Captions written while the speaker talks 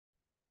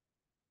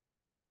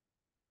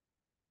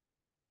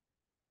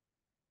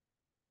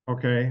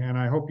Okay, and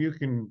I hope you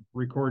can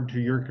record to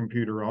your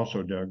computer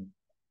also, Doug.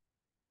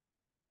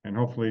 And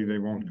hopefully they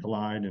won't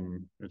collide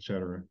and et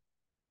cetera.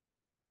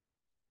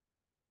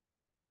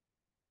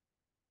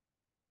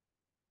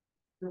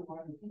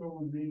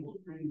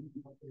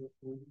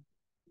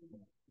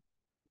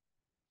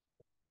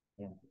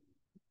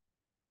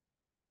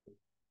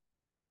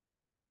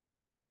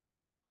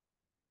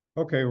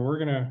 Okay, we're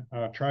gonna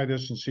try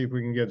this and see if we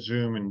can get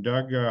Zoom. And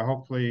Doug,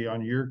 hopefully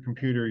on your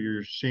computer,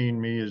 you're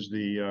seeing me as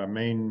the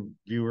main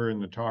viewer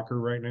and the talker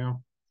right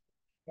now.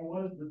 I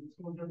was, but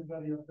so was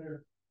everybody up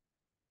there.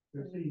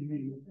 They're seeing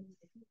me.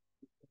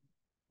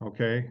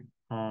 Okay.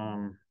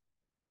 Does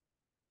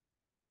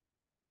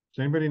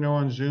anybody know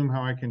on Zoom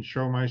how I can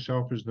show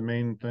myself as the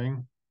main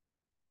thing?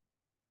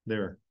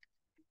 There.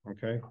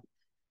 Okay.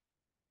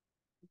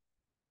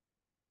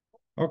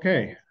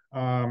 Okay.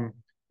 I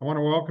want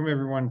to welcome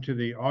everyone to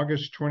the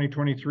August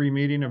 2023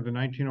 meeting of the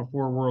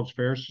 1904 World's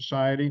Fair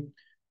Society.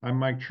 I'm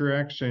Mike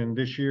Truex, and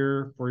this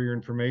year, for your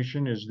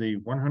information, is the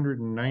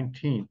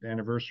 119th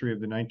anniversary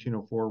of the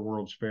 1904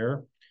 World's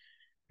Fair.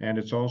 And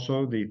it's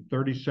also the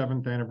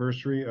 37th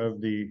anniversary of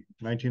the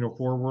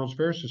 1904 World's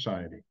Fair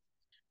Society.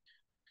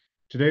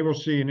 Today, we'll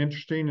see an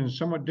interesting and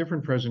somewhat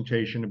different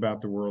presentation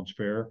about the World's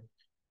Fair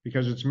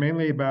because it's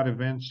mainly about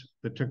events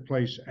that took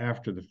place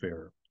after the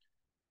fair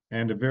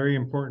and a very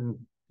important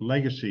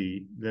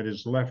legacy that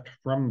is left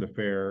from the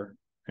fair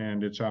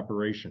and its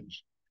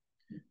operations.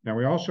 Now,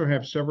 we also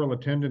have several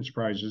attendance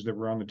prizes that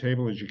were on the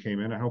table as you came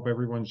in. I hope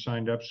everyone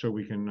signed up so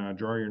we can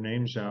draw your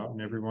names out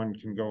and everyone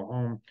can go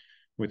home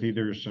with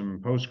either some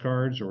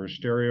postcards or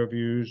stereo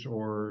views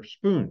or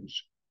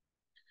spoons.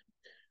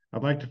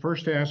 I'd like to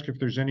first ask if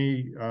there's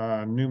any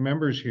new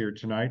members here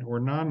tonight or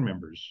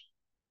non-members.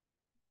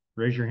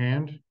 Raise your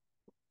hand.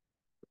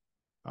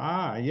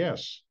 Ah,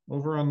 yes,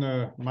 over on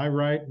my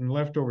right and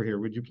left over here.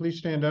 Would you please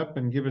stand up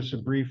and give us a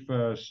brief,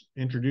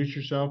 introduce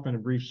yourself and a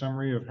brief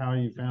summary of how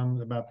you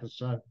found about the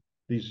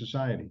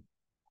society?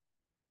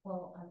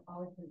 Well, I've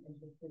always been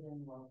interested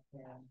in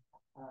welfare.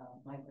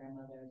 My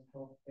grandmother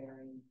spoke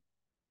very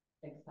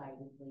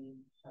excitedly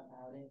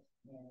about it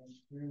and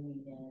drew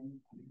me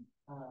in.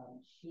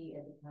 She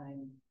at the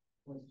time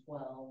was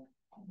 12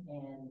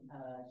 and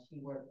she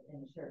worked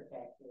in a shirt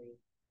factory.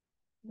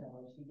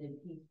 So she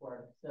did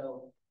piecework.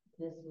 So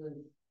this was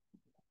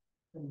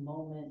the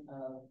moment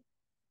of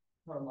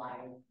her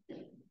life,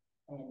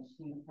 and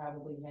she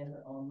probably had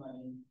her own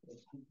money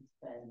that she could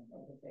spend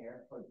at the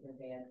fair. For her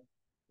dad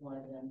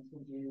wanted them to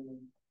do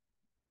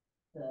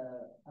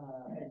the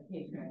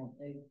educational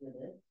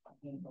exhibit. I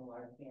came from a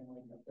large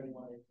family, but they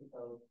wanted to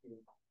go to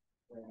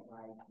the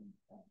rides and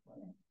stuff.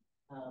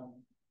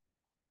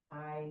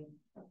 I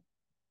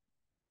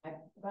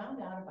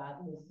found out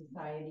about this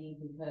society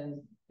because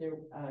there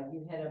you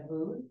had a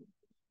booth.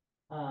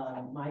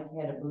 Mike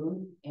had a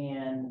booth,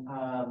 and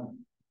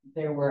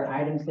there were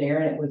items there,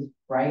 and it was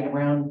right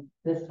around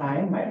this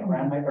time, right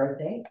around my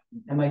birthday.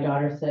 And my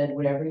daughter said,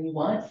 "Whatever you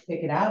want,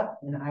 pick it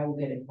out, and I will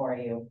get it for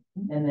you."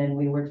 And then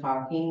we were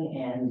talking,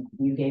 and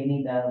you gave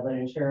me the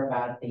literature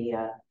about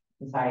the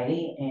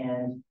society,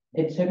 and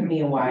it took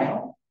me a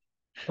while,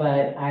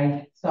 but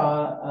I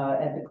saw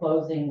at the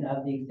closing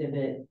of the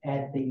exhibit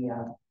at the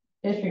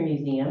History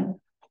Museum,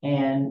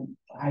 and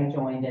I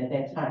joined at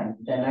that time.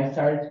 Then I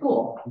started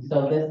school.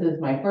 So this is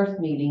my first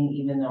meeting,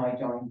 even though I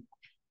joined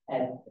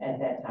at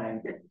that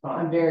time. So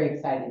I'm very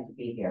excited to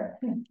be here.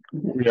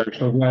 We are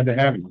so glad to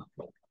have you.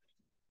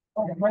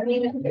 My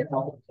name is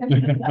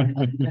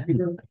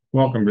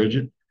Welcome,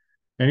 Bridget.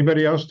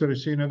 Anybody else? Did I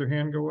see another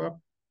hand go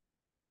up?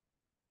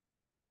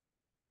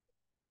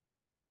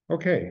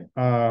 Okay.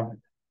 Or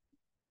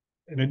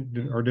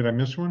did I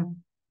miss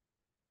one?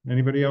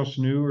 Anybody else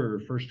new or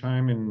first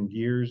time in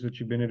years that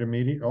you've been at a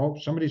meeting? Oh,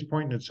 somebody's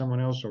pointing at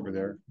someone else over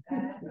there.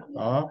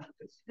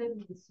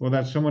 Will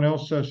that someone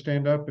else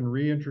stand up and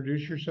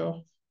reintroduce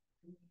yourself?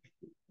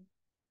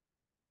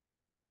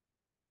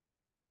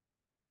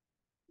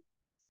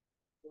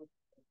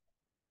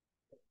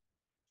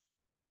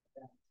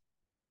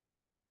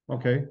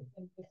 Okay.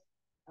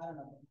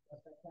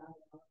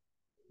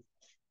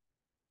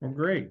 Well,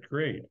 great,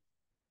 great.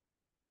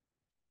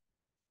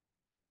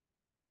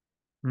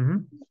 Mm-hmm.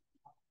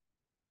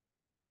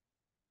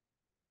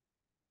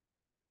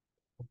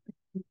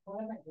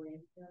 One of my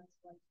grandparents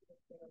went to the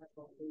fair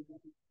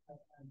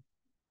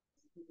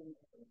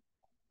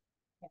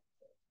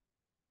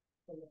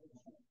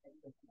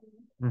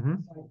Mm-hmm.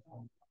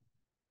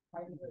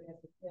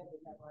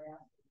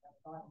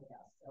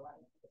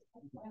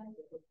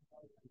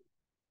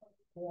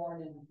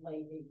 Born in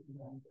late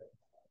 1800s.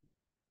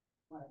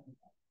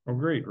 Oh,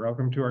 great.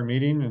 Welcome to our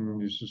meeting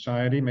and the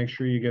society. Make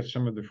sure you get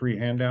some of the free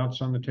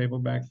handouts on the table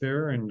back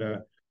there and,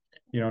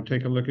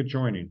 take a look at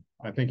joining.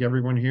 I think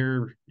everyone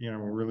here,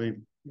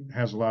 really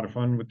has a lot of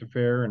fun with the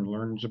fair and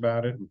learns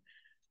about it.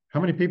 How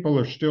many people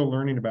are still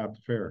learning about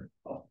the fair?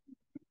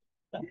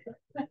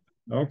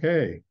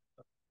 Okay.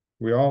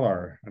 We all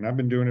are. And I've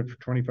been doing it for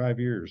 25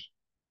 years.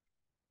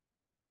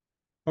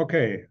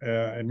 Okay,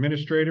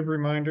 administrative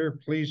reminder,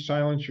 please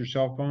silence your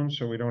cell phones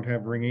so we don't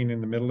have ringing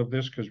in the middle of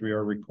this because we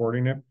are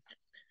recording it.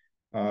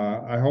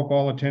 I hope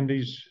all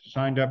attendees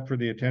signed up for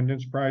the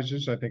attendance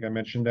prizes. I think I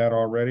mentioned that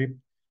already.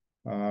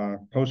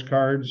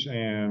 Postcards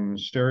and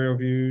stereo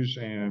views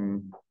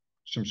and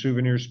some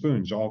souvenir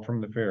spoons, all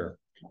from the fair.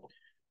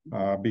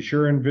 Be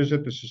sure and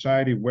visit the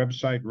Society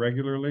website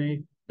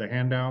regularly. The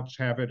handouts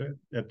have it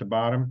at the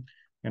bottom,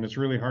 and it's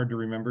really hard to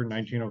remember,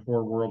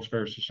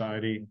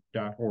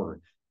 1904worldsfairsociety.org.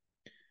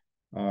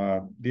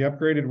 The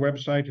upgraded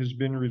website has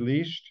been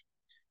released.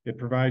 It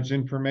provides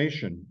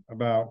information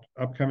about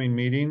upcoming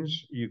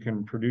meetings. You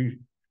can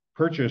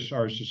purchase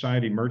our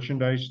society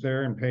merchandise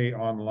there and pay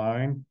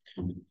online.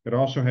 It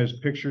also has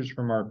pictures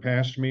from our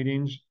past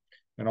meetings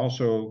and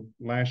also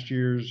last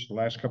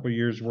couple of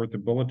years worth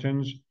of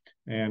bulletins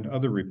and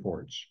other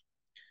reports.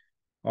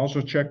 Also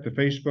check the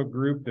Facebook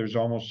group. There's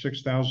almost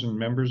 6,000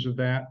 members of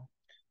that.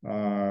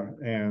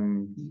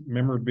 And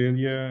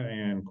memorabilia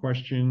and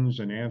questions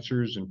and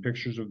answers and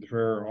pictures of the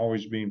fair are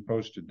always being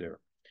posted there.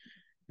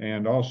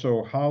 And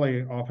also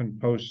Holly often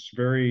posts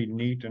very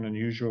neat and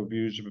unusual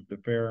views of the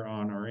fair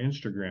on our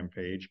Instagram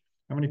page.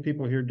 How many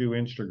people here do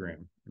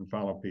Instagram and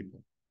follow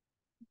people?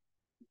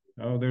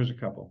 Oh, there's a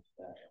couple.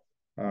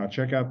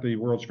 Check out the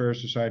World's Fair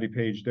Society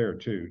page there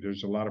too.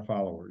 There's a lot of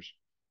followers.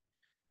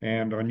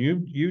 And on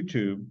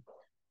YouTube,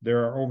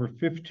 there are over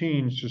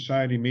 15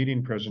 society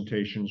meeting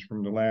presentations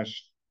from the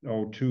last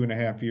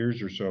 2.5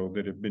 years or so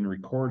that have been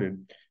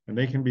recorded, and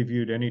they can be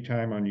viewed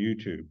anytime on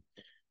YouTube.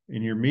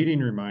 In your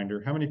meeting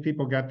reminder, how many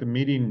people got the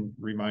meeting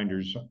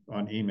reminders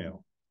on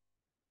email?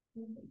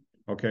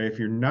 Okay, if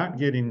you're not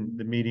getting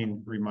the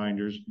meeting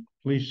reminders,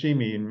 please see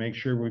me and make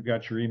sure we've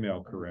got your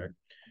email correct.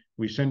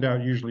 We send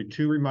out usually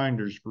 2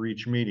 reminders for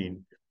each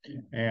meeting,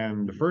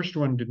 and the first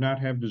one did not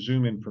have the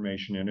Zoom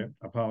information in it.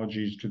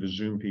 Apologies to the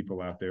Zoom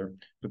people out there,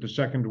 but the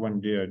second one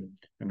did,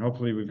 and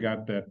hopefully we've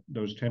got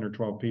those 10 or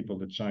 12 people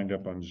that signed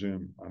up on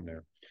Zoom on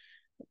there.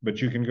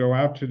 But you can go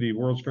out to the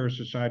World's Fair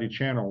Society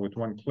channel with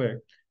one click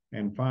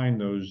and find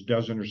those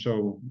dozen or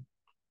so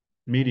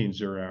meetings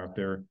that are out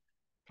there,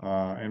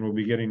 and we'll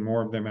be getting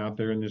more of them out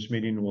there. And this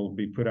meeting will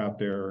be put out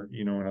there,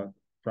 in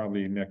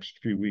probably next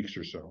few weeks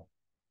or so.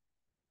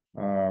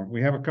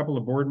 We have a couple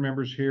of board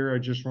members here. I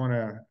just want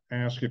to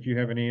ask if you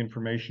have any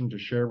information to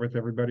share with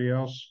everybody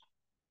else.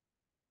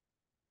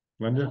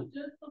 Linda?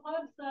 Just the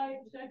website,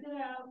 check it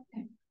out.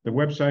 The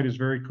website is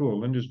very cool.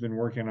 Linda's been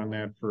working on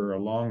that for a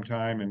long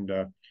time and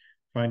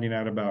finding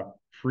out about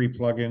free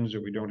plugins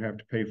that we don't have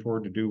to pay for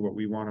to do what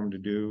we want them to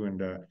do,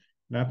 and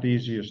not the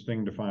easiest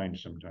thing to find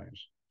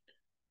sometimes.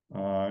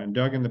 And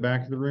Doug, in the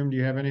back of the room, do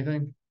you have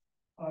anything?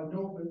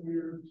 No, but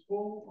we're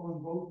full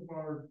on both of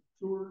our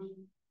tours.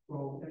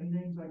 So any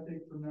names I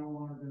take from now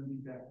on are going to be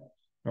backups.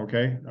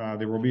 Okay,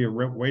 there will be a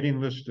waiting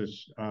list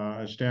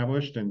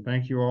established, and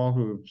thank you all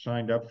who have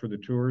signed up for the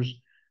tours.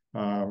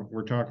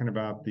 We're talking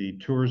about the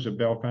tours of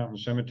Bell Fountain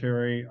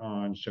Cemetery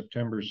on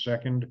September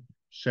 2nd,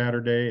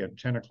 Saturday at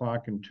 10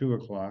 o'clock and 2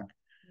 o'clock.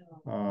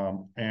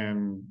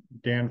 And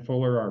Dan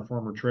Fuller, our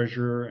former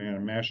treasurer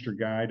and master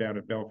guide out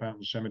at Bell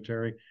Fountain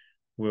Cemetery,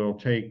 will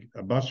take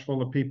a bus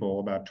full of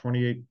people, about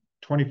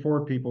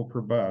 24 people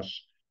per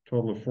bus,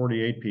 total of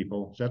 48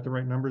 people. Is that the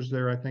right numbers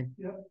there, I think?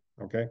 Yep.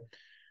 Okay.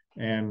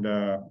 And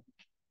go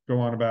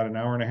on about an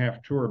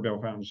hour-and-a-half tour of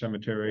Bell Fountain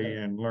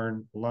Cemetery and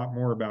learn a lot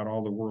more about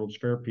all the World's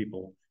Fair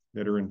people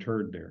that are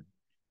interred there.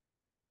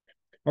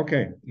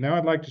 Okay, now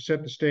I'd like to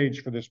set the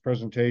stage for this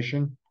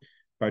presentation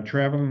by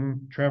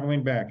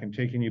traveling back and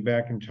taking you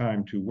back in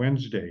time to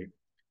Wednesday,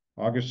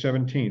 August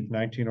 17th,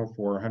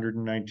 1904,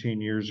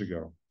 119 years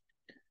ago.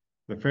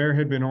 The fair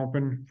had been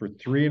open for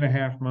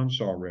 3.5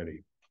 months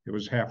already. It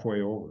was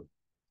halfway over.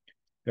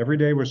 Every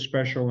day was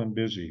special and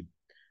busy.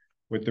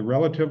 With the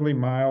relatively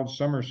mild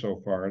summer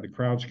so far, the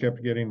crowds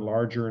kept getting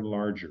larger and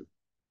larger.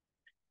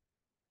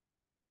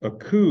 A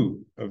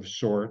coup of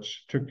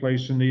sorts took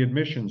place in the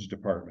admissions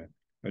department.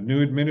 A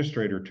new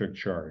administrator took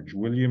charge,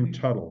 William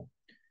Tuttle.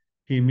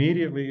 He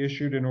immediately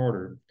issued an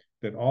order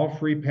that all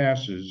free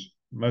passes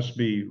must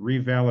be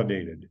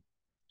revalidated.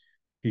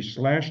 He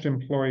slashed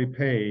employee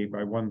pay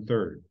by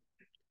 1/3.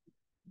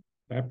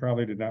 That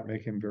probably did not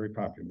make him very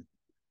popular.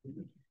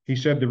 He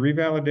said the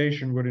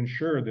revalidation would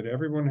ensure that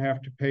everyone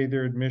have to pay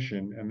their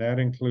admission, and that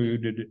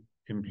included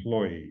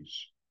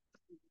employees.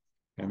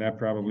 And that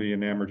probably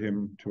enamored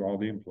him to all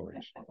the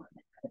employees.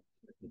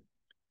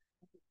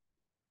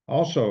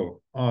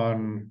 Also,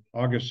 on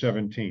August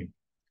 17th,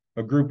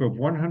 a group of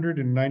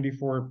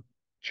 194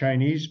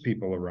 Chinese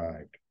people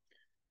arrived.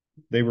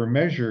 They were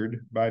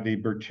measured by the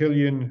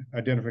Bertillon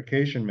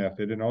identification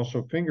method and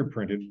also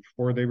fingerprinted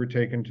before they were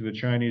taken to the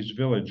Chinese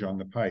village on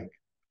the Pike.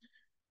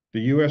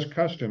 The U.S.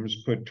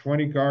 Customs put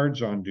 20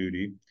 guards on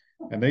duty,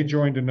 and they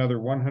joined another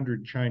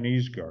 100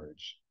 Chinese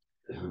guards.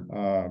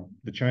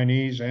 The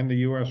Chinese and the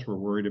U.S. were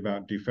worried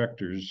about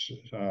defectors,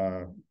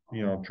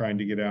 trying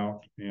to get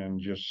out and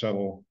just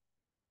settle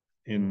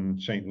in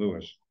St.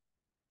 Louis.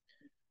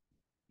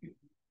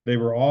 They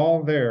were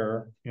all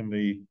there in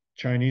the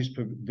Chinese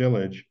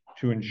village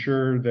to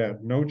ensure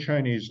that no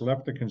Chinese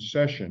left the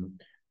concession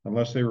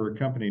unless they were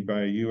accompanied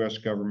by a U.S.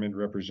 government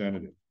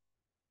representative.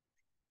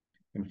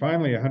 And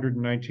finally,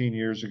 119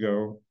 years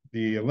ago,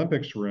 the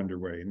Olympics were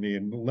underway, and the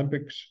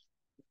Olympics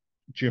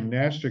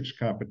gymnastics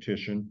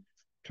competition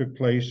took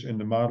place in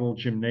the model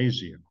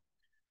gymnasium,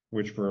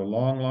 which for a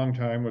long, long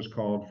time was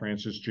called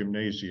Francis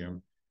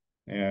Gymnasium.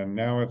 And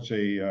now it's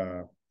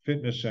a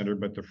fitness center,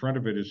 but the front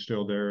of it is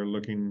still there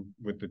looking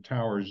with the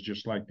towers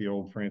just like the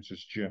old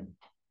Francis Gym.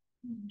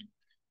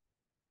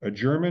 A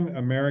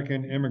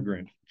German-American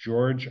immigrant,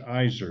 George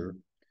Iser,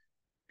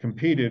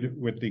 competed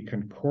with the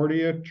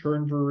Concordia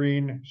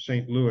Turnverein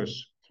St.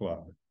 Louis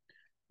Club.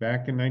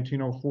 Back in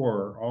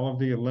 1904, all of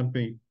the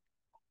Olympic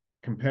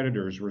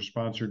competitors were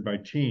sponsored by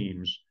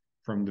teams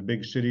from the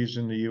big cities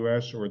in the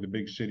US or the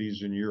big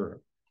cities in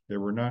Europe. There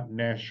were not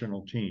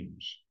national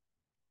teams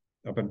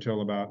up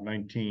until about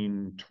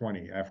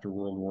 1920, after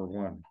World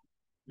War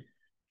I.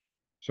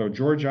 So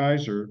George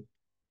Iser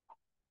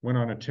went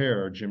on a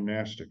tear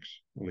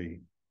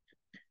gymnasticsly.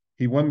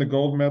 He won the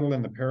gold medal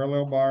in the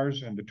parallel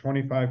bars and the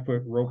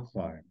 25-foot rope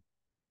climb.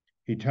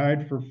 He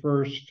tied for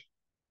first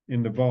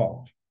in the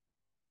vault.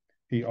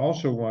 He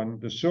also won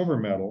the silver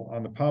medal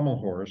on the pommel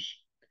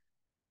horse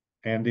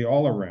and the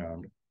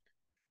all-around,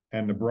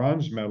 and the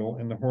bronze medal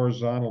in the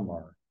horizontal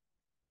bar.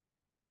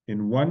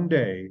 In one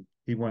day,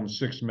 he won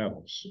 6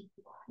 medals.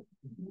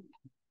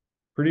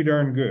 Pretty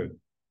darn good.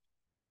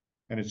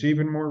 And it's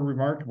even more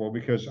remarkable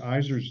because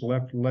Iser's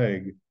left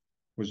leg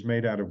was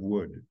made out of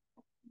wood.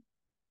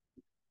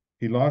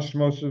 He lost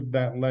most of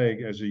that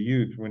leg as a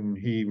youth when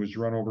he was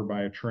run over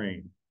by a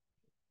train.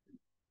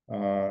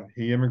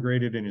 He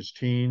immigrated in his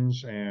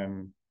teens,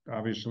 and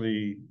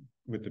obviously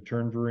with the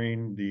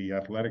Turnverein, the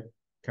athletic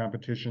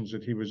competitions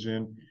that he was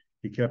in,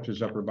 he kept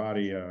his upper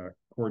body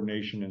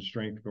coordination and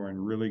strength going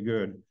really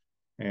good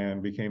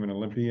and became an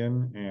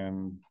Olympian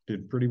and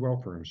did pretty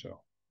well for himself.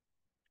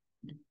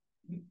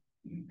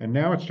 And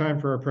now it's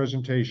time for our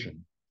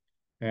presentation.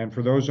 And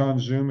for those on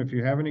Zoom, if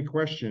you have any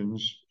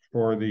questions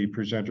for the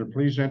presenter,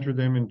 please enter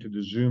them into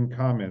the Zoom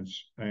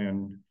comments,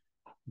 and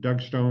Doug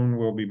Stone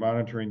will be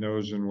monitoring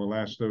those, and we'll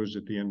ask those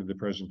at the end of the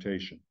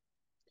presentation.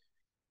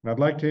 And I'd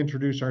like to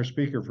introduce our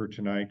speaker for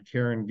tonight,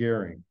 Karen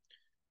Goering.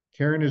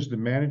 Karen is the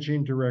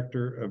Managing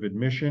Director of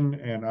Admission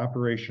and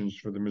Operations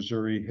for the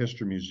Missouri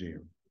History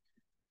Museum.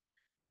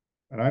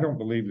 And I don't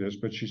believe this,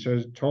 but she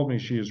told me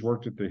she has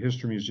worked at the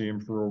History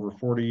Museum for over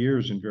 40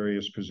 years in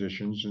various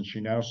positions, and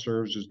she now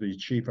serves as the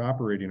Chief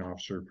Operating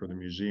Officer for the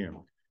museum.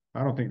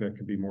 I don't think that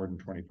could be more than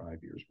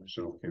 25 years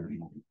myself, Karen.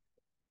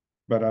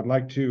 But I'd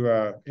like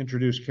to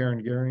introduce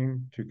Karen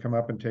Goering to come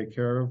up and take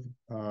care of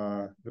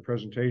the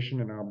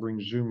presentation, and I'll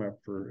bring Zoom up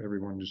for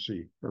everyone to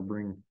see, or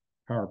bring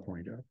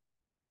PowerPoint up.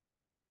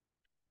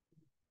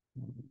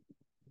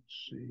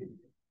 Let's see.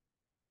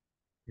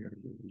 We gotta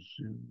go to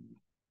Zoom.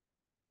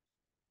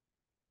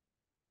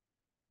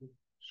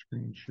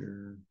 Screen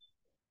share.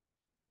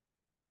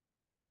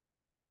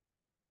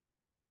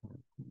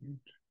 PowerPoint.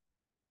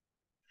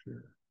 Share.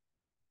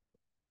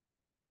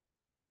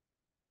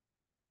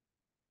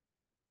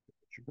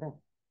 There you go.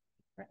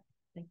 Right.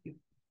 Thank you.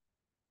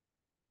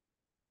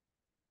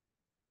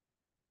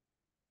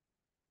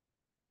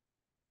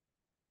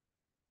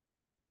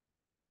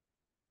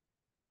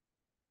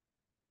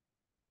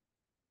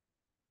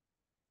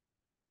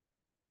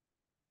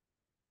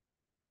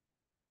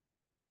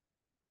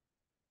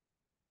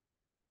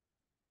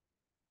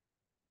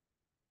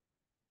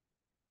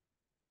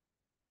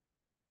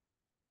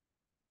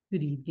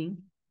 Good evening.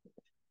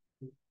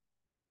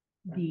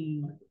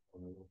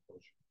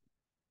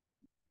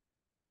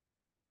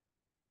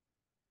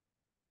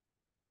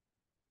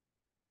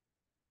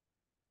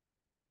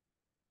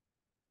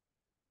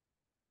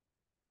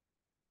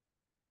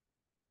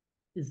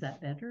 Is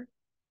that better?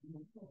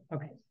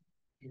 Okay.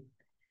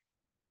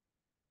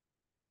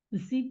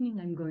 This evening,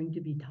 I'm going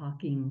to be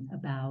talking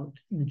about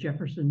the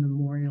Jefferson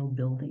Memorial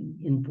building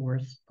in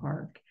Forest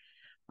Park,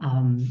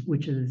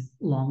 which has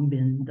long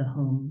been the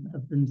home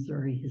of the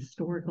Missouri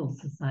Historical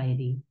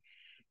Society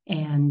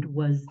and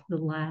was the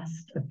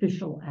last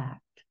official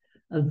act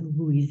of the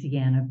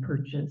Louisiana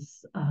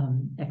Purchase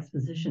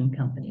Exposition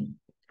Company.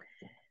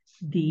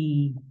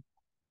 The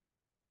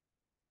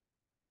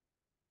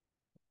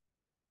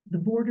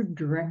board of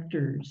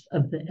directors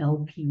of the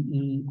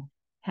LPE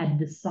had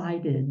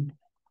decided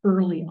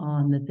early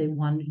on that they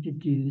wanted to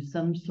do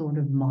some sort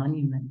of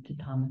monument to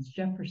Thomas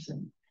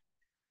Jefferson.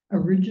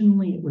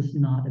 Originally, it was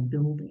not a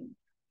building.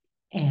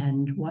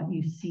 And what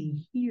you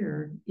see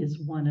here is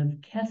one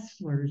of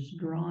Kessler's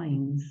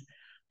drawings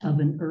of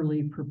an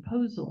early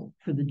proposal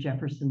for the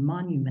Jefferson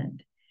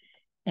Monument.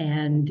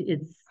 And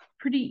it's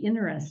pretty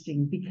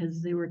interesting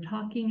because they were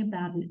talking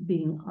about it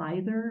being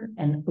either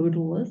an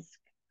odalisque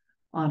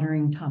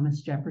honoring Thomas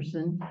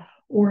Jefferson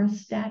or a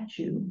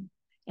statue.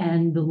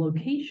 And the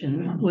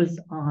location was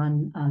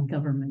on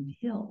Government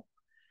Hill.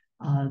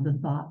 The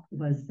thought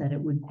was that it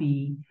would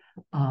be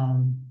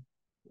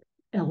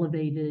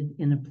elevated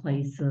in a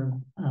place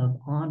of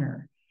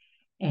honor,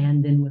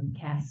 and then with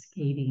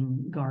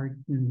cascading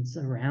gardens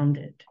around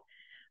it.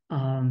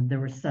 There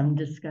was some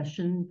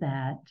discussion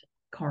that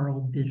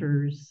Carl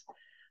Bitter's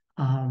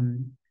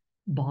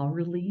bas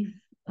relief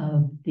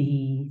of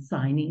the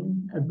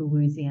signing of the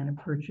Louisiana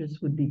Purchase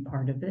would be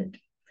part of it,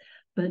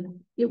 but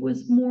it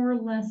was more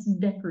or less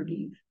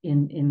decorative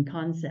in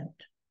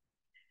concept.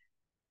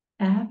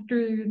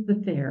 After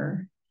the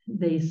fair,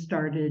 they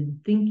started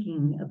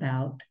thinking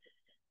about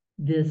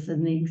this,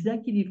 and the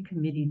executive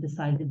committee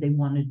decided they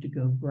wanted to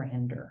go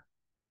grander,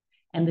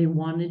 and they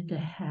wanted to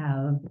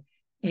have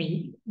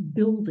a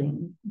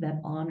building that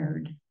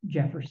honored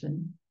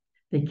Jefferson.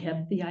 They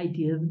kept the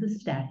idea of the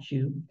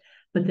statue,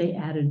 but they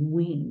added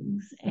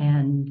wings,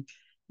 and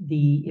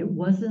it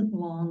wasn't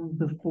long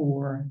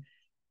before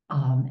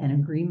an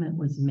agreement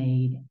was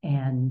made,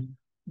 and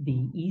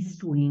the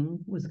East Wing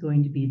was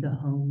going to be the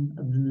home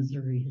of the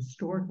Missouri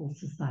Historical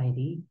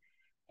Society,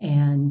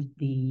 and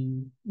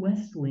the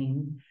West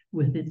Wing,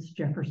 with its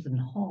Jefferson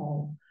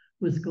Hall,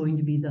 was going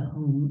to be the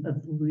home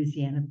of the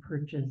Louisiana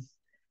Purchase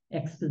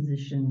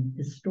Exposition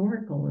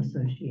Historical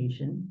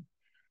Association,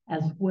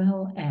 as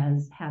well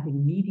as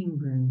having meeting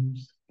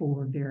rooms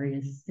for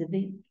various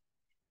civic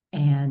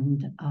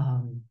and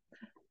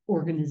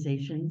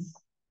organizations.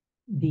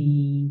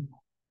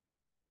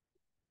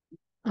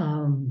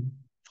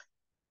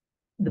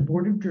 The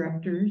board of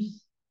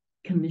directors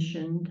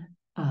commissioned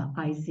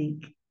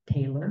Isaac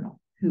Taylor,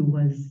 who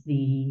was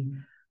the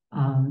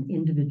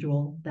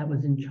individual that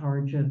was in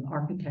charge of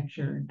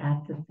architecture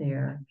at the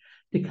fair,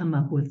 to come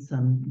up with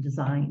some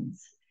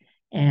designs.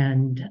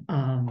 And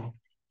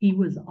he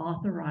was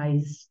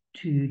authorized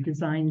to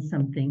design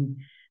something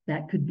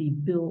that could be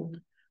built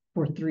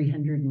for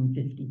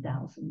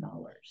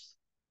 $350,000.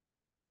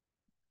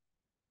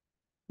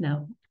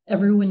 Now,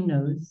 everyone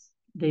knows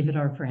David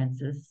R.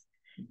 Francis,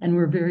 and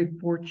we're very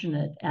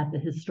fortunate at the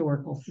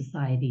Historical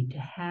Society to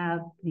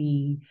have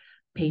the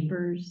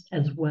papers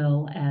as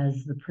well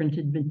as the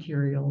printed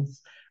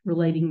materials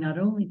relating not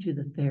only to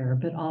the fair,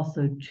 but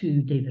also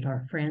to David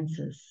R.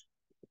 Francis.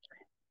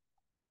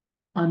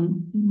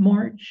 On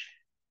March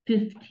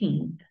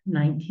 15th,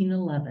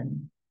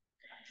 1911,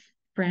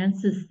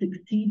 Francis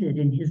succeeded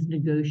in his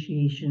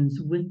negotiations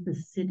with the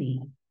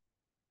city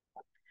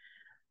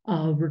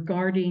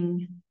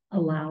regarding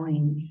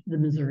allowing the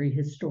Missouri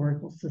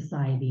Historical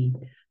Society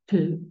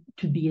to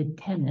be a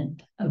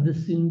tenant of the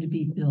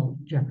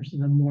soon-to-be-built Jefferson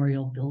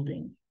Memorial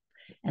building.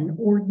 An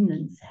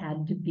ordinance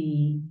had to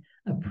be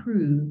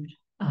approved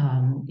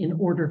in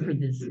order for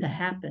this to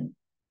happen.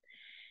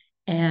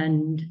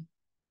 And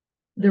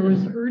there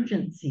was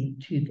urgency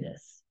to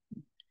this.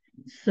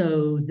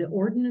 So the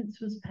ordinance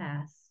was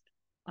passed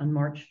on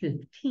March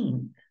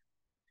 15th.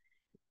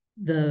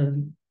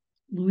 The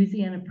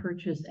Louisiana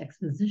Purchase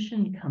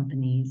Exposition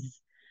Company's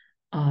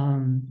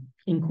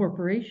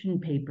incorporation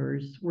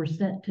papers were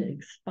set to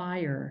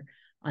expire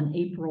on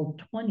April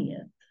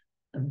 20th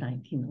of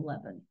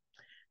 1911.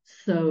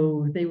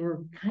 So they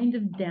were kind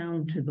of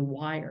down to the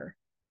wire.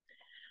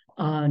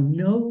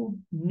 No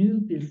new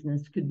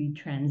business could be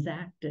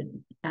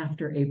transacted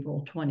after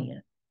April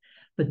 20th,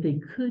 but they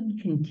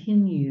could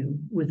continue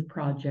with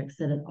projects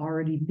that had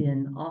already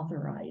been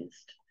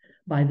authorized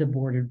by the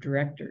board of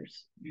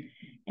directors.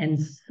 And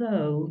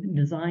so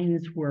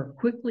designs were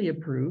quickly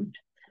approved.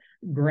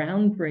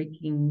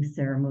 Groundbreaking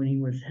ceremony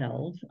was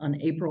held on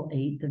April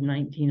 8th of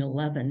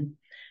 1911,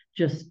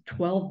 just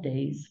 12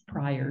 days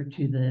prior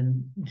to the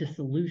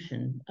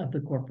dissolution of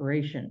the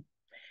corporation.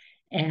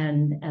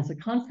 And as a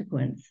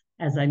consequence,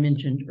 as I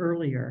mentioned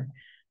earlier,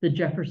 the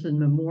Jefferson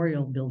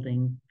Memorial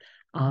building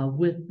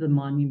with the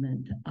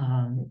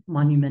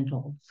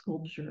monumental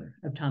sculpture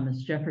of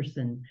Thomas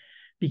Jefferson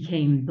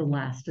became the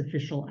last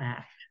official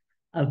act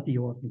of the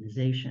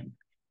organization.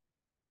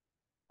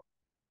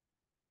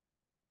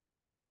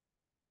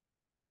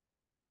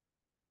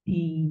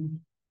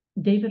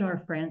 David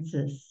R.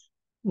 Francis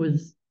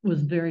was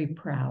very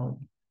proud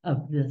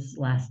of this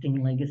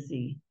lasting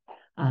legacy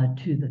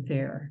to the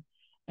fair.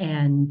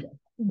 And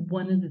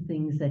one of the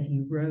things that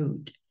he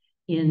wrote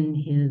in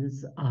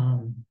his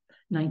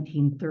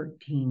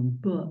 1913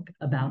 book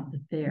about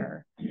the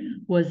fair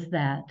was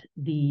that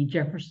the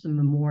Jefferson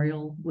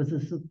Memorial was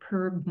a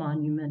superb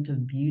monument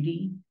of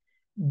beauty,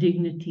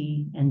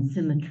 dignity, and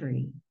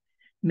symmetry,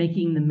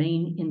 marking the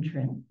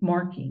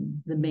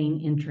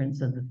main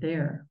entrance of the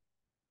fair.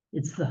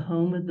 It's the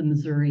home of the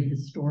Missouri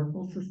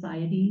Historical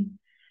Society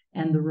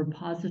and the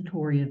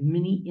repository of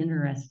many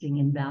interesting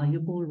and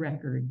valuable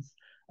records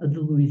of the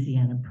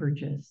Louisiana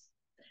Purchase,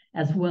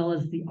 as well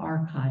as the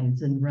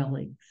archives and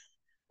relics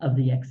of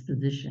the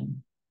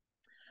exposition.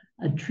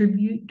 A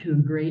tribute to a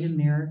great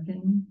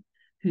American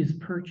whose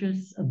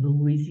purchase of the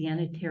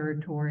Louisiana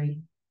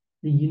Territory,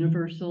 the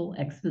Universal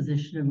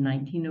Exposition of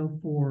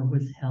 1904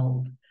 was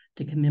held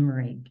to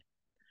commemorate.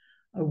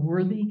 A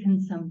worthy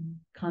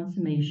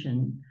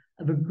consummation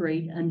of a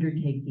great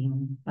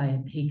undertaking by a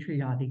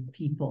patriotic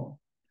people,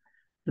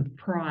 the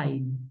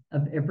pride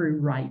of every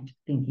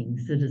right-thinking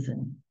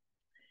citizen.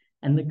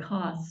 And the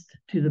cost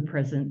to the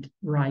present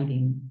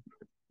writing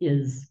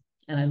is,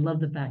 and I love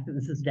the fact that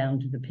this is down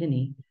to the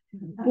penny,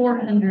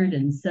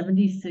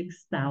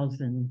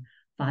 $476,500.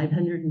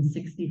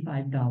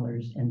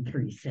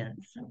 $565.03.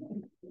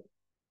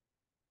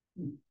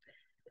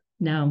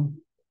 Now,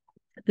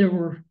 there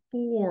were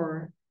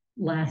 4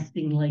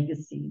 lasting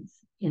legacies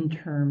in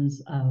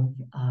terms of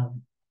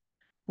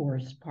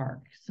Forest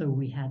Park. So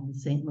we had the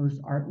St. Louis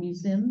Art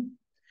Museum,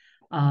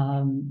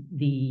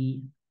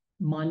 the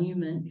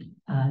monument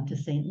to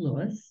St.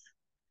 Louis,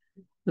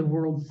 the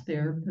World's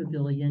Fair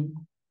Pavilion,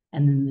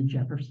 and then the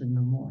Jefferson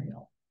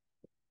Memorial.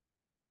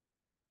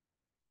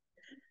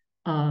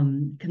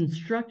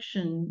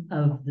 Construction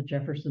of the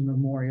Jefferson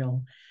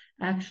Memorial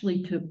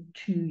actually took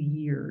 2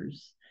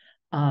 years,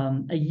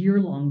 a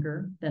year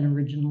longer than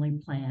originally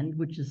planned,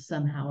 which is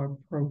somehow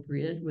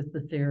appropriate with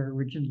the fair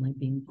originally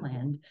being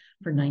planned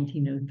for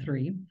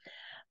 1903.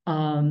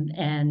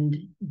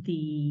 And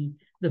the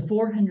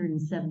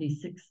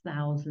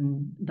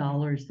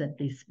 $476,000 that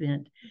they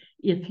spent,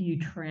 if you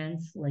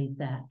translate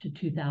that to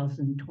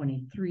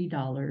 2023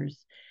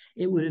 dollars,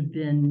 it would have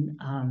been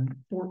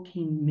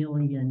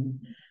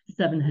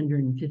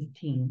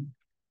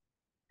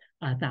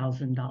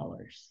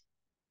 $14,715,000.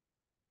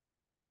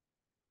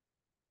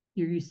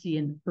 Here you see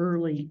an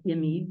early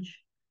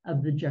image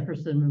of the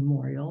Jefferson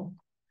Memorial.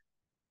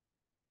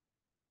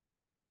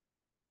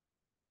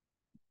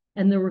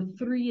 And there were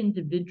 3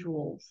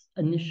 individuals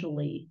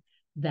initially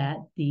that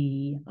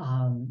the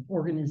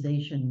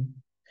organization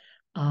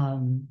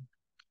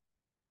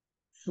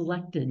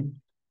selected.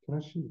 Can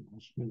I see?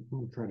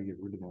 We'll try to get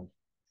rid of that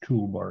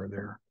toolbar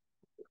there.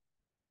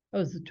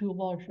 Oh, is the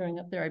toolbar showing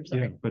up there? I'm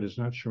sorry. Yeah, but it's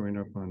not showing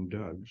up on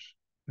Doug's.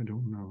 I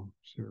don't know.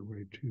 Is there a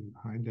way to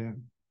hide that?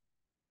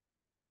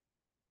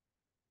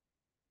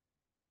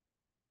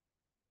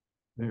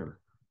 There.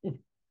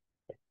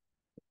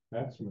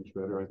 That's much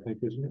better, I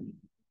think, isn't it?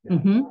 Yeah.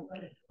 Mm-hmm.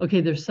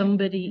 Okay, there's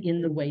somebody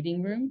in the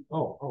waiting room.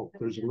 Oh,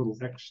 there's a little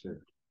X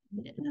there.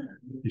 Yeah.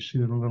 You see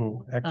the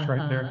little X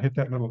right there? Hit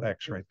that little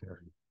X right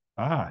there.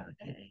 Ah.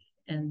 Okay,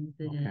 and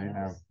then okay,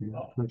 now you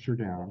push her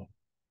down.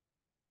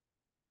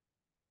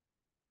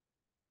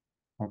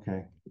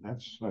 Okay,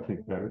 that's, I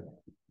think, better.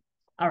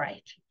 All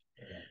right.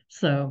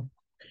 So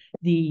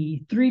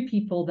the 3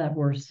 people that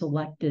were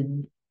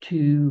selected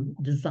to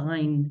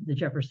design the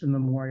Jefferson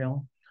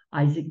Memorial: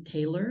 Isaac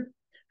Taylor,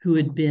 who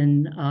had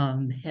been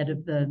head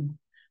of the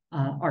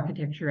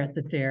architecture at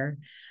the fair,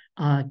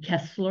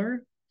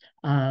 Kessler,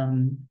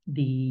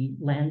 the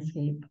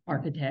landscape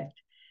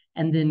architect,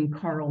 and then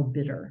Carl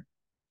Bitter,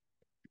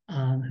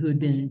 who had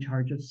been in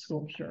charge of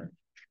sculpture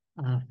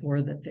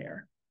for the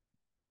fair.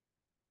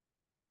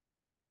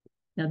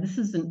 Now, this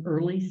is an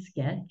early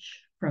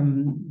sketch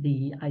from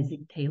the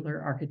Isaac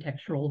Taylor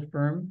architectural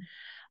firm.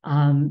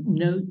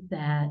 Note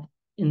that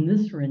in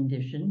this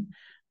rendition,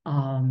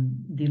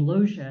 the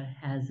loggia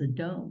has a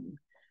dome.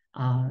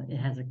 It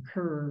has a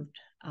curved,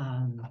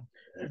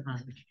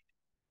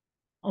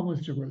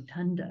 almost a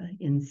rotunda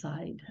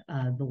inside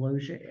the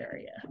loggia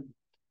area.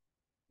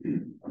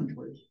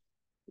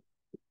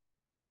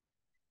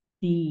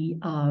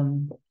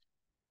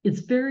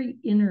 It's very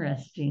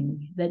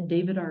interesting that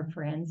David R.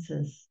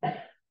 Francis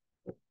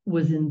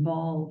was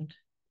involved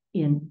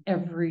in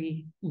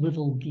every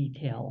little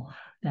detail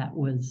that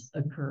was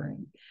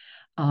occurring.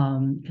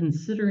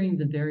 Considering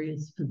the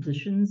various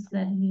positions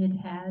that he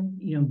had,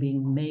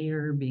 being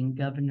mayor, being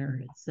governor,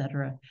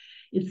 etc.,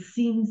 it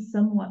seems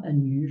somewhat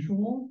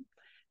unusual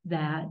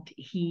that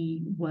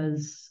he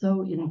was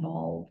so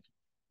involved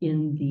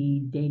in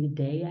the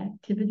day-to-day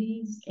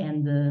activities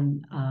and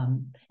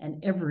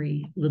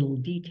every little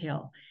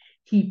detail.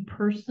 He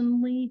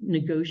personally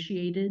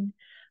negotiated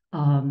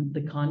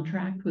the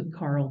contract with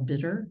Carl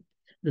Bitter,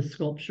 the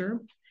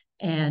sculptor,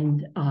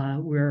 and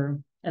we're,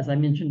 as I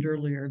mentioned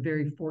earlier,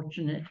 very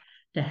fortunate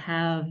to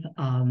have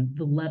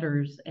the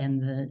letters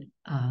and the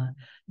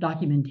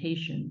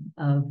documentation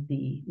of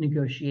the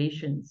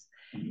negotiations.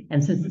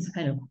 And since it's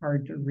kind of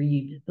hard to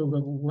read the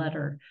little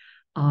letter,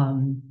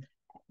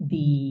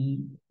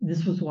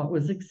 this was what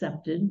was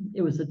accepted.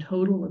 It was a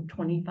total of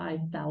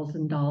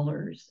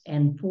 $25,000.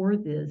 And for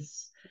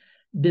this,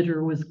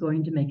 Bitter was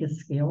going to make a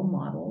scale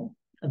model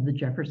of the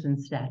Jefferson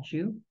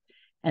statue,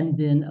 and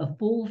then a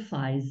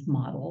full-size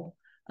model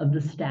of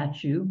the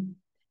statue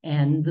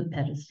and the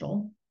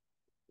pedestal.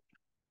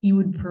 He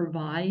would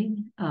provide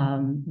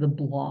the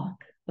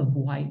block of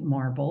white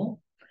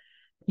marble.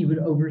 He would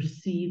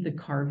oversee the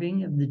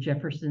carving of the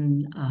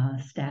Jefferson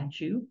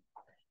statue.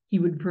 He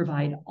would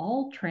provide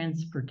all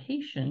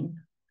transportation,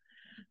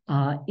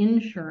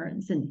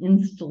 insurance, and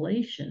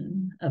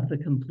installation of the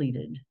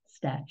completed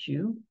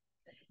statue.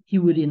 He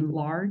would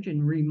enlarge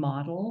and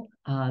remodel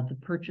the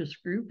purchase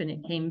group, and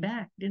it came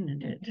back,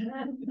 didn't it?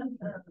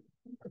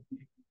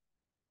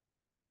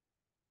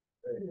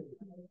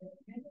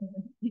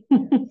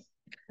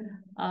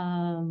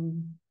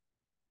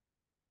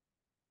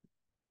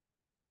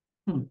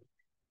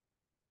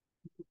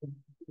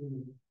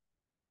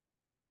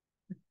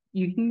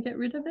 You can get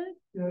rid of it?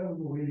 Yeah,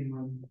 I'm waiting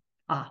on.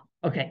 Ah,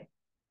 okay.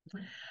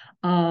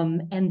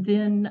 And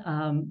then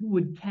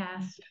would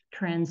cast,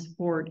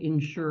 transport,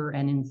 insure,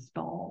 and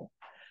install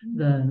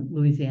the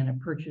Louisiana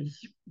Purchase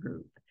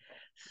Group.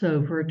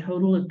 So for a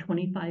total of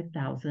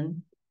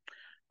 $25,000,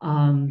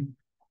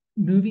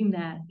 moving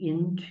that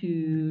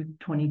into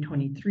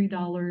 2023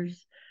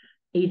 dollars,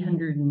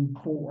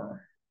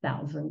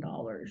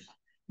 $804,000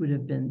 would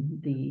have been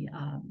the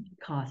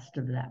cost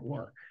of that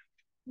work.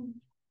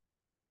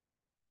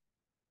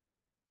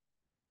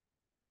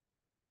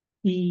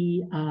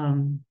 The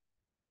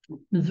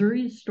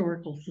Missouri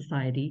Historical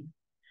Society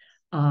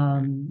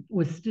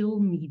was still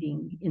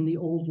meeting in the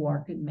old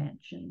Larkin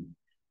Mansion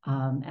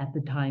at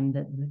the time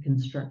that the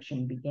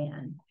construction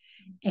began.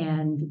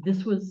 And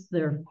this was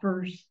their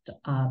first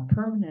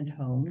permanent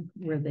home,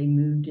 where they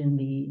moved in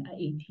the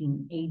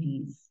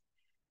 1880s.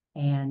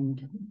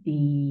 And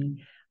the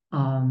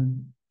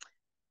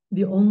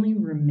only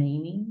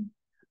remaining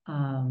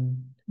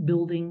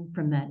building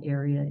from that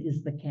area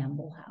is the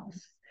Campbell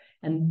House.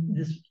 And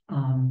this,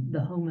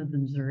 the home of the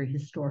Missouri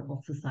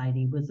Historical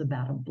Society was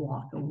about a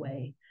block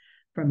away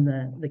from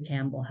the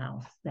Campbell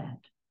House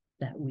that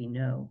we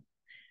know.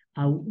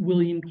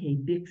 William K.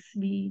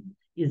 Bixby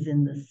is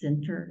in the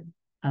center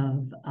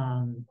of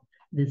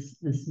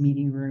this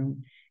meeting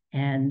room,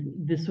 and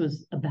this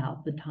was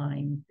about the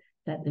time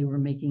that they were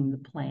making the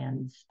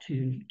plans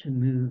to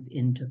move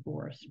into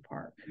Forest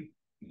Park.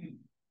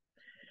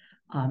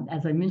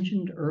 As I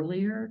mentioned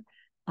earlier,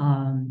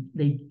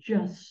 they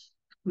just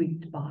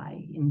squeaked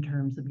by in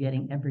terms of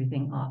getting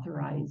everything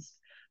authorized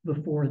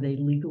before they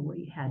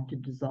legally had to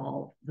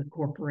dissolve the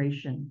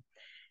corporation.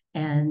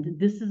 And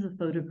this is a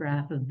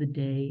photograph of the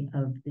day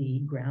of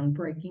the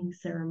groundbreaking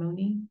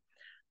ceremony.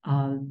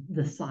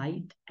 The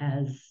site,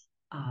 as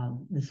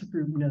this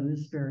group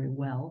knows very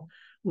well,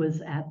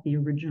 was at the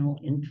original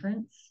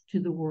entrance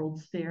to the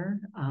World's Fair,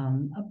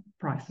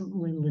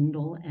 approximately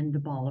Lindell and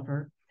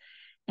DeBoliver.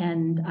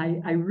 And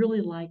I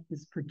really like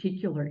this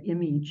particular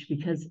image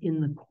because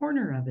in the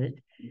corner of it,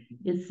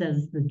 it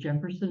says the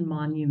Jefferson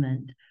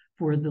Monument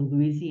for the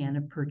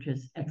Louisiana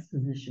Purchase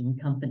Exposition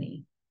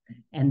Company.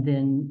 And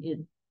then it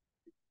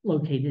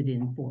located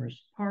in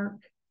Forest Park,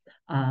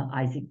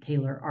 Isaac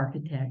Taylor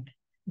Architect,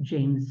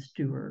 James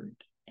Stewart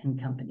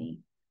and Company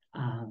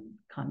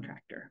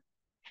contractor.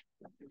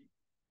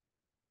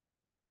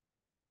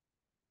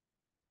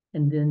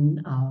 And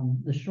then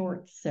the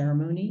short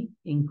ceremony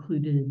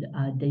included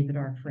David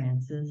R.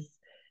 Francis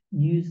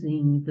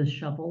using the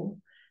shovel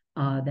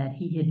that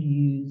he had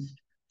used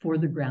for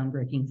the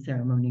groundbreaking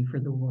ceremony for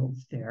the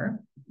World's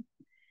Fair.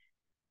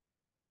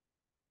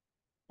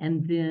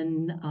 And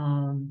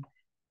then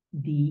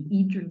the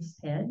Idris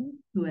Head,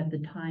 who at the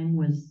time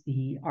was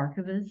the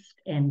archivist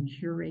and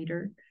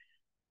curator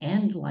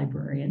and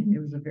librarian, it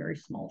was a very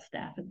small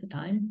staff at the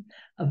time,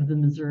 of the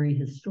Missouri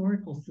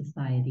Historical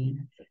Society,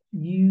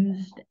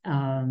 used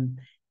an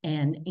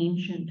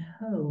ancient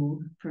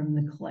hoe from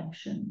the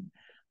collection,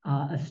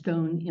 a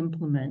stone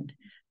implement,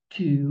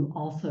 to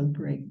also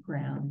break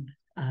ground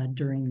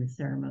during the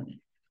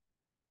ceremony.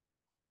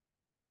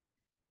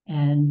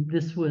 And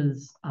this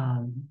was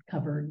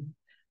covered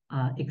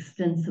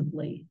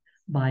extensively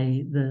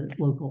by the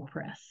local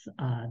press.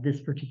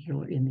 This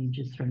particular image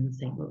is from the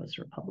St. Louis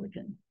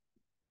Republican.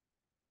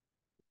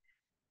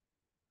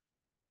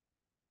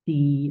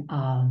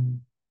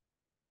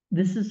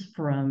 This is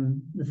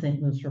from the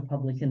St. Louis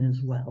Republican as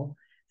well,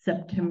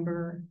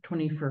 September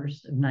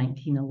 21st of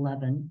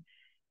 1911.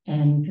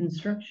 And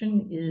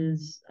construction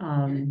is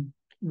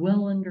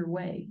well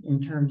underway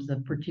in terms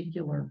of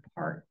particular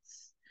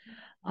parts.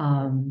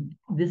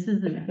 This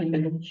is an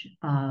image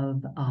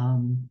of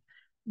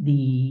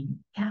the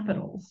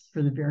capitals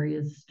for the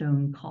various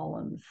stone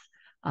columns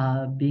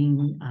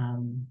being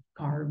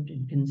carved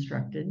and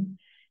constructed.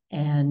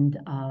 And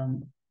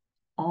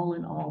all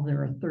in all,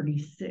 there are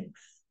 36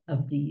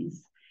 of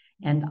these.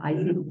 And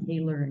Isaac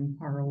Taylor and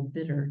Carl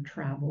Bitter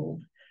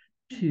traveled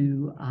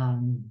to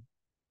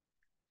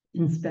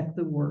inspect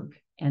the work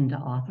and to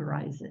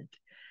authorize it.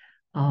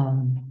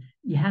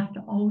 You have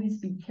to always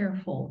be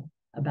careful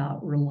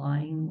about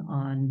relying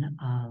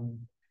on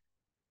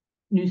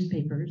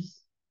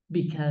newspapers,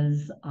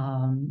 because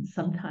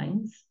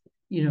sometimes,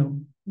 you know,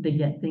 they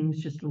get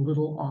things just a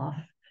little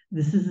off.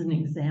 This is an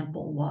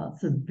example. While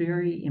it's a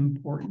very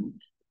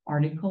important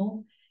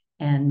article,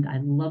 and I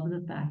love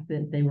the fact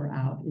that they were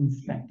out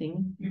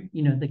inspecting,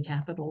 you know, the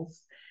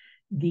capitals.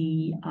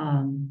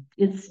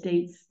 It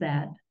states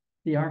that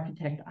the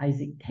architect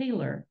Isaac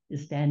Taylor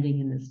is standing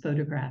in this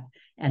photograph,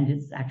 and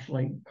it's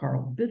actually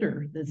Carl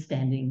Bitter that's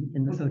standing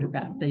in the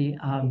photograph. They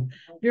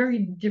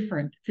very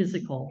different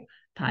physical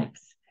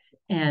types,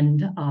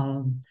 and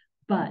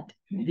but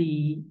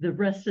the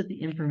rest of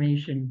the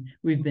information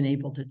we've been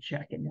able to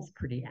check, and it's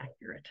pretty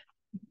accurate.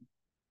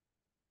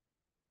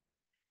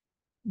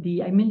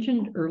 I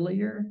mentioned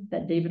earlier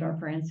that David R.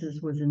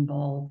 Francis was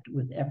involved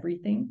with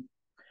everything.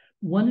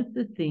 One of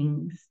the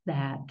things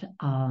that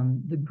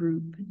the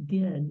group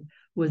did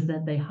was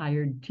that they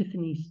hired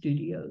Tiffany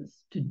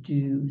Studios to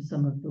do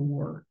some of the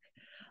work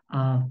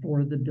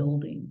for the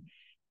building.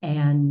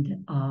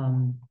 And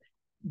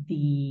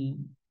the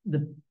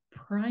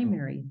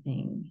primary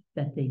thing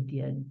that they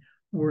did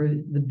were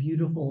the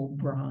beautiful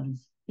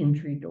bronze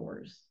entry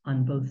doors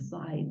on both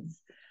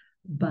sides.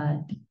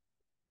 but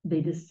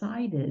they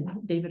decided,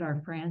 David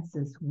R.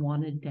 Francis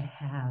wanted to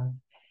have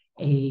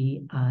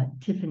a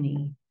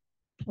Tiffany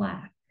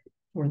plaque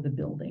for the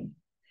building.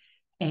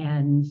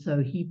 And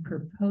so he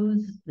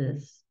proposed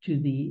this to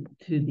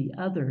the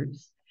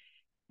others.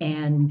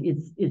 And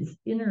it's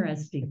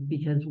interesting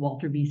because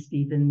Walter B.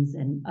 Stevens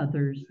and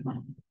others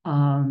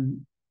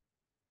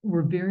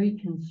were very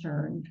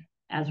concerned,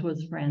 as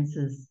was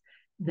Francis,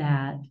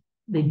 that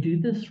they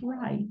do this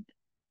right,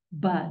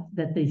 but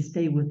that they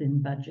stay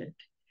within budget.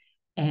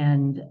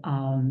 And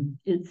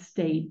it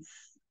states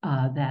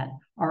that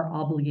our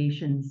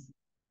obligations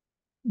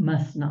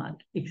must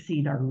not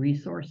exceed our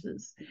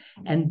resources.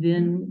 And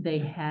then they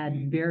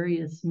had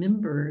various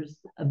members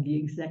of the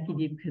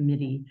executive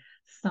committee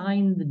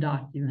sign the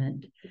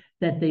document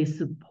that they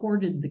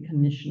supported the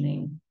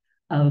commissioning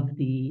of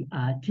the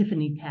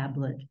Tiffany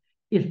tablet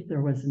if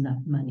there was enough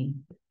money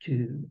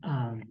to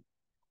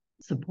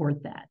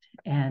support that.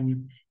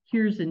 And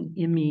here's an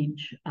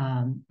image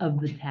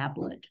of the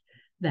tablet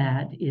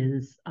that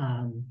is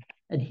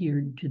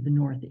adhered to the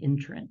north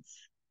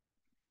entrance.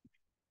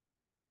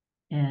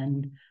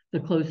 And the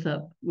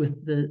close-up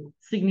with the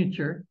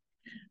signature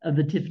of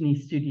the Tiffany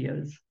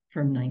Studios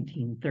from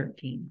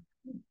 1913.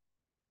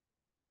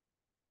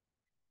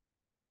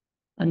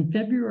 On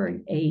February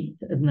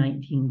 8th of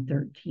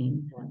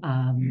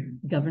 1913,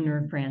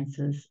 Governor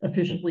Francis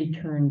officially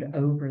turned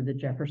over the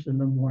Jefferson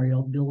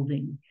Memorial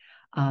building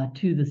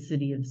to the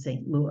city of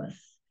St. Louis.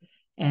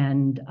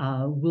 And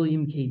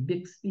William K.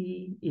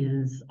 Bixby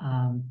is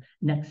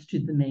next to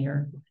the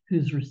mayor,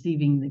 who's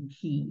receiving the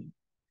key.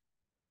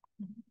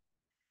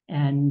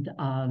 And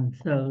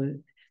so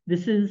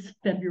this is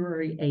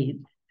February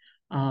 8th.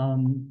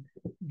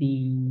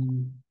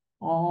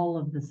 All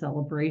of the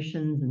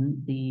celebrations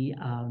and the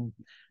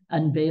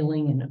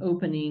unveiling and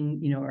opening,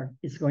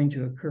 is going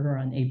to occur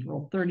on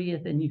April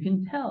 30th. And you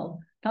can tell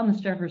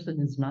Thomas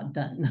Jefferson is not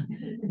done.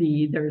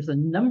 There's a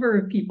number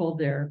of people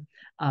there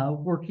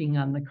working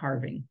on the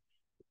carving.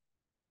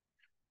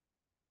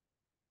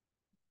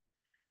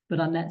 But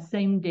on that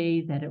same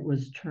day that it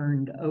was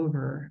turned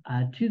over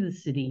to the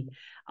city,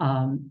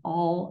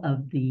 all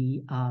of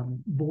the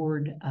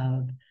board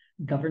of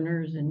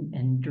governors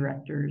and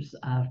directors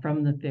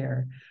from the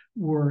fair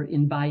were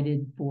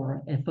invited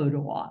for a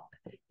photo op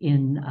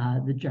in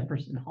the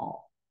Jefferson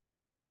Hall.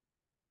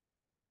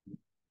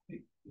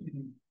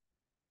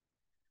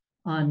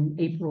 On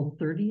April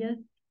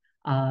 30th,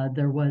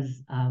 there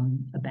was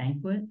a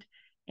banquet.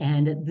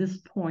 And at this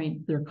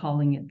point, they're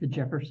calling it the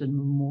Jefferson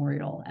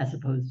Memorial as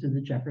opposed to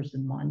the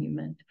Jefferson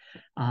Monument,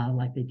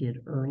 like they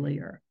did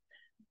earlier.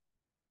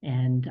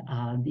 And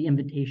the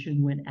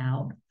invitation went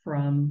out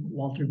from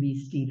Walter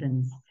B.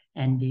 Stevens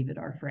and David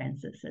R.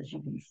 Francis, as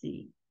you can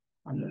see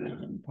on the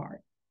right-hand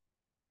part.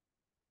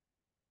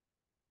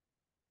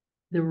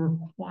 There were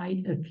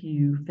quite a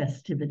few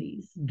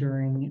festivities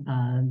during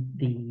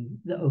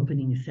the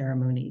opening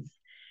ceremonies.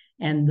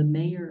 And the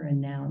mayor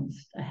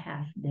announced a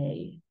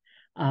half-day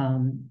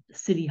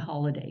city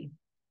holiday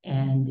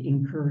and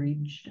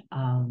encouraged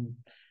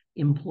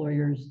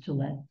employers to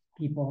let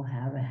people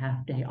have a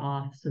half day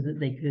off so that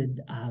they could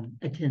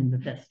attend the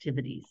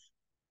festivities.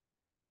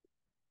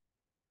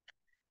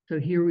 So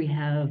here we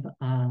have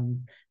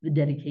the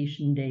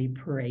Dedication Day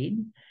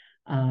Parade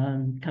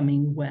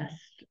coming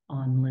west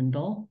on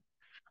Lindell.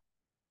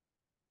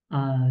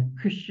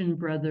 Christian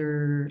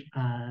Brother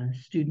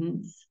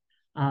students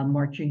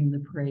marching the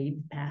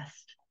parade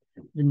past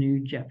the new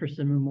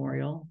Jefferson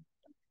Memorial.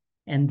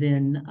 And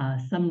then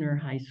Sumner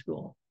High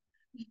School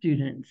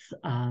students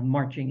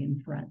marching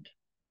in front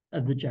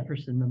of the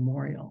Jefferson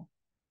Memorial.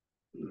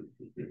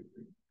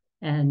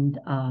 And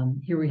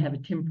here we have a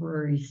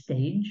temporary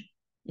stage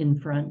in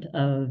front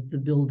of the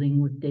building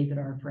with David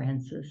R.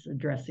 Francis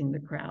addressing the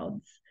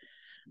crowds.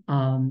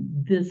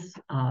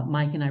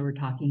 Mike and I were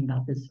talking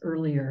about this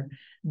earlier.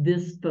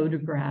 This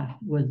photograph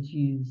was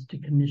used to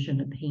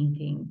commission a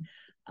painting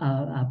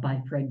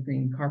by Fred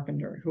Green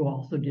Carpenter, who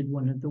also did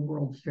one of the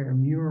World's Fair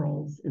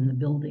murals in the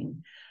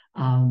building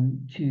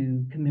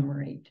to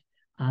commemorate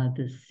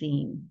this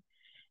scene.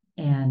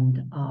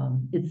 And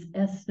it's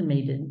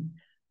estimated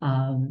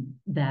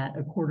that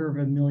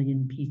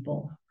 250,000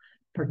 people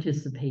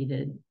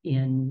participated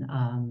in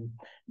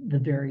the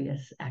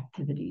various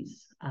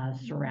activities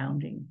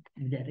surrounding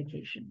the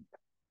dedication.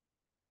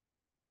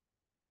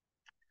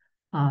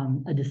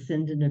 A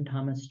descendant of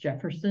Thomas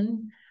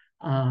Jefferson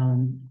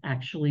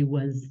actually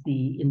was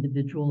the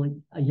individual,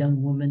 a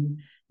young woman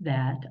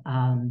that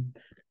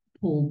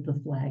pulled the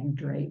flag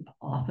drape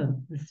off of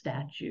the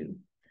statue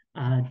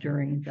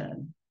during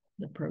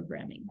the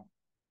programming.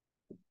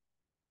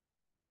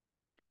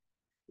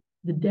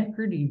 The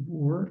decorative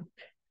work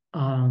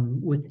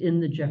within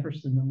the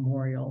Jefferson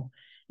Memorial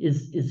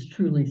is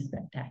truly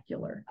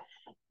spectacular.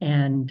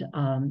 And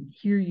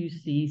here you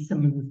see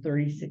some of the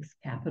 36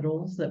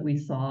 capitals that we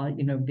saw,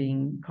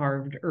 being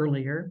carved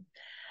earlier,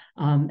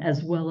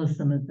 as well as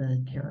some of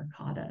the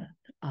terracotta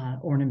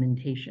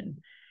ornamentation.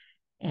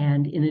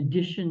 And in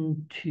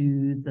addition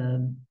to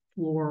the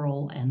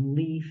floral and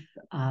leaf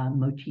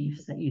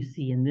motifs that you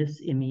see in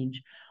this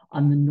image.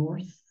 On the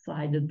north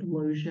side of the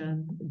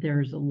loggia,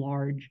 there's a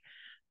large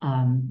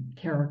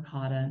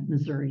terracotta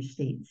Missouri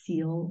state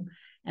seal.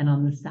 And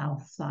on the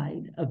south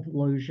side of the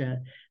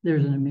loggia,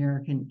 there's an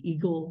American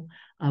eagle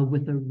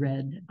with a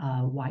red,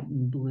 white,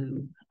 and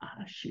blue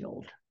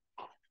shield.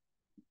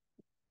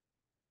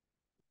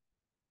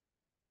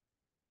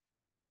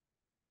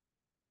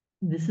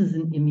 This is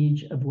an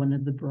image of one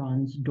of the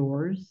bronze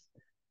doors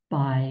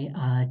by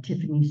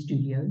Tiffany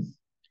Studios,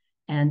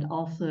 and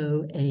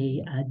also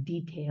a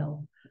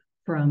detail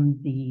from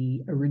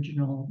the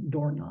original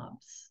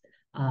doorknobs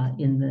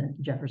in the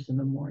Jefferson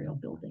Memorial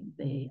building.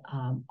 The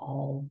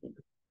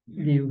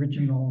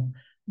original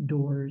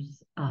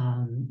doors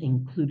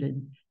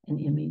included an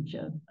image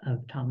of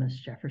Thomas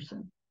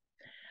Jefferson.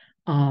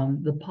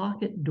 The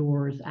pocket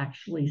doors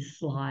actually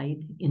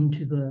slide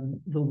into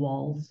the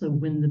walls. So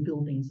when the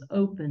buildings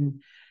open,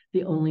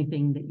 the only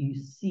thing that you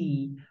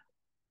see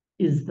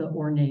is the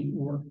ornate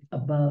work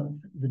above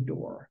the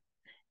door.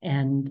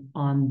 And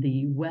on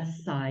the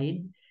west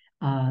side,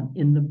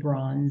 in the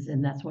bronze,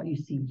 and that's what you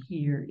see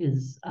here,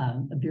 is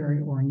a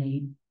very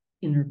ornate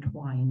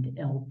intertwined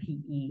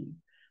LPE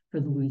for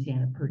the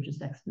Louisiana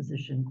Purchase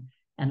Exposition.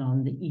 And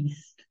on the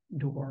east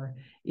door,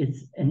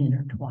 it's an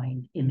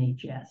intertwined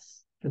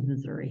MHS for the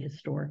Missouri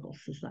Historical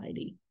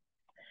Society.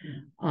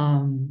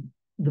 The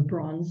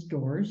bronze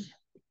doors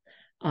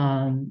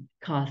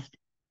cost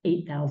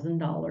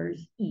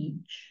 $8,000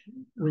 each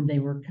when they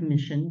were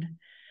commissioned.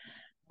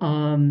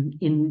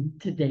 In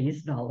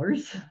today's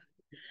dollars,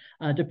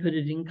 to put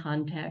it in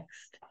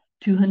context,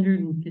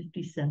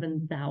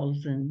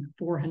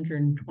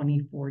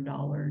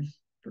 $257,424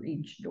 for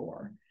each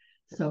door.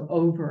 So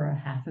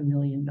over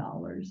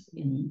 $500,000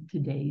 in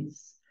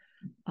today's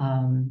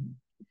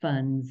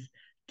funds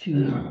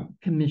to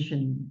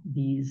commission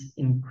these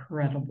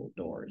incredible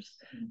doors.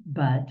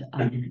 But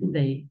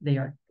they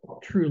are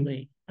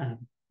truly a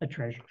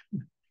treasure.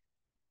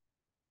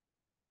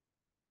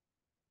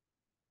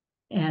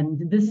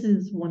 And this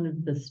is one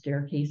of the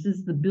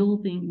staircases.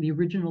 The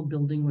original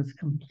building was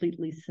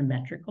completely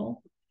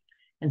symmetrical.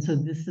 And so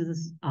this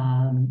is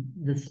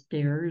the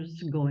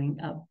stairs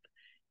going up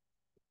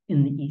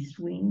in the east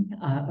wing.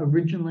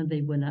 Originally,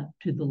 they went up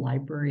to the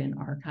library and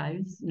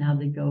archives. Now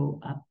they go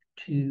up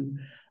to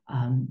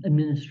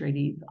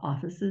administrative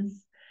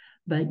offices.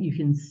 But you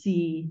can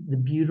see the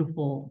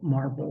beautiful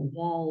marble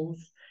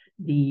walls,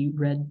 the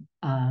red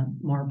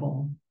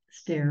marble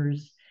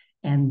stairs,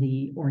 and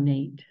the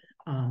ornate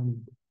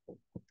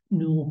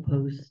newel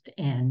post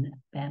and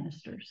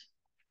banisters.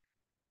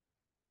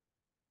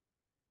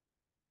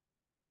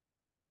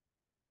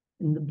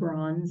 In the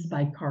bronze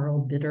by Carl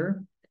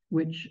Bitter,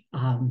 which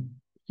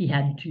he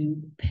had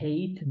to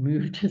pay to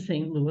move to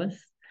St. Louis.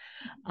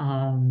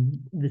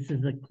 This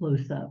is a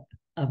close-up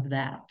of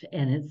that,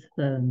 and it's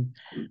the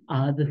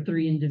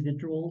three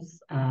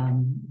individuals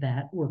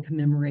that were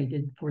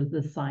commemorated for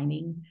the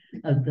signing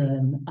of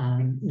the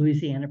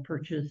Louisiana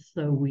Purchase.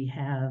 So we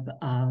have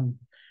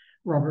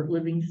Robert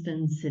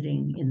Livingston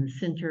sitting in the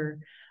center,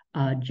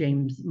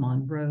 James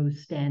Monroe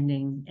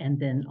standing, and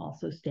then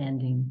also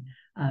standing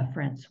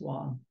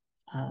Francois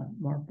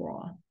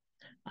Marbois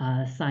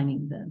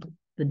signing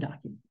the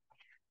document.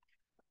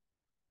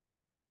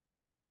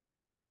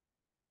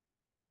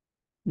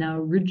 Now,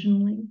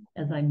 originally,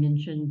 as I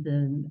mentioned,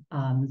 the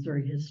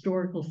Missouri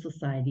Historical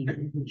Society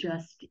was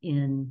just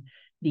in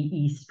the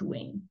East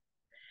Wing.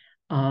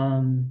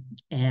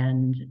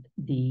 And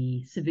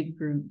the civic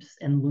groups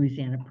and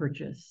Louisiana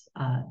Purchase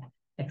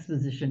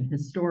Exposition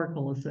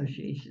Historical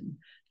Association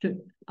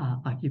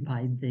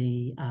occupied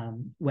the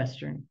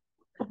Western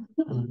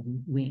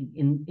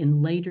wing.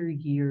 In later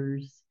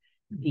years,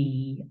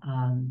 the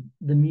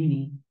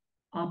Muni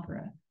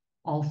Opera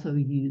also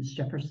used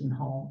Jefferson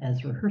Hall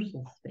as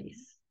rehearsal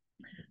space.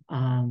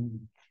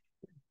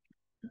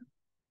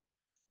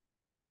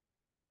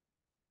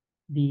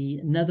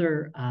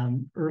 Another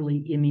early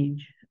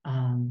image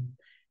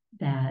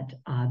that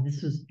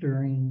this was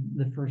during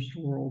the First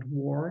World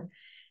War,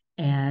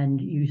 and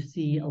you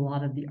see a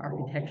lot of the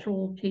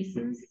architectural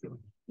cases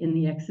in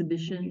the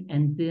exhibition,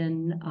 and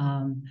then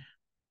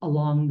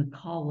along the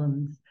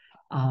columns,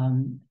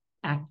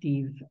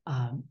 active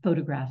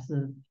photographs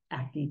of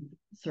active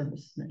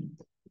servicemen.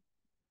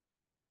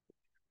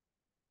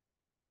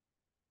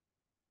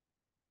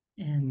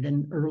 And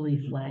an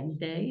early Flag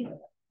Day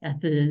at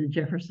the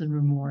Jefferson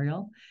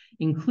Memorial,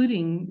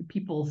 including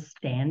people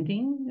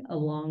standing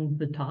along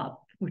the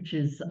top, which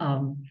is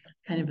kind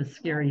of a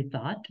scary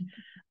thought.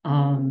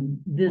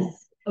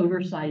 This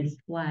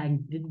oversized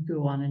flag did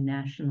go on a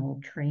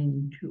national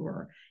train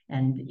tour,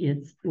 and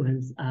it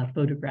was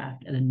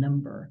photographed at a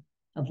number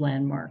of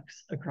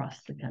landmarks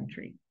across the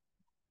country.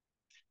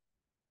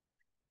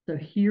 So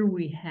here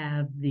we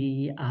have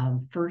the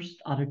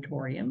first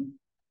auditorium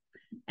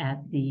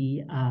at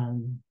the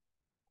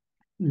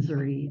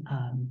Missouri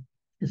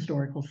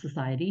Historical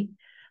Society,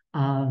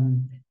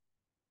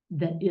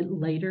 that it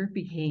later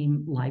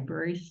became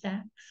library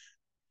stacks.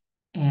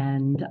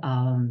 And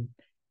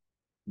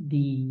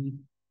the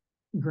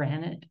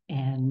granite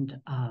and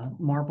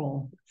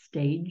marble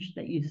stage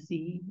that you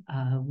see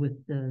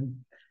with the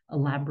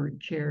elaborate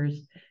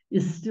chairs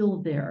is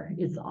still there.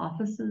 It's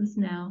offices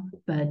now,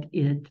 but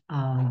it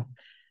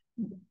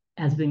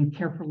has been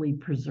carefully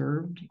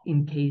preserved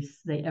in case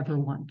they ever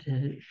want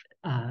to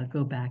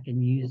go back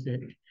and use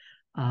it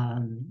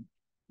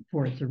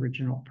for its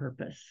original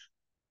purpose.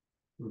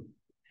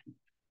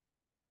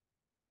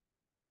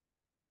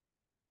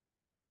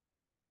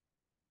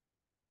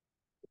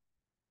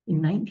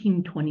 In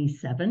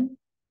 1927,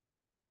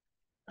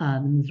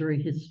 the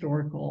Missouri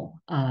Historical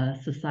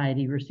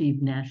Society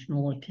received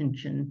national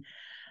attention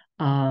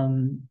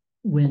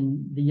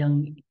when the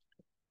young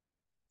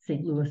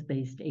St.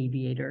 Louis-based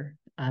aviator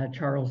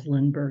Charles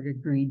Lindbergh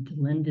agreed to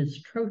lend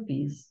his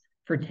trophies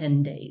for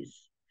 10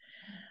 days.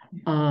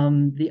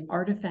 The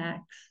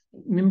artifacts,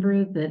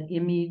 remember that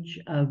image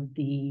of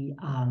the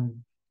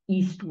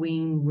East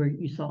Wing where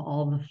you saw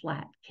all the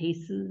flat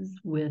cases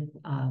with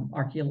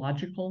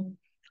archaeological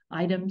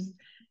items?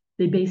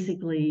 They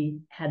basically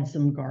had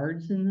some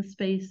guards in the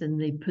space and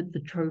they put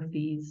the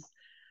trophies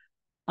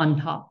on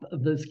top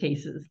of those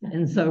cases.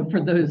 And so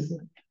for those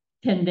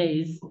 10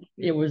 days,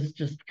 it was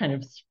just kind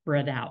of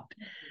spread out.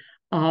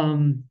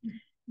 One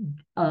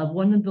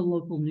of the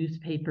local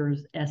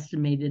newspapers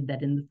estimated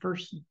that in the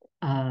first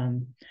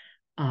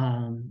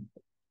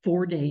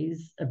 4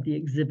 days of the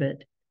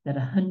exhibit, that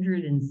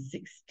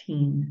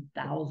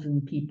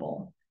 116,000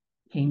 people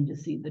came to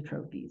see the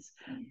trophies.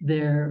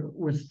 There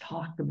was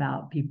talk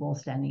about people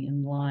standing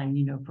in line,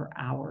 you know, for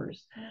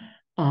hours.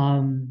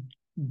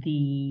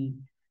 The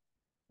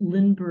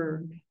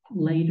Lindbergh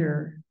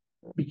later,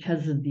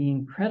 because of the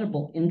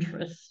incredible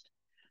interest,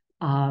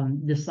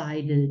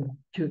 decided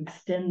to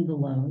extend the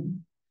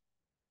loan.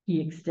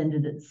 He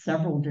extended it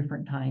several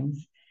different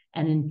times.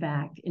 And in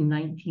fact, in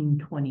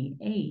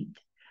 1928,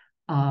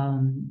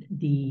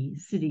 the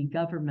city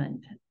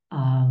government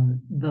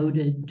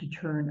voted to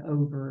turn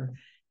over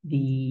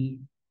the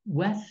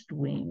West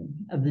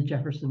Wing of the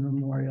Jefferson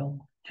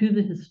Memorial to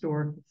the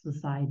Historical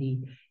Society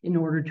in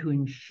order to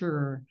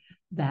ensure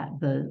that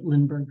the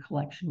Lindbergh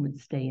collection would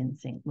stay in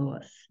St.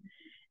 Louis.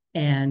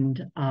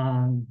 And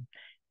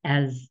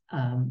as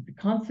a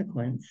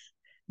consequence,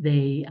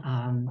 they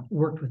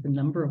worked with a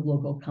number of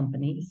local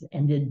companies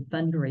and did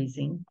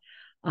fundraising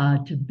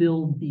to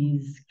build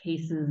these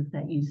cases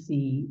that you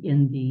see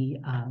in the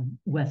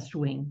West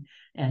Wing,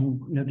 and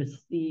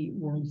notice the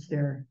World's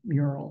Fair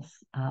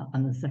murals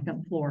on the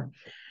second floor.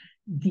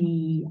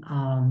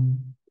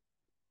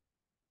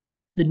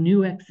 The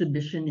new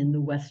exhibition in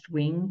the West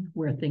Wing,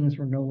 where things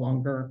were no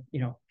longer, you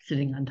know,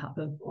 sitting on top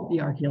of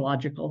the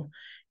archaeological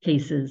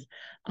cases,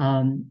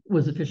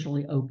 was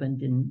officially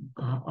opened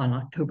on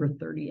October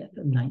 30th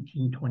of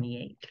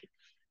 1928.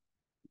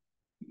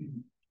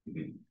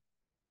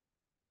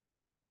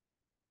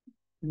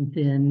 And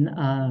then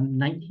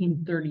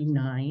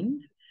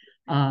 1939,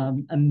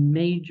 a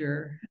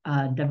major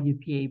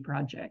WPA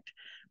project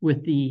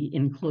with the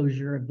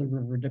enclosure of the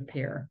River de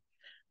Pere,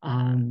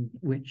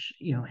 which,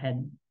 you know,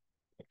 had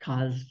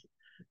caused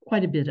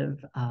quite a bit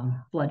of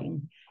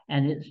flooding.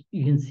 And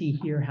you can see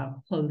here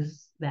how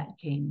close that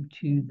came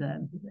to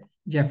the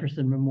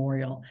Jefferson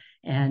Memorial.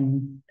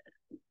 And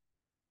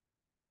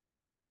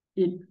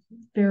it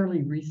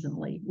fairly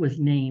recently was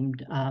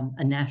named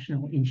a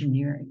National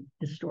Engineering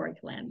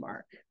Historic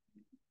Landmark.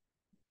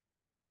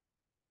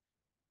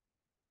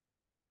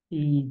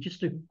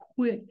 Just a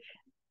quick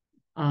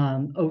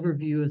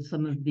overview of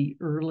some of the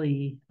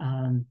early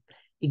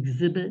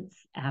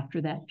exhibits after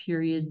that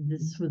period.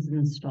 This was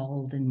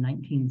installed in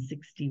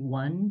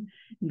 1961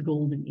 in the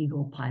Golden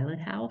Eagle Pilot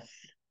House.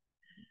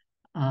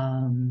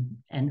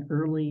 An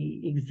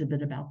early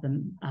exhibit about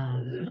the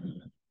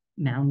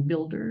mound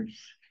builders.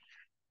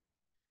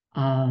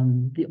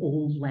 The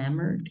old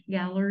Lammert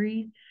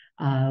Gallery,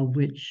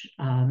 which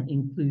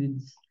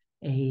includes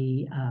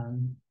a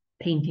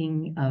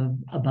painting of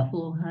a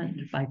buffalo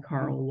hunt by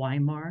Carl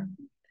Weimar.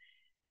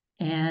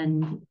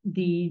 And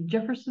the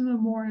Jefferson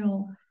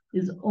Memorial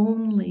is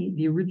only,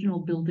 the original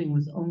building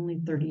was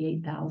only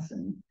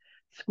 38,000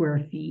 square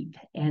feet.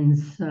 And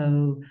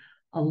so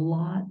a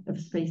lot of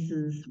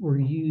spaces were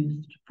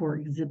used for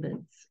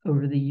exhibits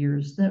over the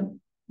years that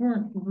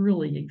weren't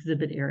really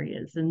exhibit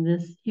areas. And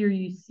this here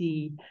you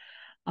see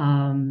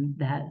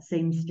that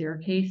same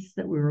staircase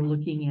that we were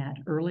looking at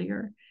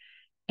earlier.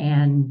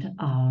 And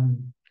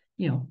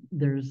you know,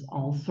 there's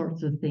all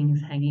sorts of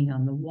things hanging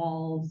on the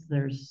walls.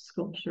 There's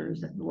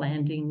sculptures at the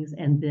landings,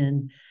 and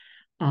then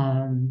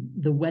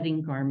the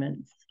wedding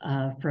garments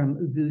from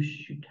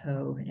Auguste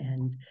Chouteau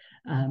and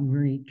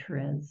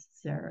Marie-Thérèse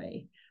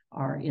Serre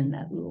are in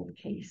that little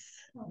case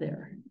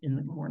there in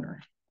the corner.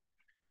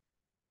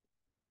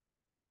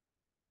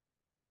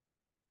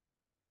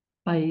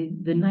 By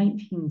the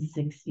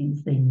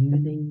 1960s, they knew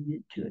they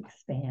needed to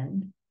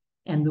expand,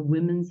 and the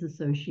Women's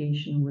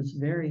Association was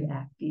very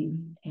active,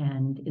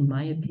 and in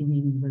my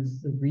opinion,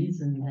 was the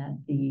reason that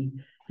the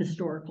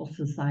Historical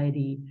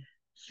Society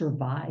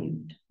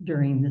survived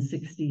during the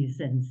 60s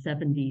and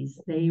 70s.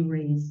 They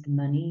raised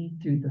money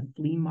through the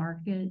flea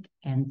market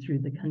and through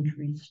the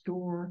country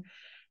store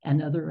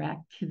and other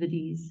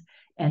activities,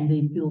 and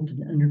they built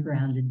an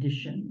underground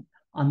addition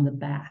on the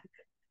back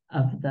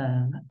of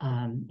the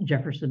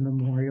Jefferson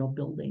Memorial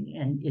building,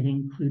 and it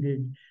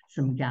included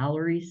some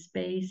gallery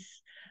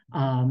space,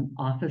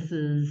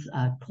 offices,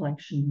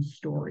 collection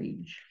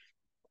storage.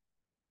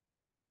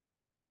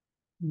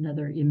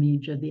 Another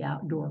image of the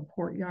outdoor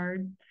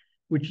courtyard,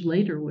 which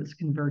later was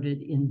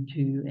converted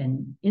into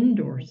an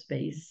indoor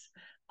space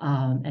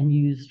and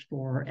used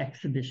for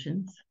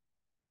exhibitions.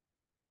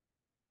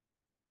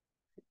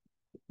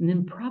 And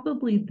then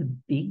probably the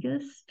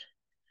biggest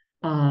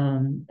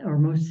or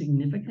most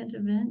significant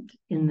event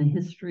in the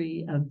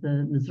history of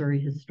the Missouri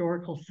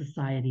Historical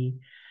Society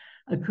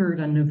occurred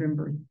on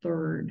November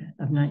 3rd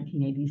of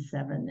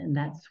 1987. And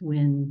that's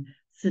when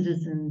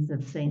citizens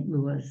of St.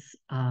 Louis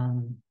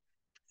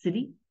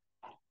City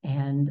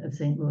and of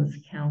St. Louis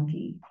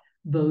County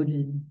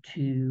voted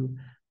to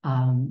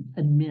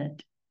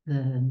admit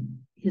the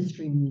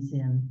History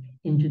Museum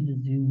into the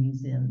Zoo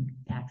Museum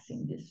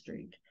taxing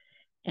district.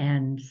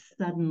 And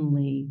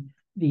suddenly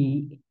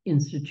the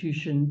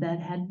institution that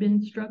had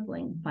been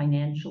struggling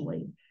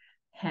financially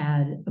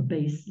had a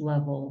base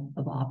level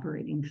of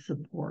operating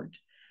support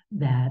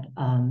that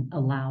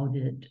allowed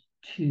it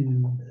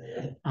to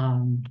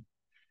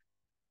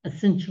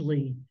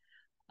essentially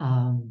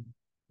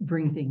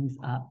bring things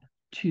up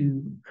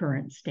to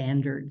current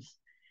standards.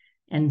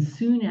 And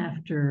soon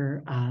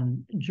after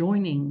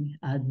joining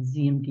the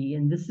ZMD,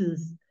 and this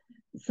is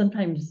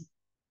sometimes,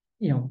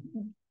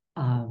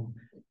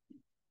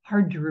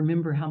 hard to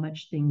remember how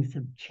much things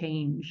have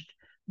changed,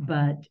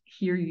 but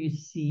here you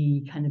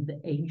see kind of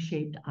the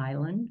egg-shaped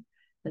island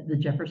that the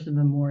Jefferson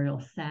Memorial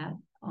sat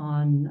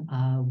on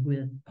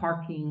with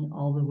parking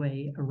all the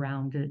way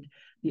around it,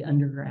 the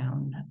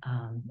underground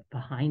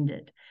behind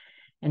it.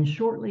 And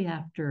shortly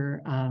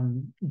after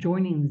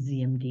joining the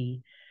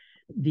ZMD,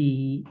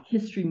 the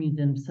History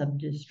Museum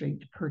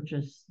Subdistrict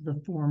purchased the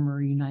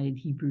former United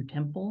Hebrew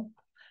Temple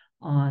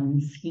on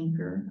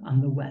Skinker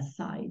on the west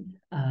side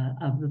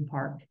of the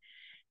park,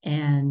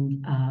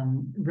 and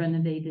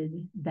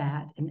renovated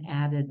that and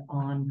added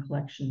on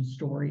collection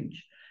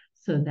storage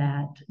so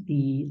that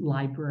the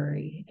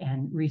library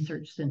and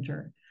research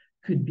center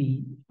could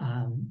be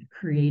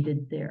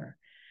created there.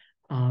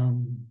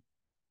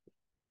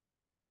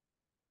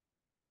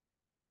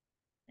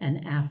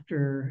 And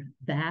after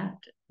that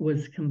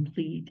was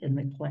complete and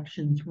the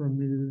collections were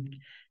moved,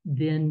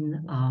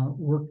 then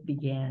work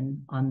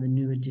began on the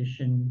new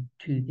addition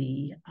to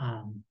the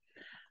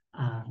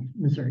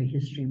Missouri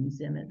History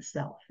Museum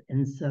itself.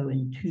 And so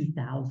in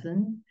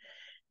 2000,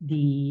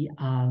 the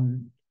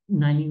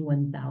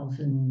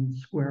 91,000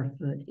 square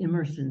foot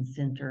Emerson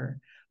Center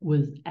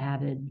was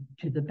added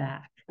to the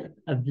back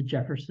of the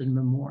Jefferson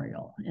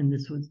Memorial. And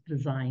this was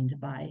designed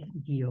by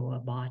Gio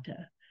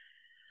Abata.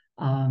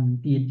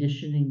 The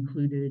addition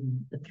included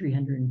the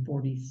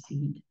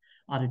 340-seat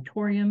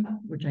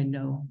auditorium, which I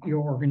know your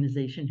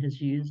organization has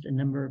used a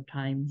number of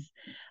times.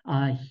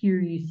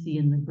 Here you see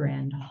in the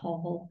Grand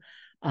Hall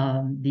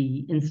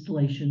the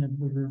installation of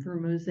the river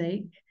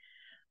mosaic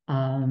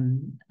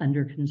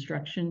under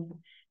construction,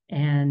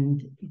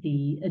 and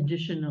the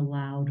addition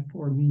allowed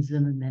for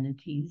museum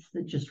amenities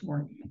that just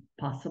weren't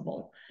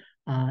possible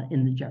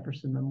in the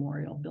Jefferson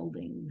Memorial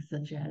building,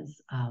 such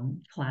as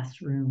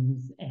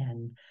classrooms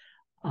and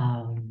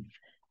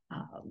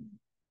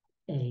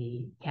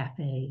a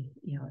cafe,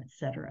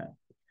 etc.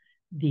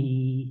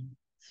 The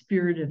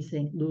Spirit of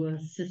St.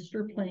 Louis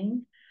sister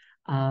plane,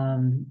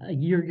 a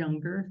year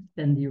younger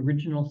than the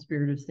original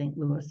Spirit of St.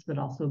 Louis, but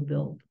also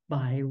built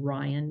by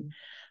Ryan,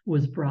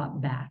 was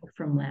brought back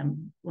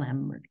from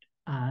Lambert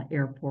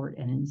Airport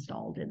and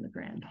installed in the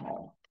Grand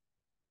Hall.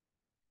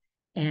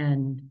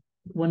 And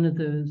one of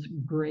those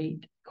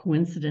great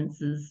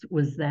coincidences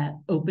was that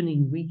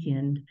opening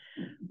weekend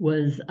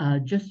was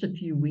just a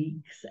few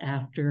weeks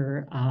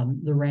after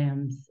the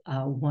Rams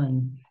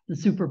won the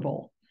Super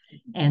Bowl.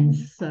 And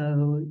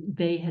so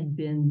they had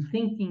been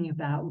thinking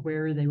about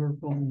where they were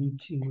going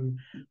to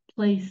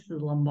place the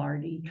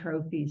Lombardi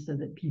trophy so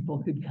that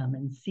people could come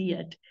and see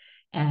it.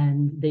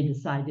 And they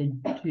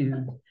decided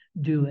to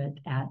do it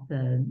at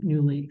the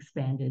newly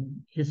expanded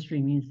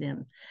History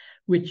Museum,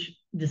 which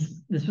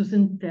this was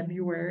in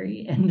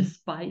February. And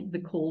despite the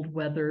cold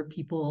weather,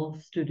 people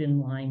stood in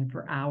line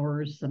for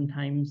hours,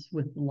 sometimes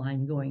with the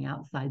line going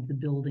outside the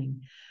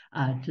building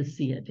to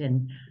see it.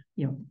 And,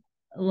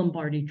 a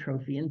Lombardi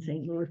trophy in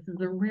St. Louis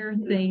is a rare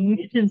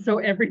thing, and so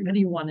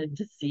everybody wanted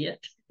to see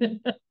it.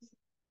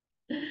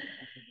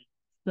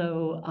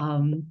 So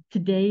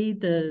today,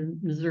 the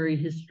Missouri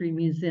History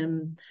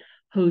Museum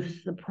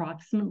hosts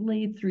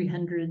approximately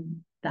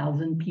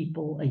 300,000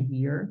 people a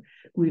year.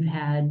 We've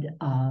had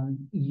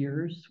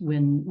years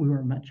when we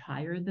were much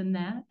higher than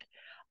that.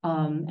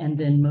 And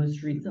then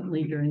most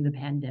recently during the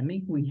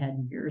pandemic, we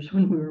had years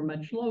when we were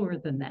much lower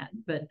than that.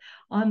 But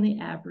on the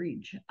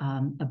average,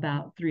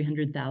 about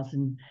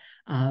 300,000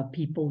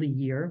 people a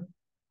year.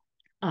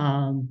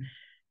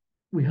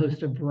 we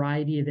host a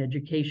variety of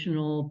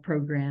educational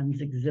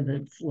programs,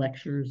 exhibits,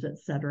 lectures,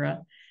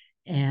 etc.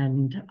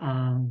 And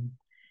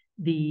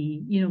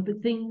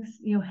but things,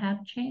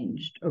 have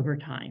changed over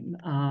time.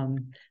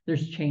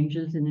 There's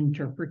changes in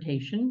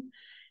interpretation.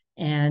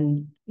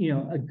 And,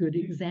 a good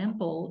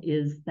example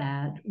is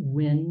that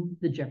when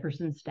the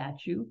Jefferson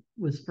statue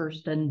was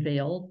first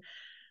unveiled,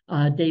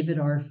 David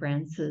R.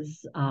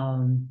 Francis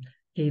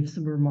gave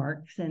some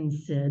remarks and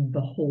said,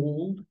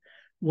 "Behold,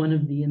 one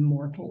of the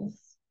immortals."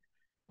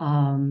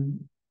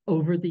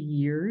 Over the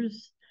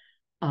years,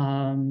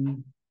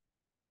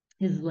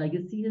 his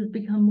legacy has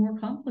become more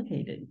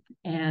complicated.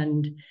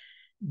 And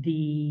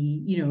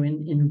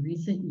in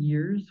recent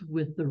years,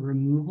 with the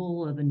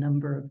removal of a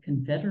number of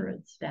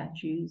Confederate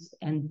statues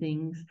and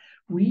things,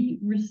 we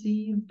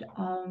received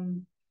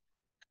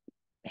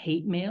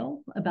hate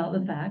mail about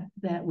the fact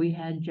that we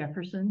had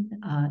Jefferson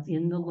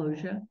in the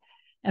loggia.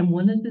 And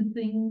one of the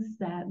things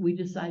that we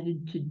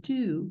decided to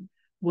do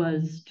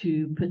was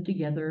to put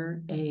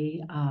together a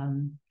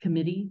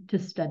committee to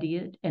study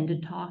it and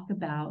to talk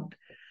about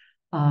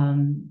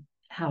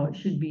how it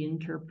should be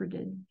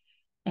interpreted.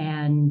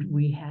 And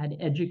we had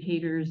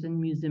educators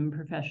and museum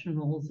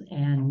professionals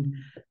and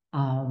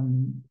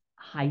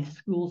high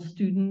school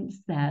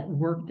students that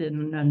worked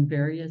on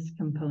various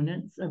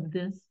components of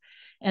this.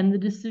 And the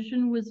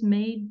decision was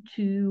made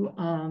to,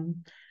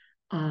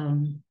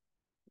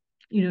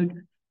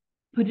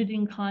 put it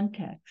in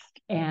context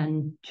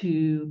and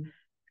to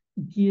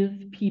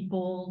give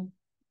people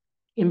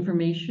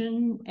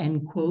information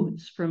and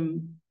quotes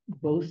from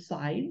both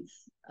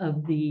sides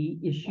of the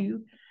issue.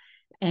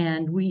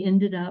 And we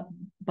ended up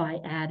by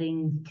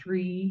adding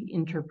 3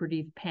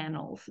 interpretive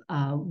panels,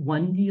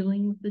 one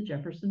dealing with the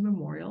Jefferson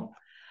Memorial,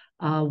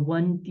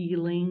 one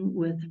dealing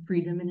with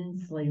freedom and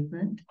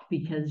enslavement,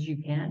 because you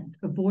can't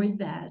avoid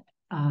that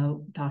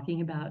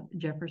talking about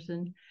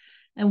Jefferson,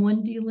 and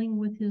one dealing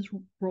with his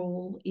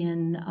role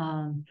in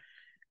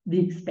the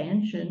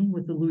expansion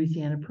with the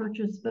Louisiana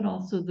Purchase, but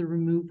also the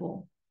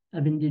removal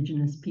of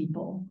indigenous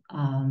people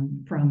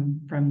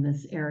from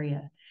this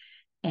area.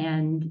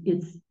 And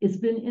it's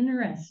been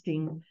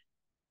interesting.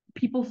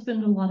 People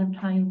spend a lot of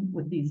time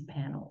with these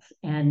panels,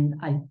 and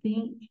I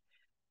think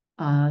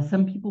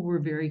some people were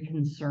very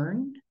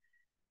concerned,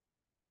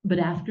 but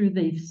after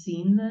they've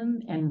seen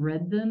them and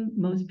read them,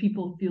 most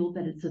people feel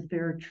that it's a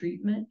fair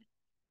treatment.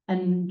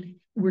 And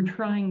we're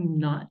trying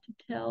not to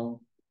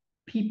tell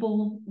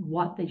people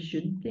what they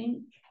should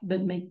think,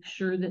 but make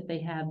sure that they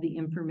have the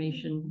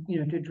information,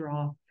 to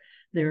draw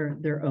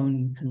their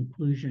own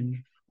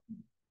conclusion.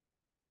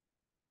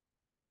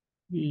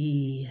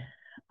 There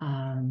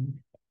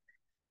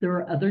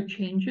are other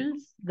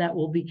changes that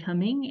will be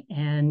coming,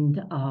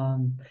 and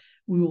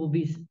we will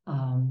be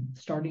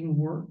starting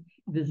work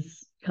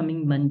this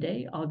coming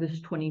Monday,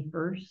 August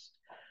 21st,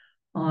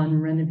 on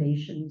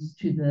renovations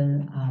to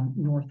the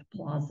North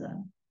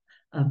Plaza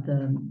of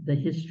the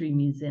History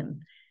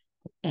Museum.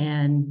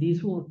 And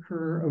these will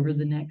occur over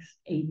the next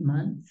 8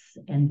 months,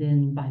 and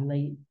then by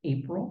late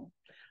April,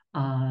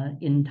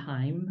 in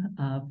time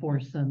for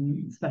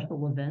some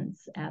special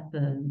events at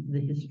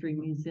the History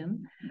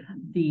Museum.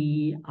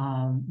 The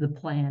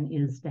plan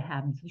is to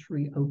have this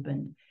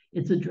reopened.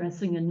 It's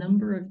addressing a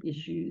number of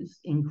issues,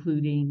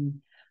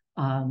 including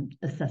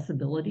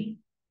accessibility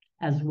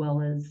as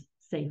well as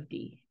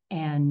safety.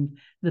 And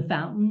the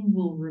fountain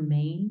will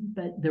remain,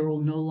 but there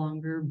will no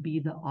longer be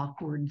the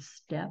awkward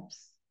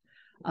steps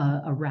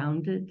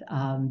around it.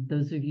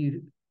 Those of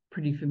you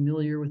pretty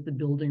familiar with the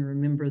building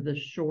remember the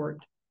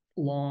short,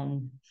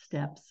 long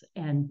steps,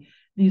 and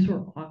these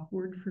were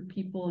awkward for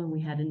people, and we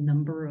had a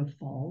number of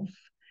falls.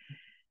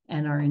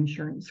 And our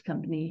insurance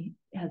company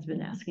has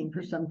been asking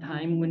for some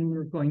time when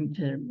we're going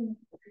to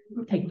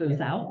take those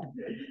out.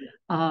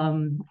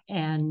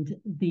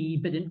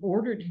 But in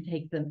order to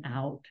take them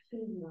out,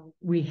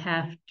 we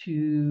have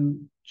to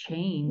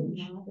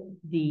change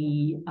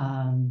the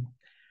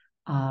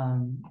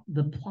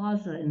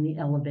plaza in the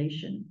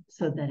elevation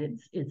so that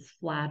it's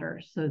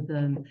flatter. So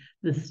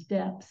the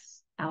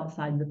steps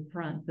outside the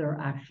front, there'll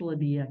actually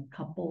be a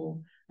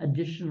couple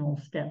additional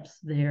steps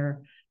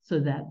there so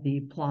that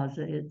the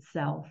plaza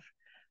itself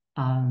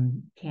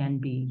can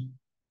be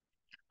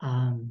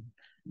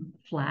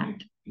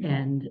flat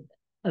and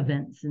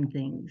events and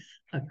things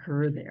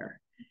occur there.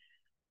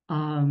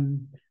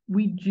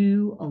 We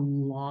do a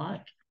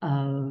lot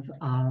of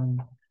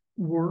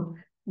work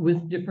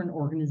with different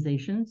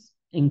organizations,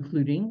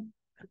 including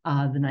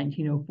the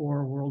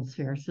 1904 World's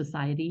Fair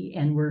Society,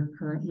 and we're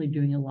currently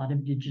doing a lot of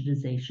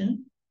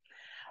digitization.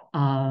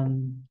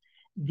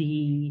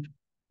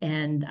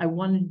 And I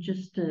wanted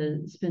just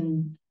to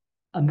spend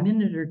a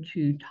minute or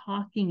two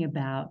talking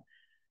about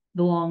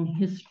the long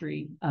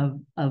history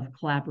of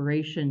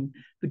collaboration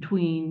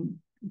between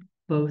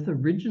both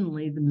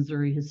originally the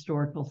Missouri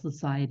Historical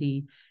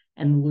Society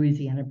and the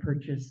Louisiana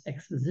Purchase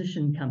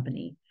Exposition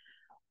Company.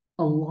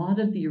 A lot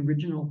of the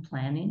original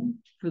planning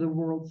for the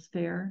World's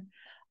Fair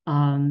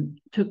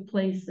took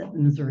place at the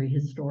Missouri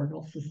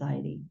Historical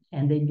Society,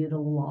 and they did a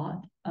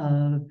lot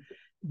of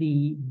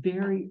the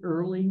very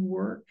early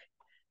work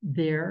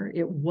there.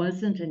 It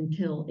wasn't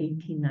until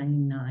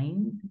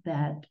 1899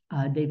 that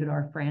David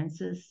R.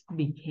 Francis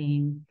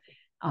became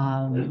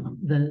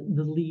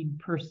the lead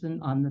person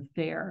on the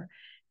fair.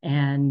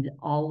 And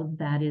all of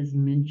that is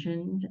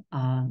mentioned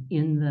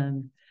in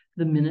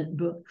the minute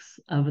books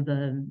of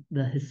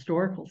the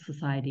Historical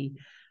Society.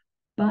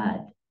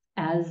 But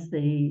as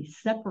they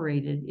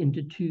separated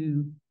into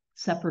two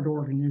separate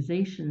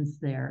organizations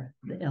there,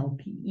 the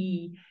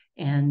LPE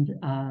and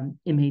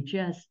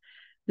MHS,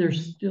 there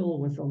still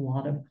was a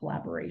lot of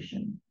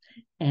collaboration.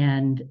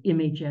 And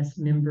MHS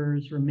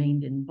members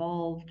remained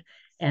involved,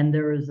 and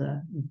there was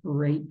a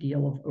great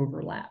deal of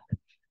overlap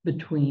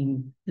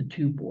between the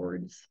two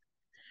boards.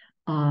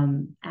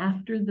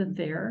 After the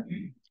fair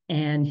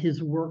and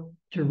his work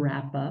to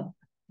wrap up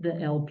the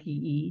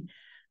LPE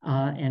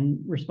and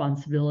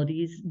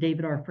responsibilities,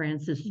 David R.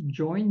 Francis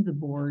joined the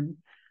board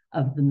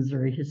of the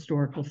Missouri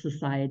Historical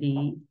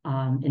Society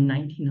in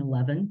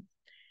 1911,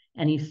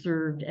 and he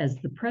served as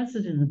the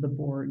president of the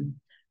board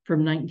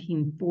from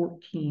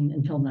 1914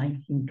 until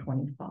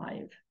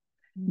 1925.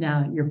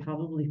 Now, you're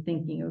probably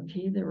thinking,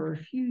 okay, there were a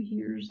few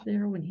years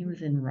there when he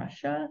was in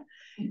Russia,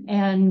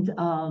 and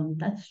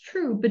that's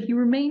true, but he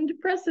remained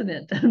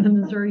president of the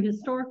Missouri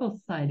Historical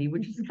Society,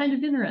 which is kind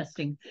of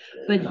interesting.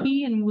 But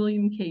he and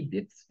William K.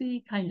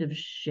 Bixby kind of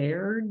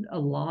shared a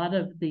lot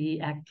of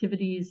the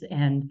activities,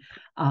 and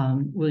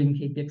William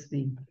K.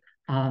 Bixby,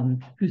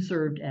 who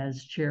served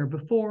as chair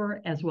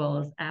before as well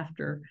as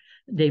after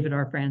David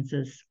R.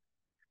 Francis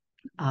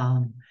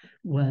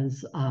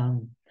was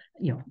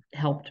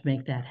helped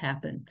make that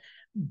happen.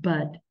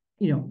 But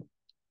the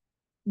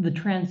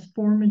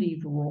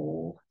transformative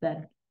role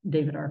that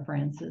David R.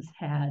 Francis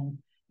had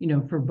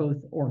for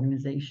both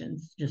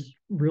organizations just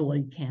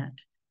really can't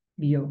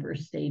be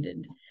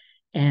overstated.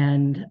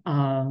 And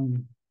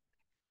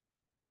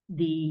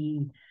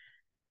the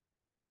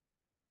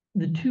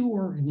two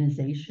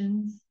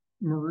organizations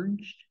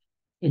merged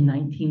in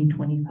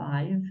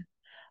 1925.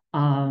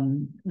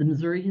 The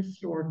Missouri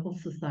Historical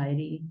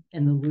Society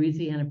and the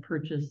Louisiana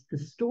Purchase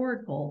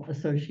Historical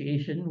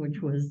Association, which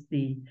was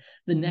the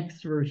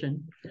next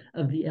version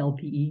of the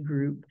LPE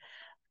group,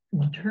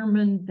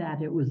 determined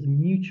that it was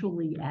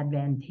mutually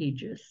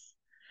advantageous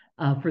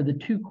for the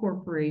two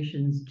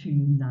corporations to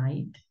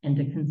unite and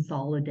to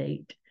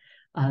consolidate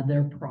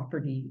their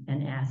property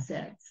and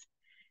assets.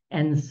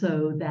 And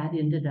so that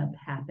ended up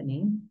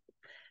happening.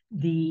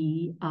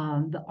 The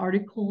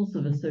articles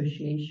of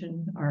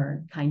association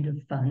are kind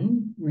of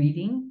fun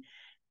reading,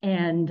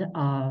 and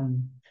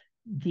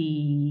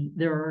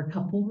there are a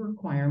couple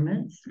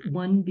requirements,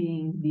 one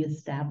being the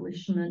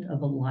establishment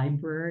of a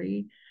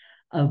library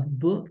of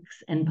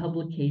books and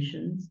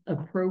publications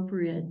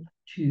appropriate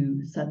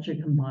to such a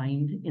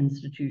combined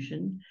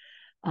institution,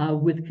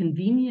 with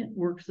convenient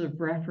works of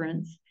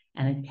reference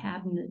and a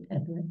cabinet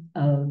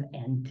of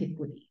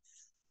antiquities.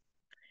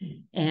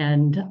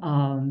 And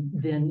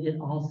then it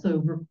also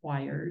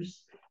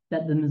requires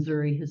that the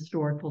Missouri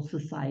Historical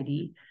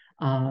Society,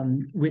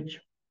 which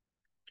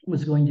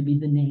was going to be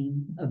the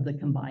name of the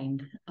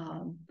combined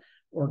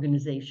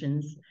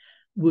organizations,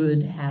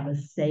 would have a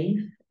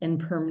safe and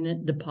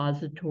permanent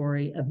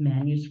depository of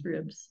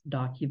manuscripts,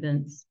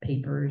 documents,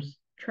 papers,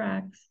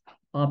 tracts,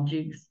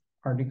 objects,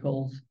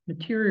 articles,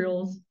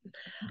 materials,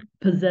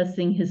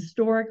 possessing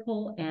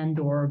historical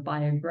and/or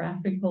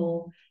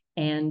biographical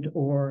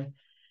and/or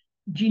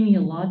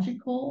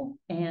genealogical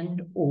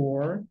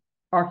and/or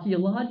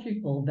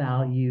archaeological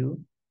value,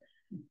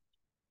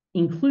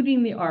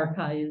 including the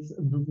archives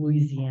of the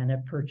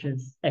Louisiana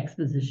Purchase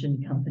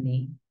Exposition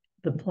Company,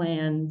 the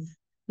plans,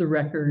 the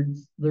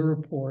records, the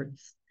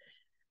reports,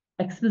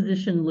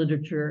 exposition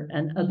literature,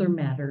 and other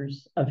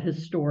matters of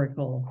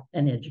historical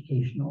and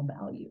educational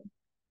value.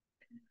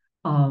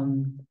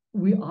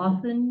 We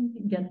often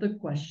get the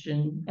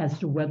question as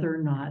to whether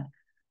or not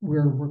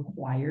we're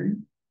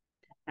required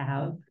to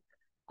have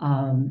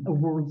a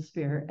World's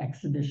Fair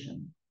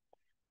exhibition.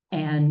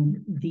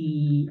 And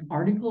the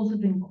Articles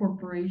of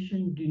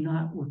Incorporation do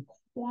not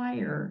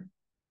require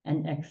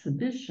an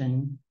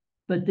exhibition,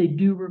 but they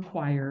do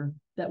require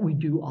that we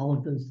do all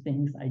of those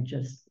things I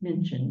just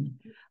mentioned.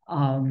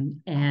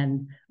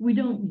 And we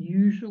don't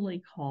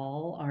usually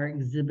call our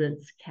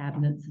exhibits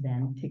cabinets of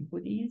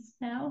antiquities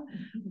now,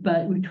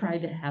 but we try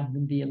to have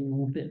them be a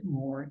little bit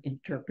more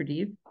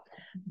interpretive.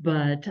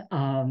 But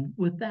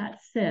with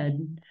that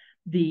said,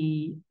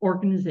 the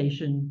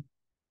organization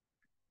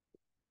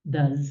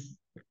does,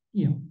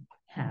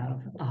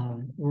 have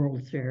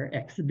World's Fair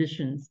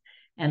exhibitions,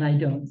 and I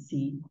don't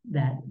see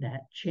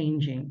that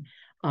changing.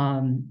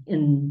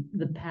 In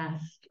the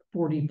past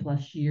 40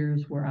 plus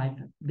years where I've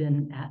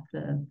been at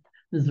the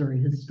Missouri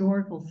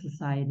Historical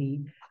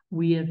Society,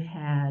 we have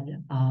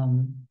had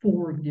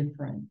 4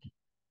 different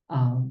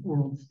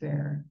World's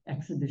Fair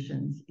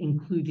exhibitions,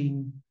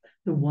 including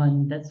the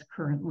one that's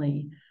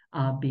currently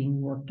being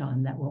worked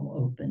on that will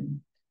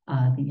open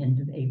the end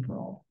of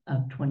April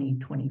of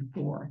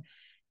 2024.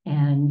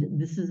 And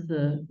this is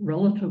the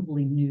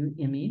relatively new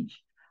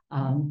image,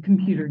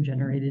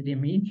 computer-generated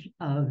image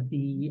of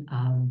the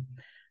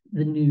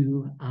the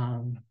new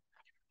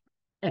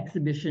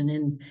exhibition.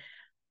 And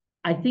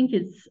I think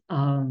it's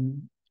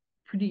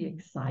pretty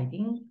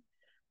exciting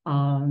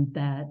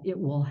that it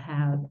will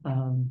have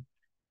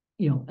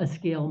a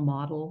scale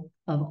model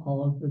of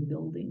all of the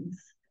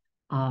buildings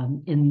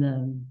in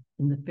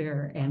the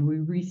fair. And we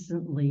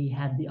recently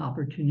had the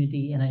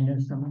opportunity, and I know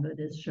some of it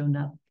has shown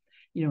up,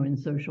 in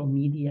social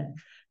media,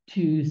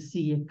 to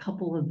see a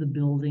couple of the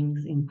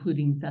buildings,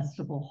 including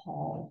Festival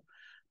Hall,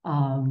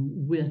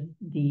 with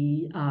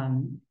the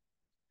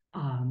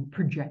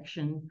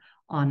projection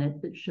on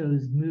it that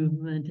shows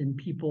movement and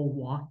people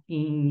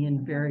walking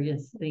and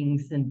various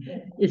things. And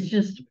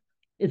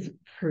it's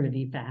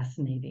pretty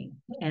fascinating.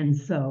 And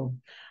so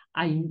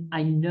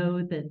I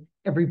know that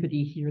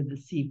everybody here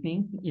this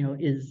evening,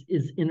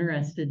 is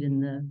interested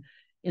in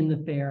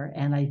the fair,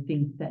 and I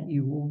think that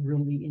you will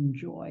really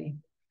enjoy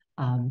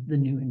the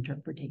new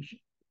interpretation.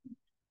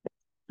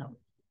 So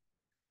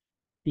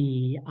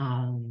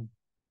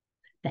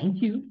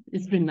thank you.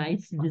 It's been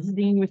nice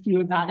visiting with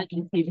you about it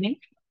this evening.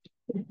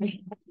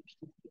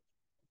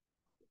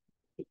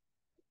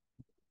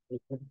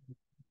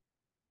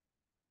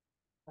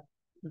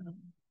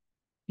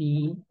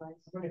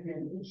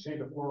 Say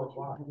the 4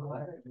 o'clock.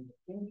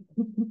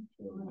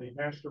 The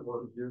master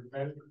work, your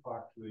master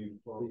clock to the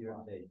 4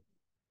 o'clock. Okay.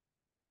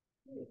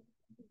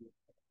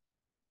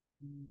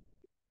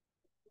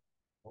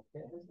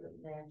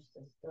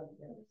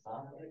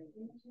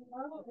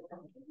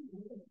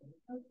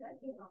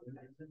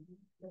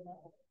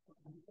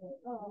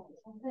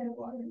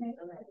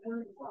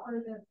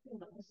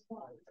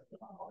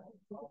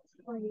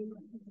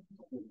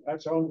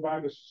 That's owned by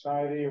the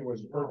society. It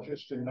was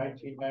purchased in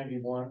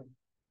 1991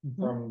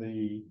 from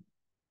the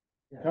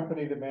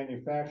company that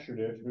manufactured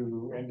it,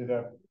 who ended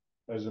up,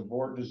 as a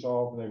board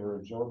dissolved, and they were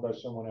absorbed by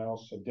someone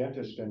else. A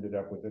dentist ended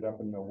up with it up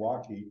in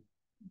Milwaukee.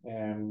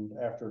 And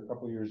after a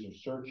couple of years of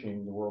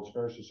searching, the World's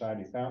Fair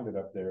Society found it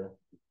up there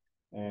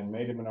and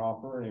made him an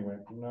offer. And he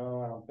went,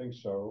 "No, I don't think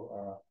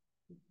so."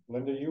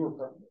 Linda, you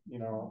were,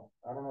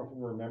 I don't know if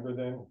you remember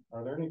then.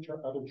 Are there any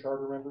other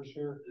charter members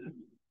here?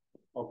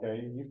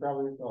 Okay, you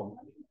probably,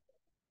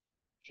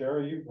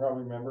 Sherry, you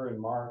probably remember, and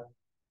Mark,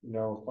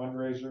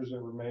 fundraisers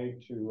that were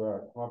made to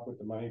come up with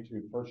the money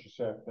to purchase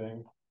that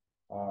thing.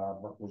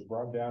 Was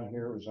brought down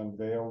here. It was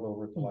unveiled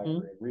over at the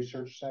Library and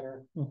Research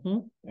Center.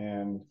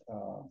 And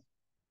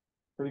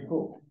pretty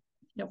cool.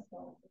 Yep.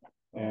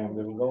 And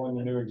it'll go in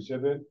the new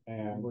exhibit,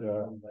 and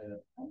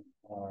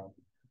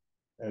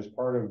as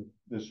part of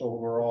this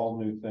overall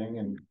new thing.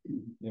 And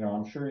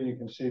I'm sure you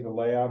can see the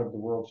layout of the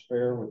World's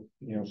Fair with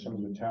some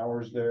of the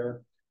towers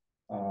there.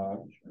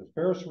 The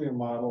Ferris wheel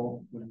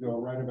model would go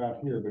right about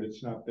here, but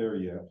it's not there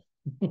yet.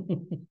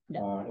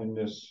 In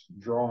this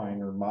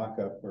drawing or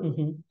mock-up, or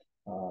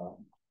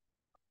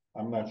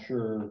I'm not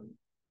sure.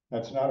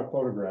 That's not a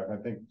photograph. I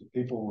think the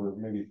people were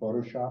maybe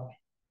photoshopped.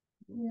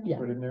 Yeah.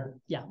 Put in there.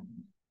 Yeah.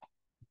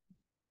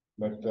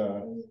 But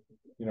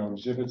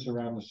exhibits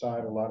around the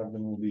side, a lot of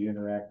them will be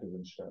interactive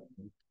and stuff.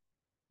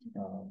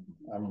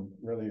 I'm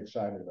really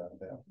excited about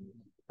that.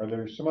 Are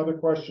there some other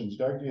questions?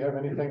 Doug, do you have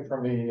anything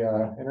from the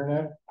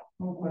internet?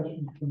 No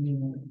questions from the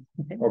internet.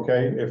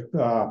 Okay, if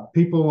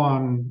people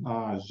on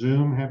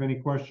Zoom have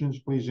any questions,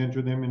 please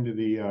enter them into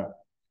the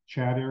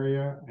chat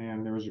area.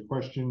 And there was a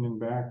question in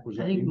back. Was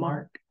that you,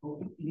 Mark?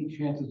 Any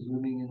chance of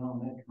zooming in on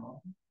that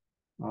drawing?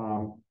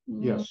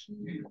 Yes.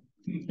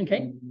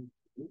 Okay.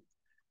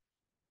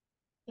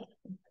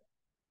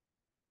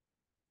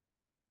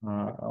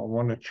 I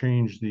want to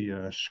change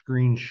the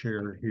screen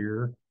share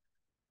here.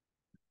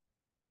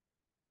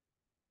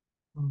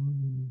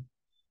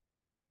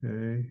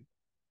 Okay,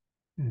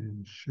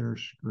 and share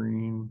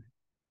screen.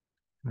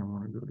 And I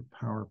want to go to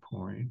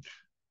PowerPoint.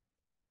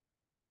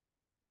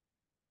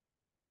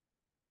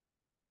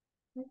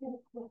 I got a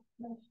quick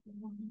question.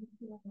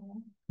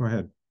 Go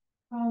ahead.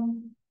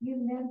 You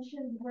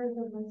mentioned where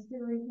the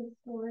Missouri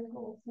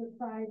Historical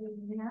Society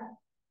met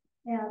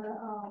at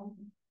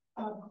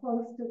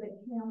close to the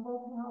Campbell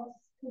House.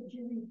 Could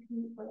you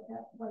repeat what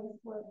that place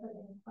was? I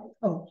didn't quite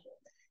catch it.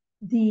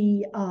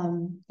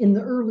 In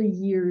the early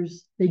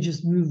years, they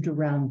just moved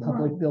around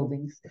public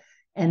buildings,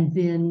 and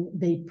then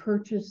they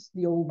purchased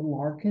the old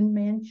Larkin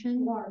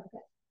Mansion,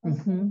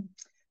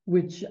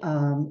 which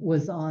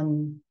was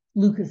on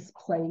Lucas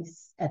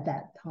Place at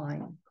that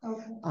time.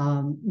 Okay.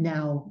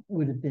 Now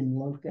would have been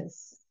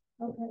Locust.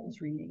 Okay. It's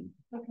renamed.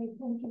 Okay,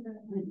 thank you very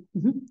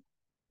much.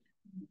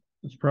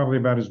 It's probably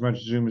about as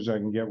much Zoom as I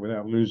can get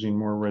without losing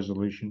more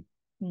resolution.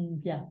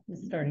 Yeah,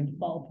 it's starting to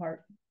fall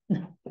apart.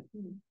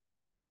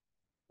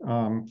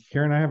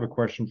 Karen, I have a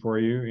question for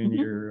you. In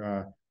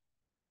your,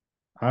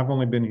 I've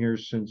only been here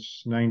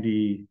since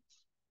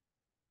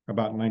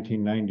about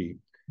 1990,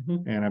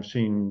 and I've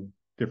seen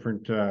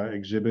different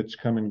exhibits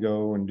come and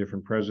go, and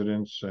different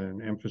presidents and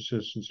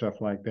emphasis and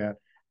stuff like that.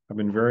 I've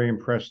been very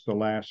impressed the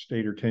last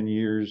 8 or 10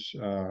 years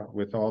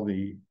with all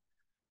the,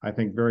 I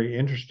think, very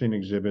interesting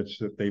exhibits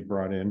that they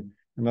brought in.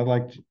 And I'd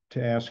like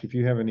to ask if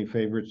you have any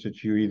favorites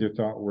that you either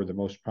thought were the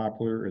most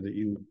popular or that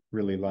you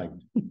really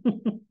liked.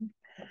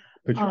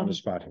 Put you on the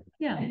spot here.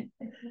 Yeah.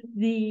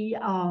 The,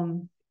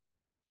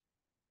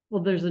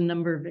 well, there's a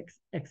number of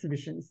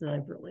exhibitions that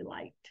I've really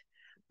liked.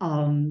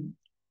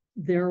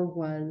 There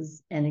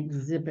was an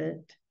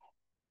exhibit,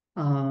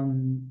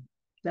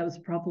 that was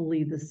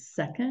probably the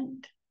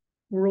second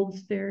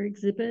World's Fair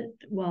exhibit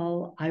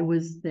while I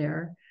was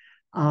there.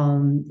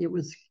 It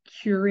was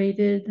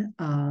curated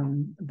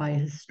by a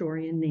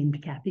historian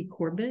named Kathy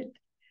Corbett.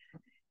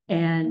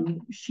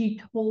 And she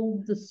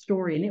told the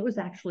story, and it was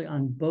actually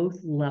on both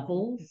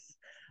levels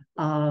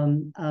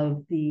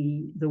of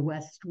the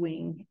West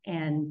Wing.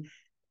 And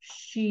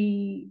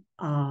she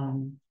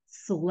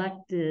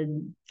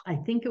selected, I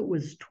think it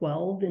was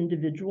 12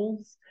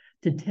 individuals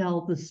to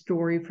tell the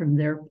story from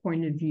their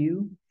point of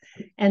view.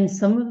 And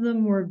some of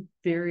them were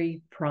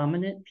very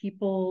prominent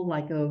people,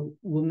 like a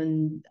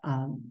woman,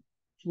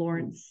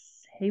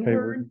 Florence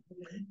Hayward,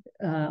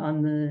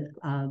 on the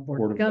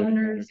Board of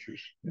Governors.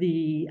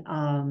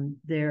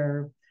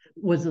 There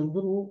was a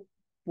little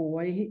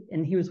boy,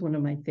 and he was one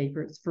of my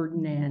favorites,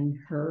 Ferdinand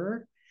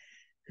Herr,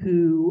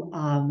 who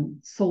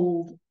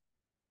sold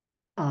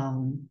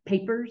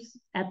papers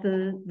at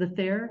the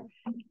fair,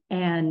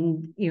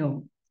 and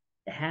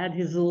had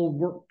his little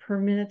work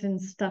permit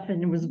and stuff,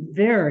 and was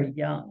very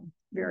young.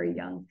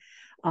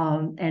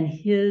 And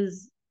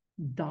his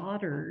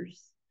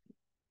daughters,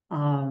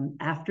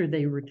 after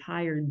they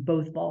retired,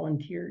 both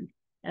volunteered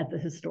at the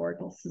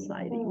Historical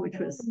Society, which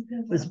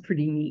was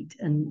pretty neat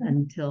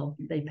until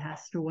they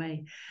passed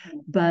away.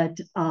 But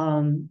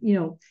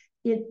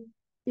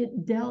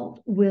it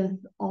dealt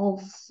with all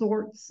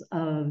sorts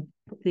of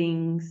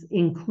things,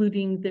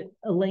 including that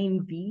Elaine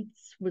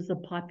Beats was a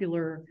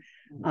popular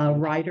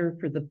writer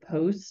for the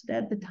Post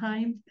at the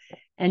time,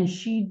 and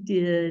she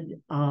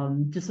did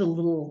just a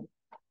little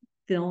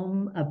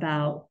film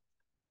about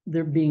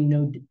there being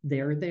no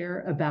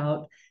there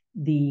about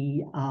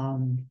the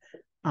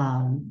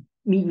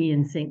Meet Me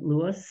in St.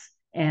 Louis,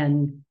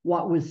 and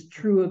what was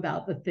true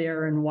about the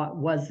fair and what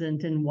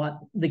wasn't, and what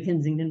the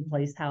Kensington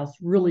Place House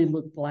really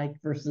looked like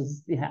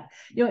versus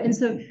and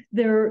so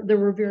there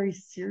were very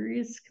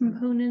serious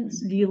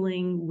components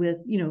dealing with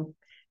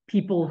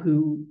people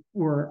who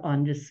were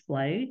on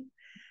display,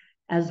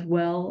 as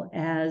well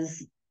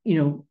as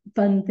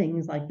fun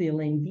things like the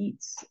Elaine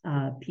Beats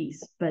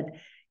piece. But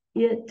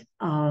it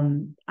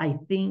I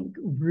think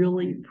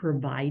really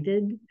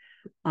provided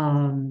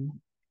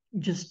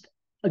just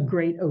a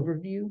great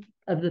overview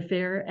of the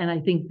fair. And I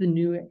think the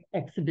new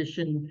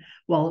exhibition,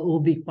 while it will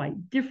be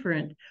quite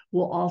different,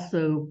 will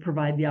also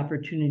provide the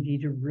opportunity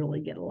to really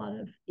get a lot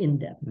of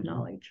in-depth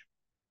knowledge.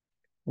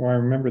 Well, I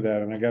remember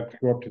that, and I got to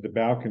go up to the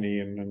balcony,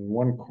 and in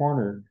one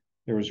corner,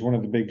 there was one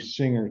of the big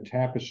Singer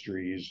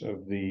tapestries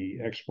of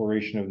the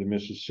exploration of the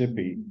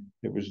Mississippi.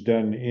 It was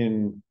done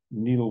in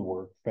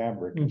needlework,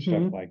 fabric, and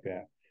stuff like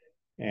that.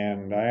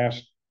 And I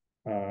asked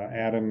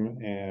Adam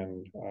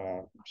and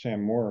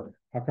Sam Moore,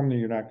 how come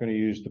you're not going to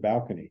use the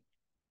balcony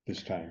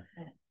this time?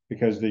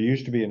 Because there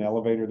used to be an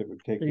elevator that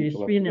would take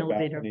people up to the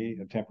balcony,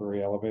 a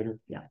temporary elevator.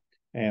 Yeah.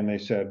 And they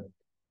said,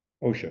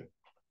 OSHA.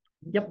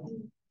 Yep.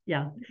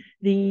 Yeah.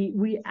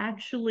 We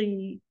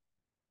actually,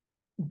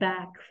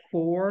 back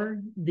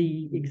for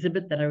the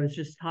exhibit that I was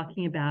just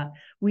talking about,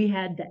 we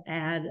had to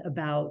add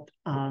about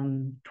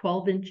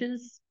 12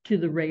 inches to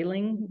the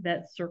railing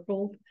that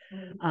circled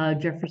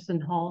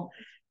Jefferson Hall.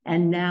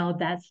 And now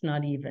that's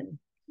not even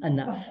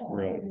enough.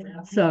 Really?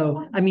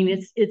 So, I mean,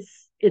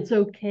 it's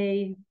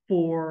okay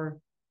for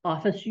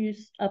office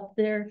use up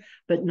there,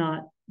 but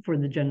not for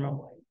the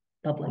general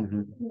public.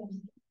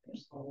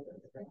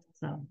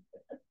 So.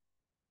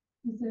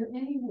 Is there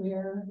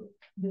anywhere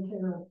that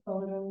there are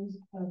photos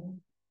of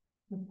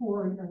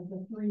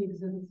the three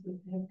exhibits that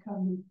have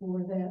come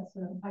before that?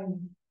 So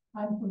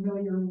I'm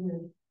familiar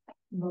with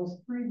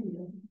most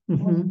previous,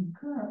 most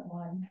current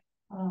one,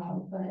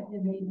 but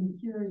it made me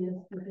curious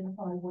to think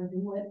what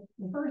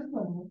the first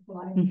one looked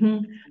like.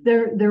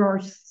 There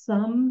are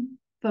some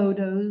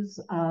photos,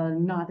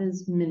 not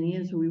as many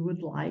as we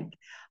would like,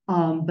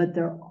 but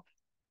there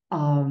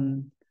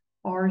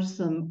are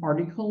some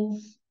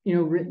articles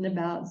written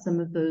about some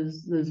of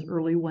those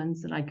early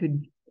ones, and I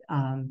could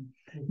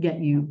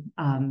get you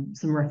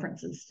some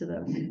references to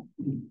those.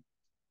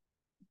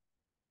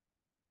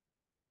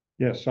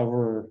 Yes,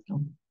 over.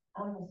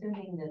 I'm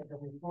assuming that the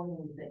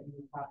recordings that you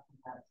were talking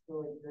about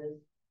still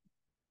exist,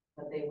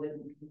 but they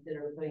wouldn't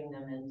consider putting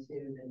them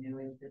into the new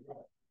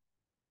exhibit.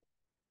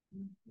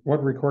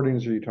 What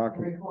recordings are you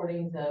talking about?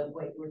 Recordings of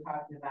what you were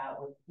talking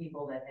about with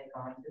people that had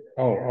gone to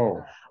the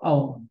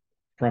Oh,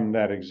 from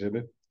that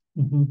exhibit.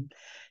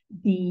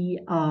 The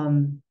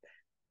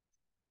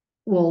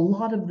well, a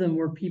lot of them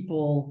were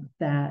people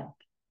that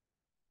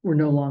were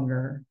no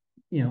longer,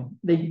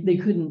 they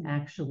couldn't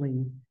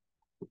actually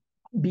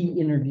be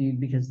interviewed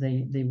because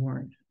they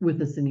weren't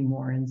with us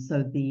anymore. And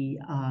so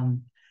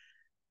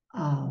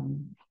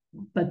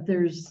but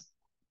there's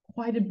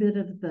quite a bit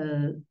of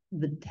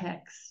the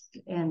text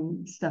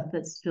and stuff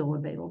that's still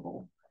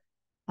available.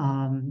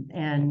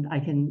 And I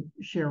can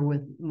share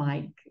with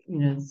Mike,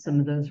 some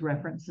of those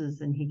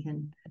references, and he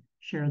can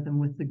share them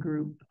with the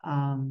group.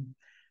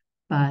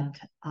 But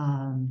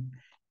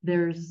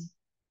there's,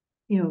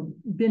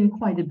 been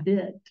quite a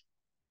bit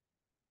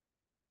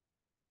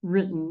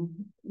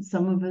written,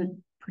 some of it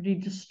pretty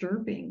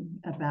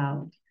disturbing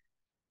about,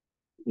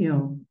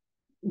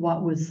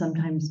 what was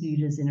sometimes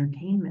viewed as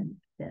entertainment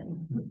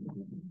then.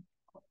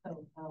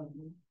 So,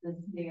 the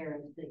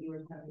stairs that you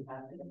were talking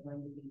about that are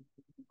going to be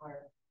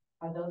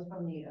are those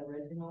from the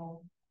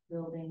original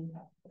building?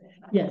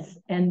 Yes,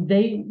 and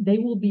they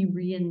will be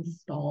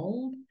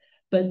reinstalled,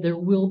 but there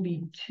will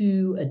be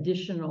 2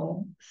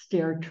 additional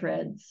stair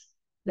treads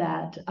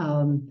that,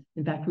 in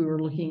fact, we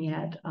were looking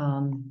at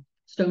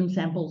stone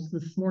samples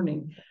this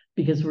morning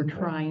because we're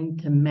trying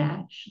to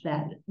match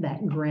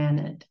that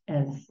granite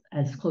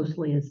as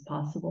closely as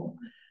possible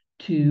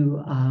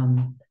to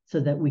so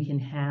that we can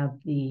have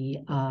the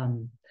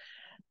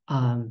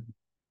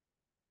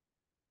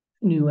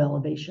new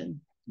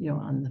elevation,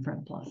 on the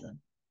front plaza.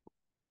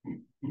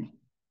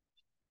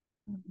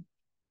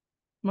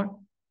 Mark?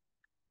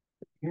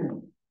 Here,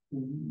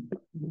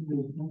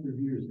 those number of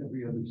years,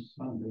 every other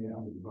Sunday, I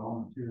was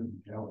volunteering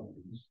in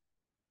galleries,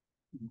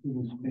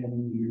 including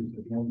spending years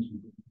at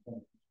Johnson.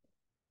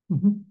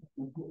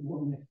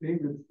 One of my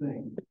favorite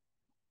things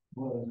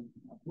was,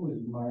 I always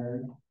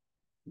admired,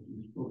 as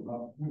we spoke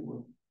about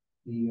before,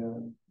 the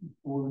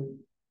four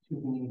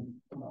Tiffany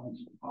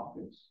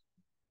pockets,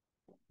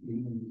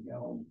 even the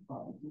gallery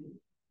pockets.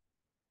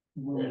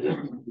 Well,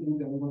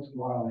 every once in a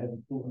while, I had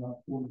to pull it up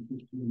 40,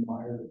 50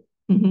 admire it.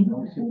 I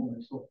was sitting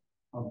there, so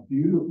how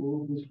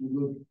beautiful this would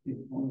look if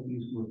one of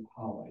these were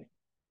polished.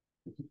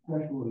 It's a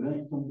special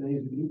event some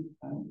days a week.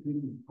 I don't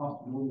think the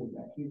possibility of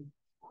actually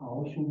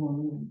polishing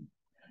one.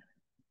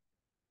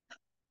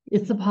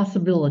 It's a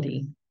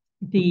possibility.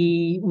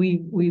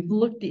 We've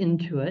looked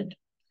into it.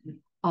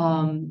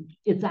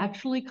 It's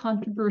actually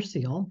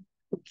controversial,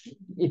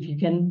 if you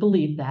can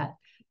believe that.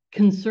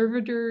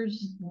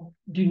 Conservators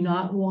do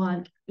not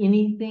want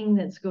anything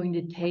that's going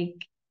to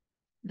take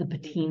the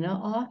patina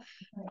off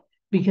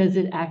because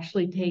it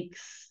actually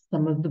takes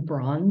some of the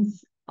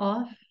bronze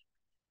off.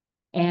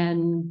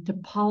 And to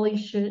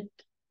polish it,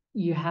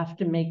 you have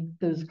to make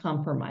those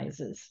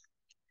compromises.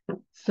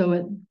 So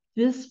at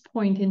this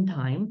point in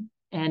time,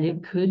 and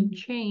it could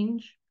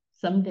change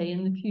someday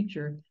in the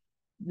future,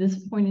 this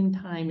point in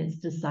time has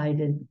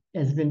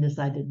been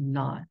decided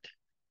not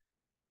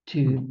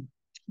to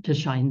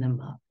shine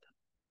them up.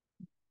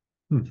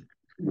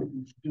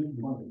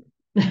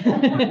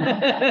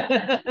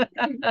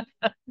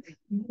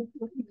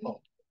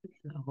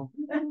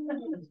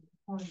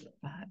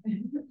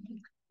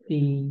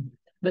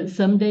 But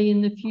someday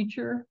in the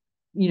future,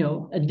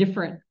 a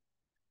different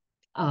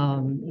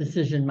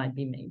decision might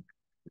be made.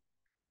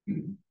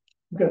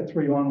 I've got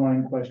 3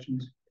 online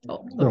questions.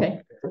 Oh,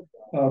 okay.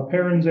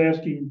 Perrin's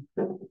asking,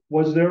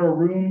 was there a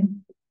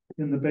room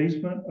in the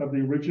basement of the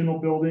original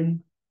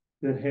building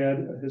that had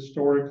a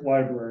historic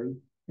library,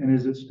 and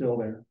is it still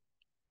there?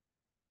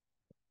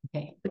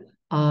 Okay.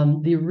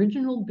 The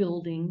original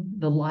building,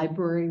 the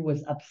library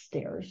was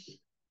upstairs.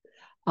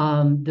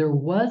 There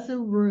was a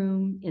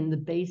room in the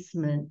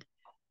basement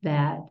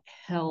that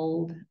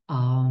held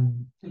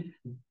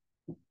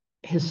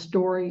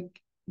historic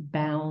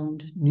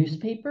bound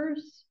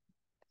newspapers,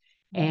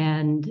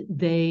 and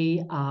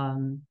they,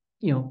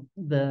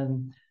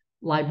 the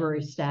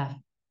library staff,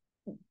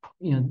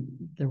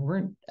 there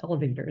weren't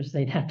elevators.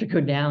 They'd have to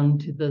go down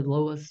to the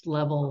lowest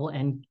level,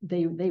 and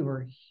they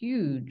were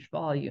huge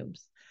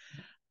volumes.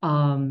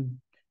 They're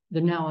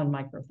now on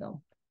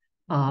microfilm,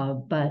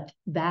 but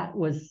that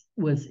was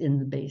in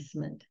the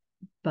basement.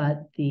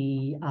 But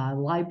the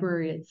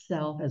library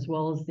itself, as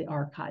well as the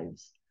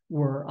archives,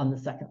 were on the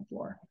 2nd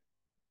floor.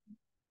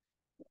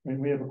 And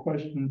we have a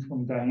question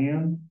from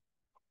Diane.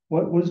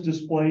 What was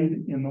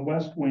displayed in the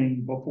West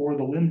Wing before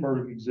the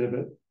Lindbergh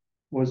exhibit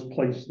was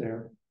placed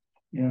there?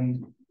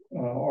 And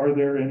are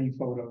there any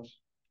photos?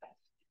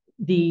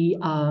 The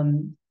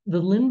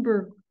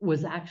Lindbergh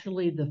was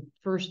actually the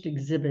first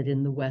exhibit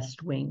in the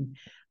West Wing,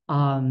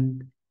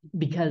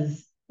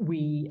 because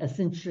the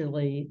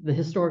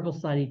Historical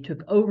Society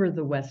took over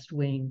the West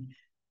Wing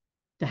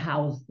to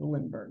house the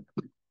Lindbergh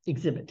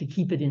exhibit, to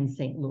keep it in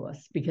St.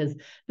 Louis, because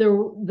there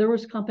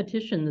was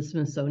competition. The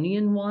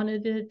Smithsonian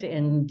wanted it,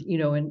 and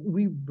and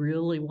we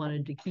really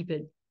wanted to keep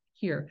it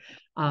here.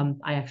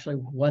 I actually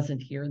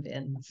wasn't here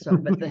then,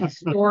 but the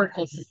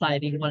Historical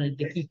Society wanted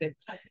to keep it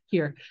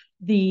here.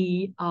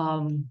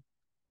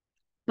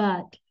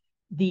 But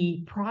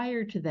the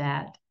prior to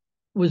that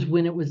was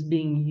when it was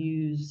being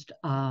used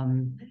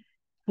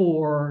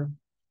for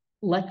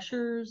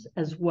lectures,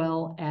 as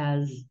well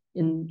as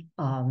in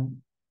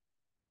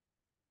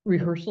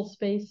rehearsal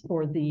space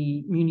for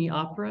the Muni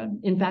Opera.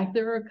 In fact,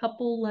 there are a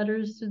couple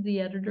letters to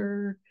the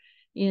editor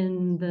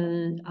in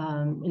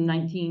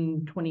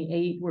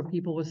 1928 where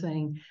people were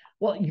saying,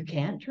 well, you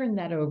can't turn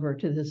that over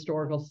to the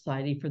Historical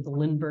Society for the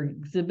Lindbergh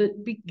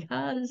exhibit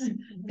because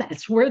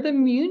that's where the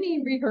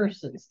Muni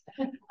rehearses.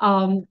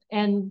 And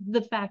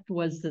the fact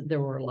was that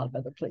there were a lot of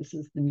other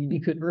places the Muni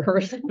could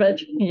rehearse,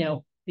 but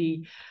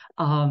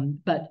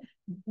but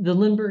the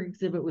Lindbergh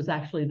exhibit was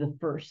actually the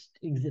first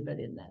exhibit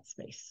in that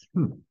space.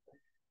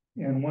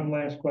 And one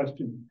last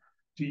question.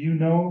 Do you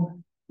know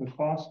the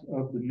cost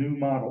of the new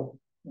model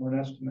or an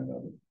estimate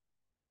of it?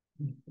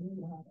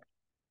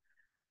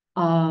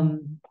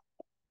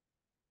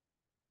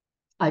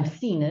 I've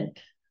seen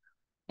it,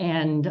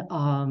 and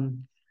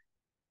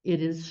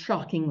it is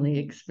shockingly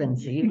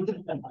expensive.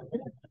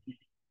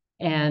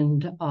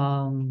 And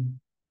I'm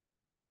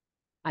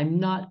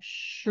not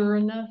sure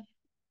enough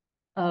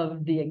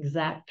of the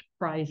exact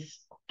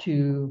price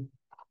to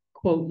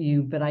quote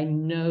you, but I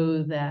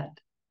know that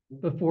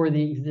before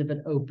the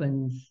exhibit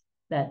opens,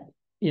 that,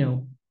 you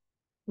know,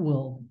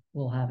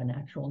 we'll have an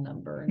actual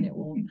number, and it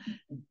will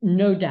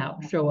no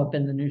doubt show up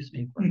in the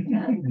newspaper.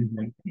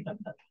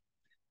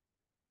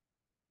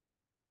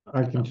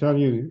 I can tell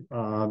you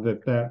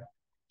that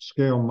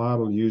scale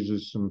model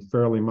uses some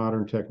fairly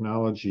modern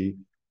technology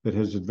that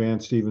has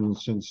advanced even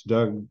since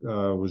Doug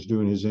was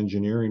doing his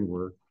engineering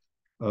work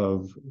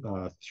of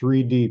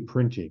 3D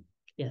printing.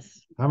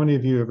 Yes. How many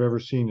of you have ever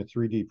seen a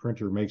 3D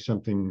printer make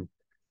something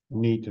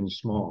neat and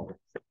small?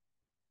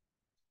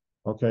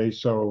 Okay,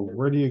 so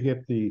where do you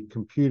get the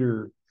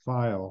computer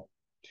file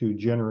to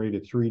generate a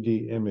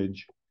 3D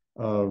image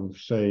of,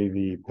 say,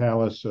 the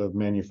Palace of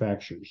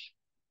Manufactures?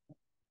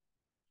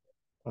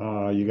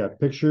 You got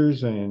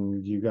pictures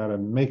and you got to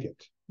make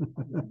it.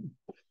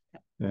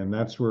 And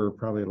that's where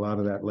probably a lot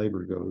of that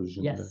labor goes.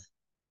 Yes.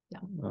 Yeah.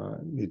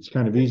 It's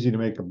kind of easy to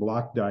make a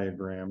block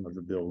diagram of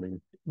a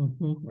building,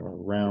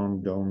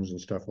 round domes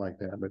and stuff like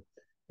that. But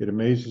it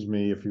amazes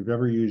me if you've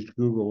ever used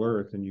Google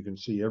Earth and you can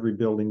see every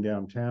building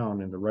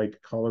downtown in the right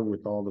color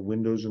with all the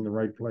windows in the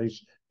right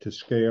place to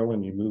scale,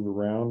 and you move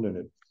around and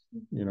it,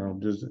 you know,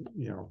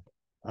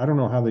 I don't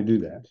know how they do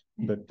that,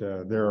 but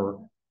there are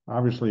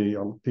obviously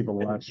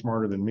people a lot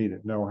smarter than me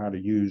that know how to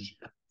use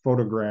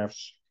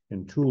photographs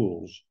and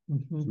tools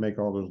to make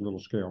all those little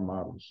scale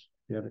models.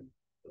 Get it?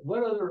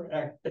 What other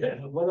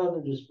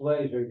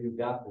displays have you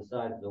got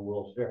besides the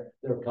World's Fair?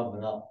 They're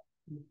coming up.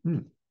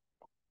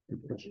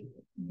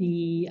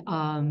 The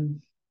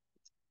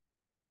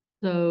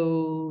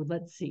so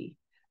let's see.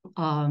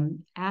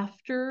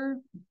 After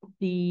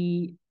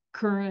the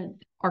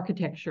current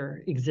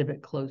architecture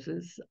exhibit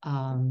closes,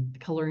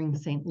 Coloring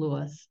St.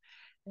 Louis,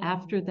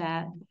 after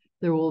that,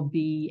 there will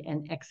be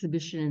an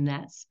exhibition in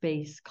that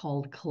space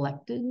called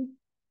Collected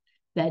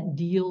that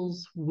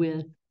deals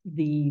with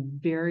the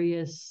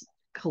various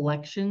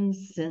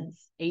collections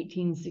since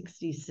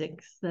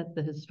 1866 that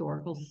the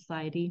Historical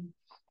Society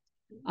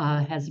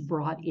has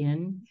brought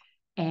in.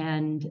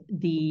 And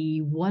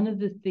one of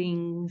the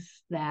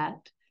things that,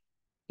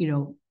 you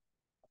know,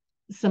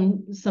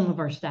 some of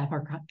our staff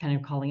are kind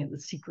of calling it the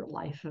secret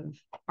life of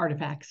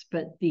artifacts,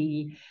 but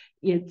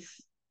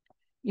it's,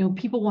 you know,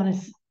 people want to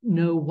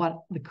know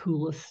what the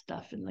coolest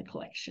stuff in the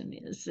collection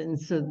is. And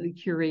so the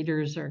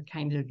curators are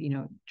kind of, you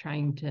know,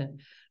 trying to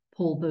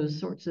pull those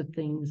sorts of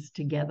things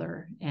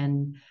together.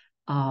 And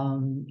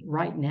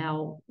right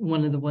now,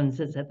 one of the ones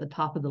that's at the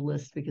top of the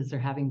list, because they're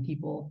having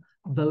people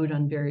vote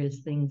on various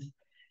things,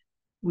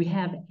 we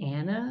have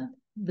Anna,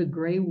 the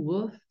gray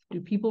wolf.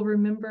 Do people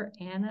remember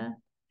Anna?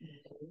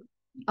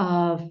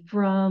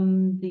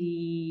 From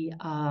the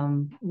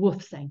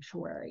wolf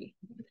sanctuary.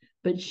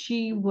 But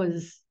she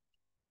was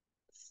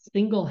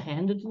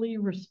single-handedly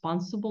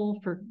responsible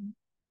for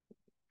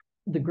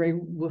the gray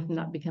wolf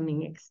not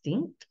becoming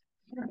extinct.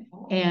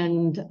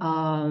 And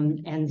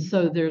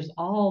so there's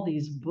all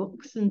these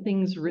books and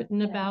things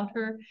written about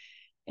her.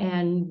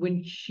 And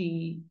when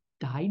she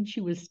died,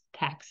 she was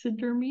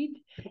taxidermied,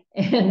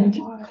 and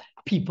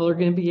people are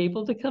going to be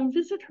able to come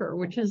visit her,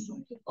 which is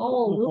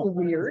all a little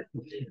weird.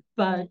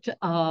 But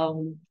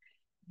but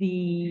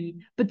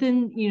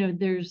then, you know,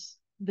 there's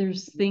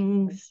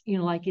things, you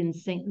know, like in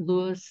St.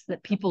 Louis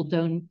that people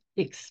don't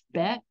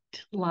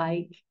expect,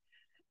 like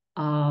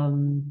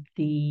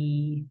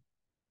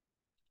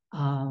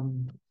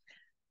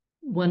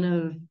one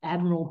of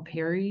Admiral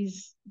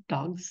Perry's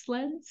dog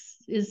sleds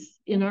is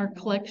in our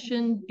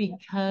collection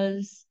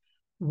because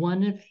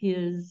one of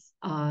his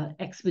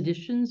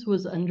expeditions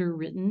was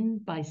underwritten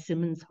by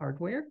Simmons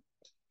Hardware.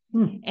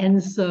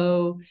 And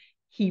so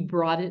he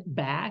brought it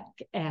back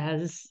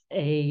as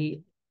a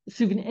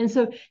souvenir. And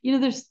so, you know,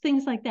 there's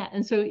things like that.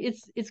 And so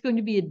it's going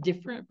to be a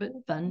different but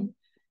fun,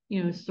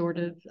 you know, sort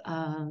of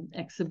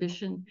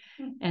exhibition.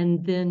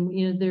 And then,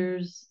 you know,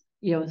 there's,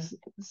 you know,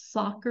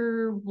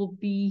 soccer will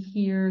be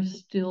here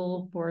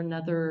still for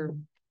another,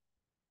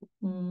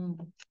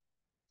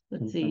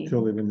 let's see.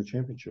 Until they win the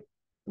championship.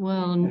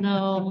 Well,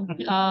 no,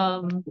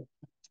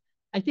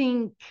 I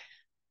think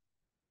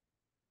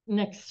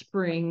next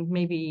spring,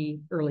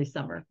 maybe early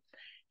summer.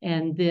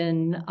 And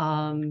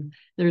then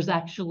there's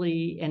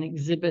actually an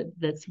exhibit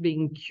that's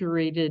being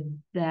curated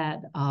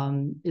that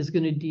is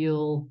going to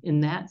deal in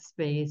that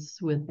space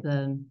with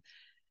the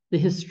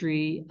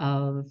history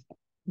of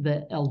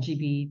the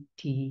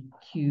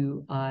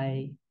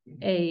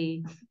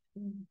LGBTQIA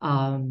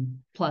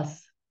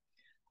plus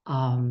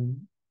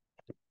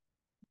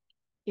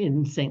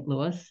in St.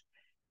 Louis.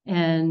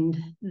 And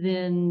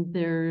then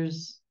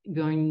there's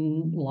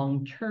going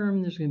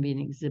long-term. There's going to be an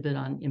exhibit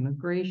on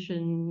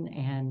immigration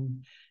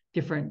and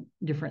different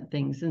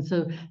things. And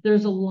so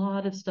there's a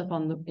lot of stuff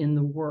in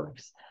the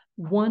works.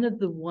 One of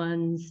the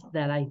ones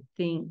that I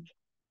think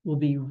will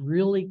be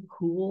really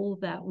cool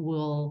that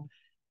will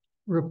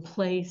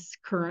replace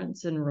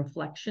Currents and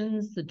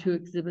Reflections, the two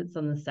exhibits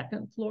on the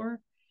second floor.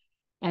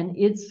 And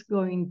it's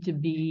going to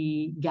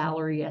be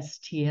Gallery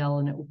STL,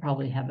 and it will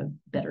probably have a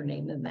better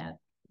name than that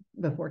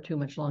before too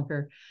much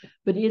longer.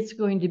 But it's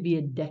going to be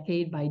a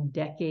decade by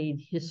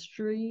decade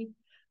history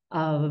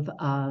of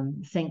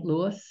St.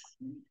 Louis,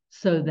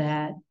 so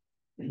that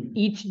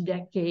each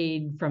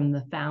decade from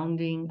the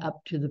founding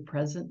up to the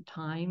present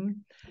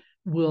time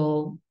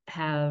will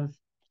have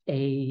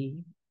a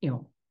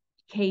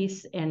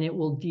case, and it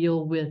will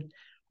deal with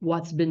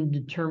what's been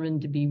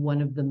determined to be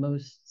one of the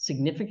most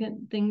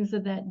significant things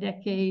of that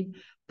decade,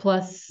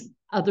 plus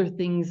other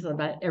things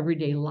about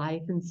everyday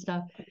life and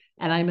stuff.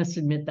 And I must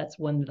admit, that's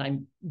one that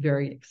I'm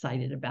very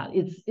excited about.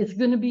 It's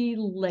going to be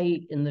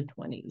late in the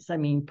 20s. I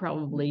mean,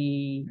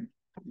 probably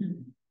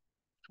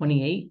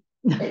 28,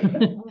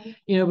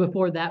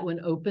 before that one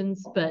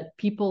opens, but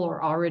people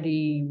are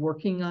already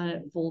working on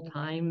it full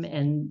time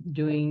and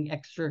doing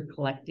extra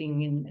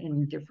collecting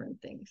and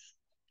different things.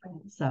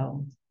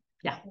 So,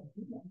 yeah.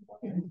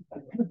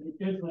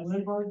 Is the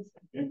Lindbergh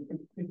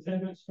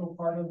exhibit still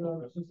part of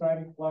the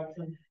society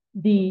collection?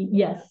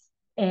 Yes,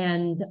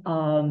 and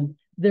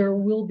there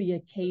will be a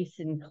case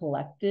in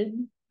Collected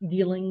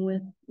dealing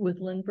with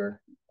Lindbergh.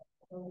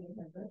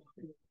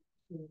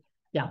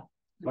 Yeah.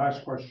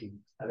 Last question.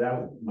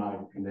 That was my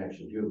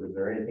connection too. Was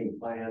there anything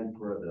planned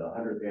for the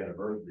 100th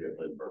anniversary of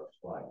Lindbergh's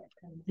flight?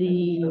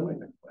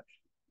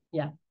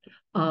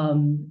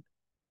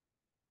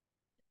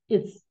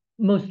 It's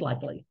most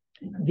likely.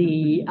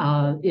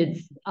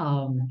 It's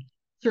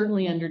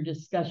certainly under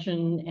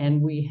discussion,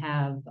 and we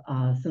have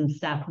some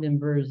staff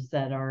members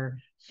that are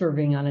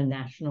serving on a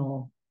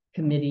national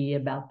committee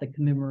about the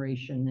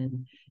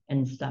commemoration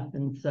and stuff.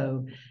 And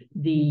so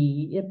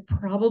it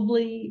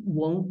probably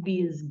won't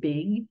be as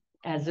big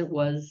as it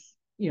was,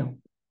 in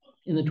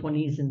the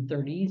 20s and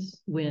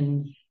 30s,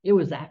 when it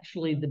was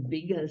actually the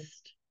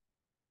biggest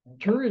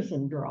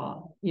tourism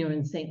draw,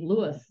 in St.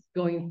 Louis.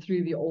 Going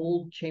through the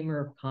old Chamber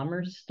of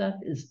Commerce stuff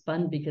is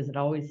fun because it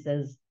always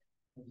says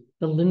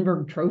the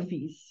Lindbergh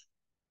trophies.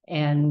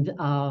 And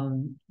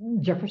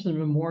Jefferson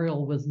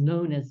Memorial was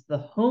known as the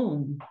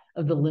home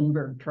of the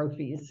Lindbergh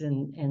trophies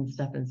and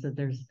stuff. And so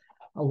there's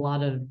a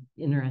lot of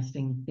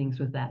interesting things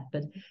with that.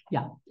 But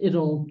yeah,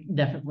 it'll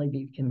definitely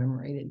be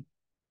commemorated.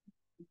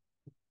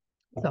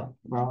 So,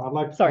 well, I'd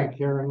like to thank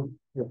Karen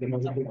for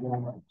another big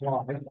round of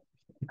applause.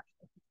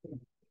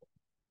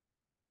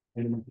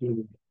 And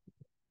to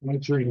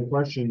answering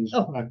questions,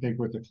 I think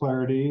with the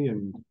clarity,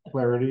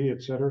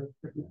 et cetera.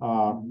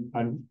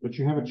 But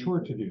you have a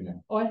chore to do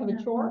now. Oh, I have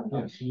a chore?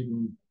 Yes, you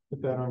can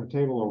put that on the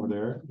table over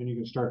there, and you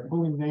can start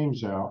pulling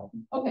names out.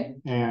 Okay.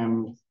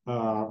 And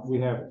we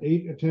have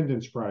 8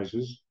 attendance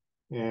prizes.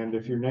 And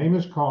if your name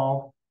is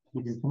called,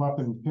 you can come up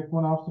and pick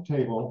one off the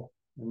table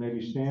and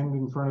maybe stand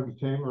in front of the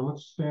table, or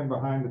let's stand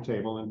behind the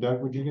table. And Doug,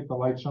 would you get the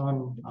lights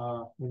on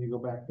when you go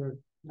back there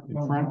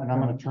in front? And I'm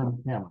going to turn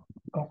the camera.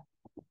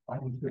 I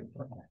was good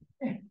for that.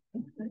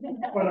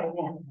 But I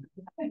won't.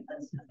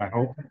 I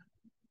hope.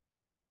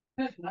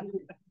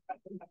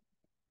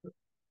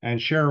 And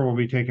Cheryl will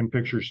be taking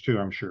pictures too,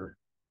 I'm sure.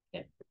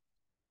 Okay.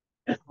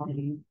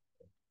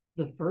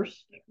 The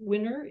first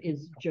winner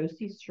is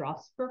Josie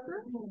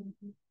Strasburger.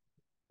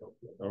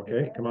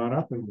 Okay, come on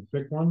up and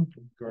pick one.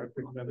 Go ahead,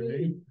 pick another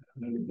name.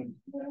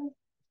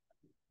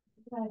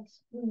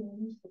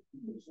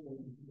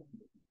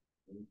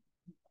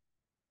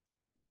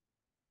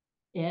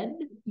 Ed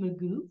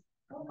Magoo.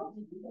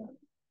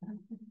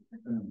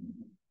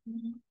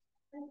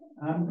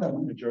 I'm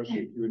coming. Joseph,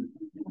 you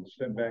would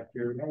step back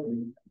here.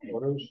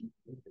 Photos.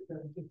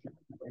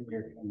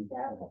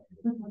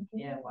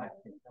 Yeah.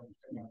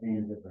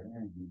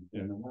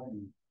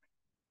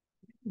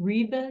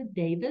 Reba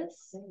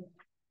Davis.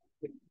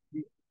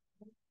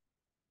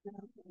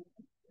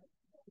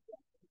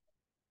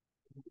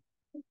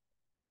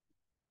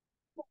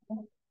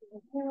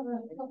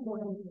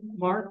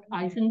 Mark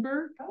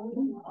Eisenberg.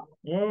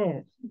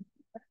 Oh.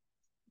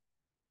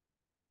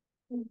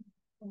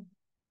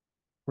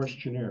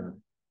 Questionnaire.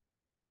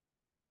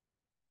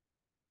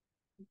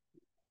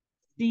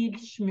 Steve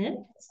Schmidt.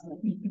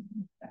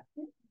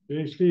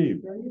 Hey,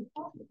 Steve.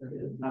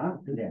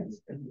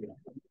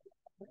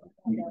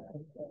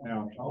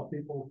 Now, tall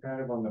people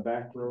kind of on the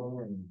back row,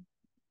 and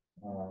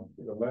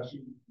the less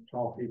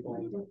tall people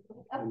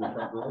in the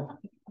front row.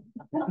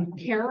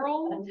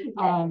 Carol,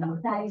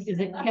 is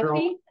it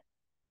Kepi?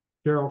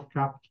 Carol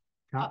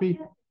Copy.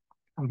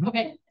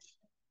 Okay.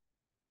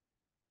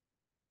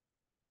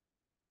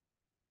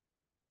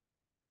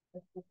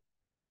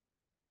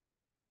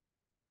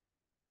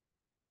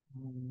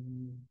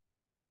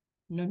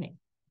 No name.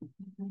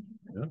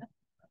 Yeah.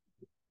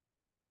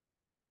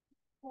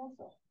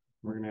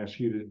 We're gonna ask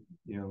you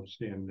to,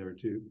 stand there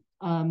too.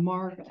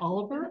 Mark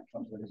Oliver.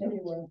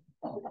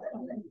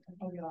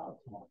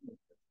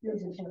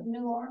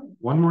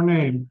 One more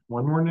name,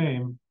 one more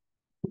name.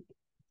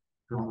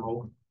 Drum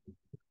roll.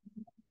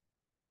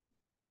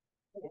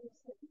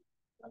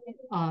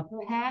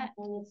 Pat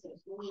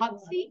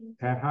Hotsey.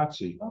 Pat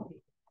Hotsey.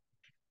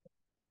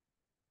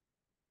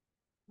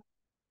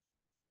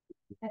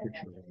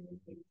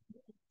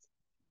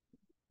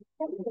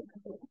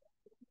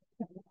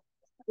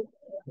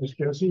 Ms.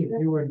 Cassie, if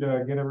you would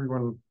get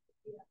everyone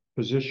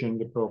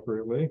positioned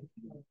appropriately.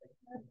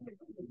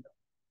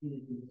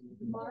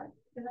 Mark,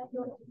 can I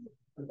go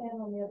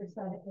stand on the other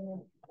side of the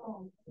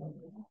phone?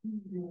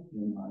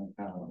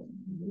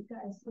 You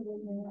guys sit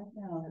in there right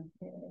now.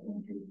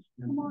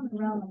 Come on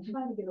around, I'm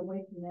trying to get away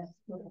from that.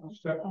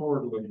 Step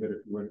forward a little bit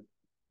if you would.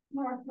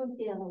 Mark, move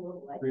down a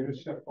little way. We're gonna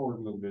step forward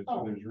a little bit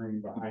so there's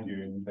room behind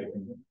you and they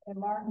can And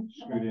Mark,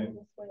 scoot in.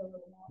 this way a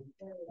little more.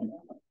 There we go.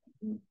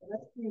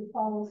 Let's you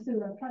follow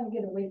suit. I'm trying to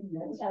get away from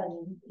that.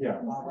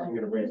 Yeah,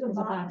 get away. There's a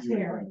box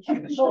here.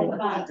 Oh, the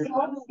box.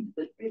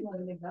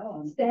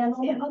 Stand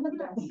on the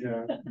box.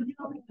 Yeah.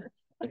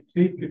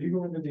 Steve, could you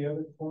go into the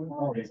other corner?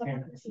 Oh, you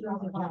can't. It's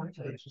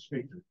a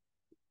speaker.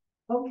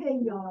 Okay,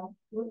 y'all.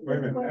 Wait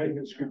a minute, now you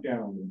can scoot down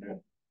a little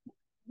bit.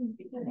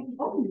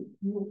 Oh,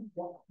 you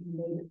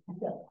made it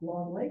that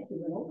long way to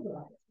an old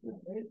guy. I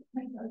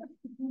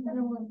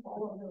don't want to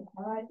follow them.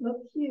 All right, look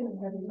cute,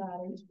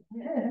 everybody.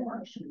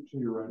 So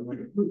you're right away.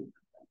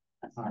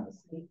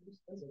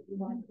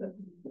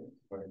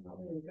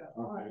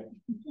 Okay.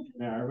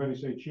 Now everybody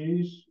say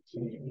cheese.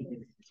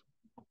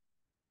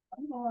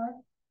 More.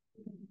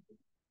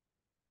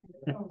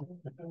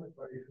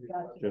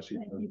 Jesse.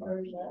 Thank you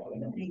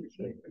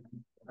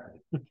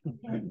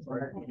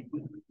very much.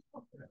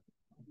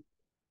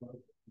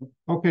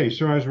 Okay,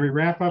 so as we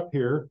wrap up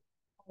here,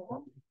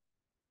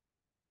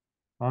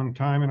 on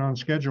time and on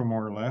schedule,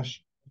 more or less,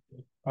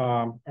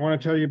 I want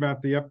to tell you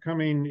about the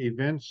upcoming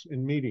events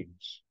and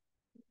meetings.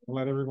 I'll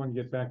let everyone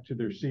get back to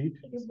their seat.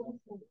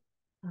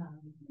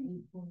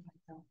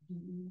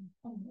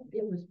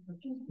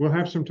 We'll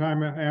have some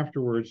time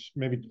afterwards,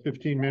 maybe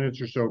 15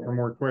 minutes or so for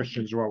more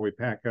questions while we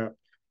pack up.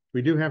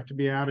 We do have to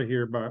be out of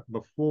here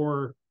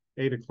before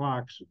 8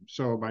 o'clock,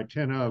 so by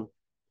 10 of,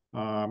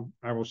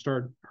 I will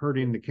start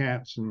herding the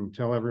cats and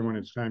tell everyone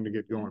it's time to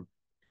get going.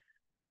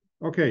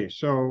 Okay,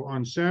 so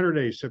on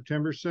Saturday,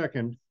 September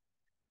 2nd,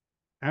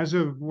 as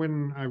of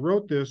when I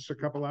wrote this a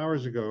couple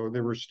hours ago,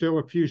 there were still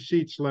a few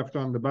seats left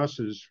on the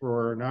buses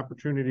for an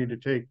opportunity to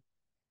take.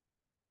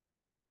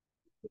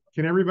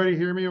 Can everybody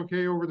hear me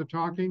okay over the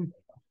talking?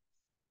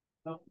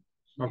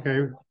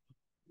 Okay.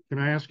 Can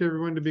I ask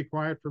everyone to be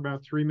quiet for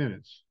about 3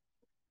 minutes?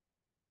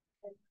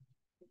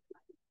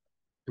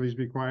 Please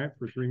be quiet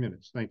for 3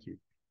 minutes. Thank you.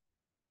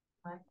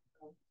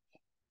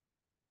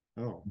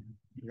 Oh,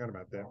 forgot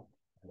about that.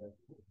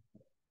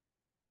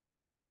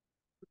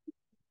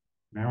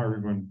 Now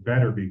everyone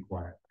better be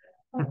quiet.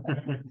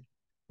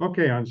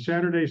 Okay, on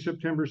Saturday,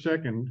 September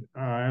 2nd,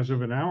 as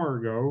of an hour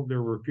ago,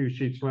 there were a few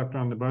seats left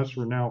on the bus.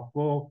 We're now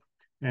full.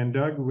 And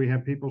Doug, we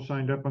have people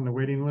signed up on the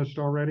waiting list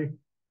already?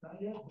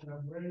 Not yet, but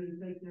I'm ready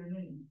to take their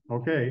name.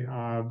 Okay,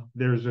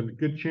 there's a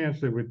good chance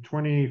that with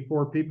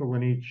 24 people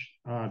in each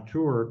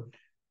tour,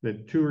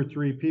 that 2 or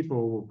 3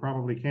 people will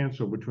probably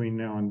cancel between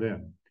now and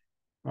then.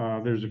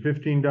 There's a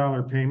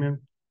 $15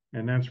 payment,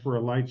 and that's for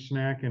a light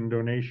snack and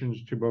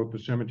donations to both the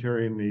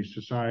cemetery and the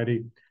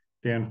society.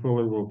 Dan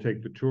Fuller will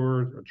take the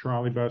tour, a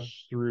trolley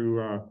bus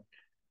through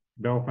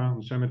Bell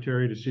Fountain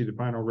Cemetery to see the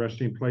final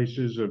resting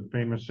places of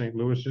famous St.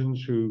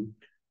 Louisans who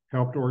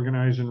helped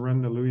organize and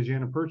run the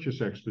Louisiana Purchase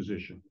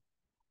Exposition.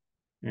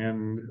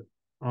 And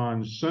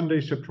on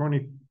Sunday,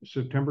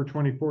 September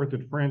 24th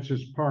at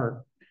Francis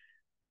Park,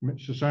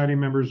 society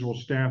members will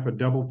staff a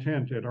double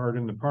tent at Art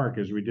in the Park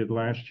as we did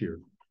last year.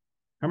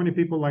 How many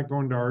people like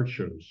going to art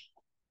shows?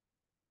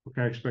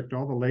 Okay, I expect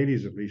all the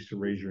ladies at least to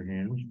raise your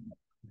hands.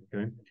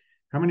 Okay.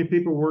 How many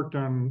people worked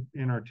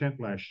in our tent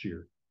last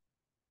year?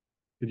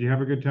 Did you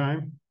have a good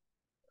time?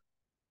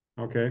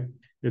 Okay.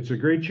 It's a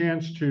great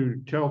chance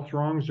to tell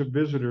throngs of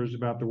visitors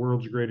about the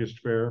world's greatest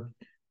fair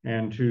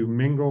and to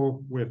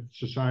mingle with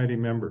society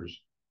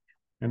members.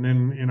 And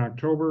then in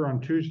October, on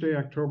Tuesday,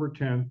 October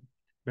 10th,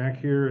 back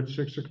here at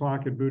 6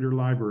 o'clock at Booter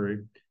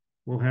Library,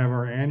 we'll have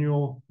our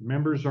annual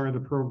Members Are the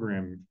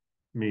Program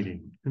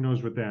meeting. Who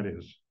knows what that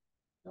is?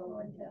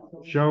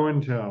 Show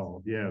and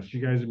tell. Yes,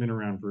 you guys have been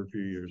around for a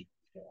few years.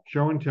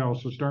 Show and tell.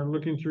 So start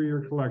looking through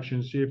your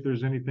collection, see if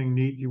there's anything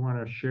neat you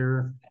want to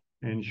share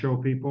and show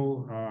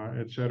people,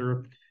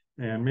 etc.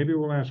 And maybe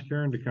we'll ask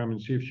Karen to come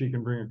and see if she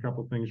can bring a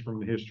couple things from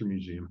the History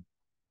Museum.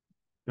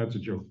 That's a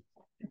joke,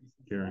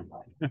 Karen.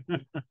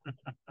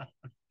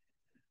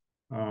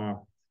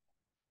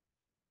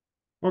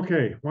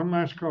 Okay, one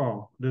last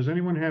call. Does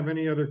anyone have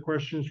any other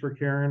questions for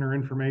Karen or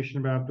information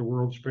about the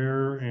World's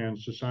Fair and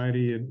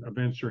society and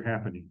events are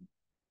happening?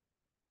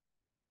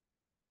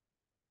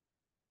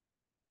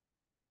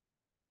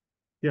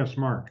 Yes,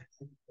 Mark.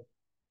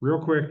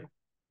 Real quick.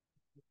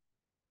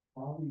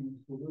 Probably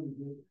a little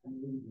bit, and a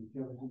little bit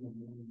Jefferson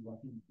Memorial,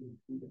 Washington,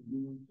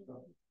 new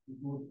stuff.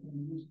 It's more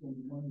used than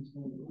the money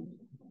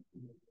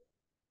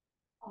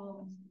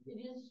It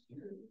is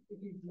true, if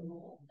you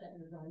know that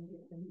you're going to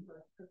get them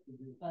first,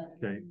 but.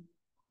 Okay.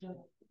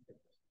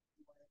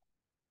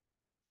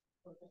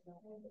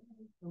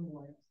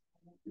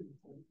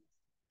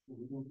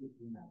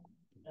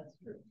 That's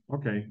true.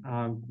 Okay,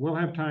 we'll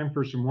have time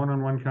for some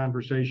one-on-one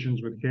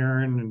conversations with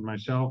Karen and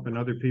myself and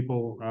other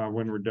people,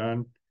 when we're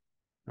done.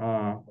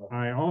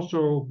 I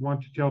also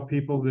want to tell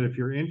people that if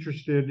you're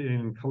interested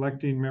in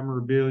collecting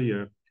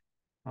memorabilia,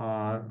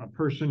 a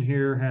person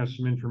here has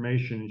some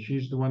information, and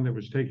she's the one that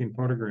was taking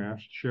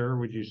photographs. Cher,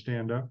 would you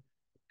stand up?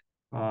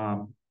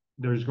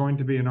 There's going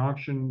to be an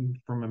auction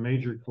from a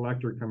major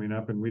collector coming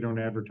up, and we don't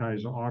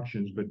advertise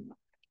auctions, but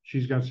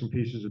she's got some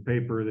pieces of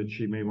paper that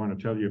she may want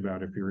to tell you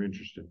about if you're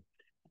interested.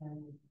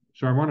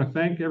 So I want to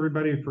thank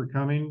everybody for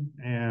coming,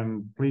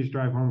 and please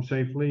drive home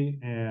safely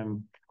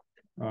and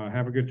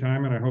have a good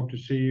time. And I hope to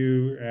see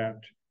you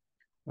at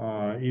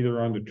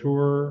either on the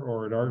tour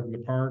or at Art in the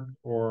Park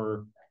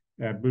or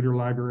at Booter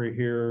Library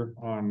here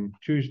on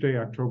Tuesday,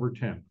 October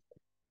 10th.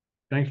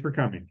 Thanks for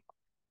coming.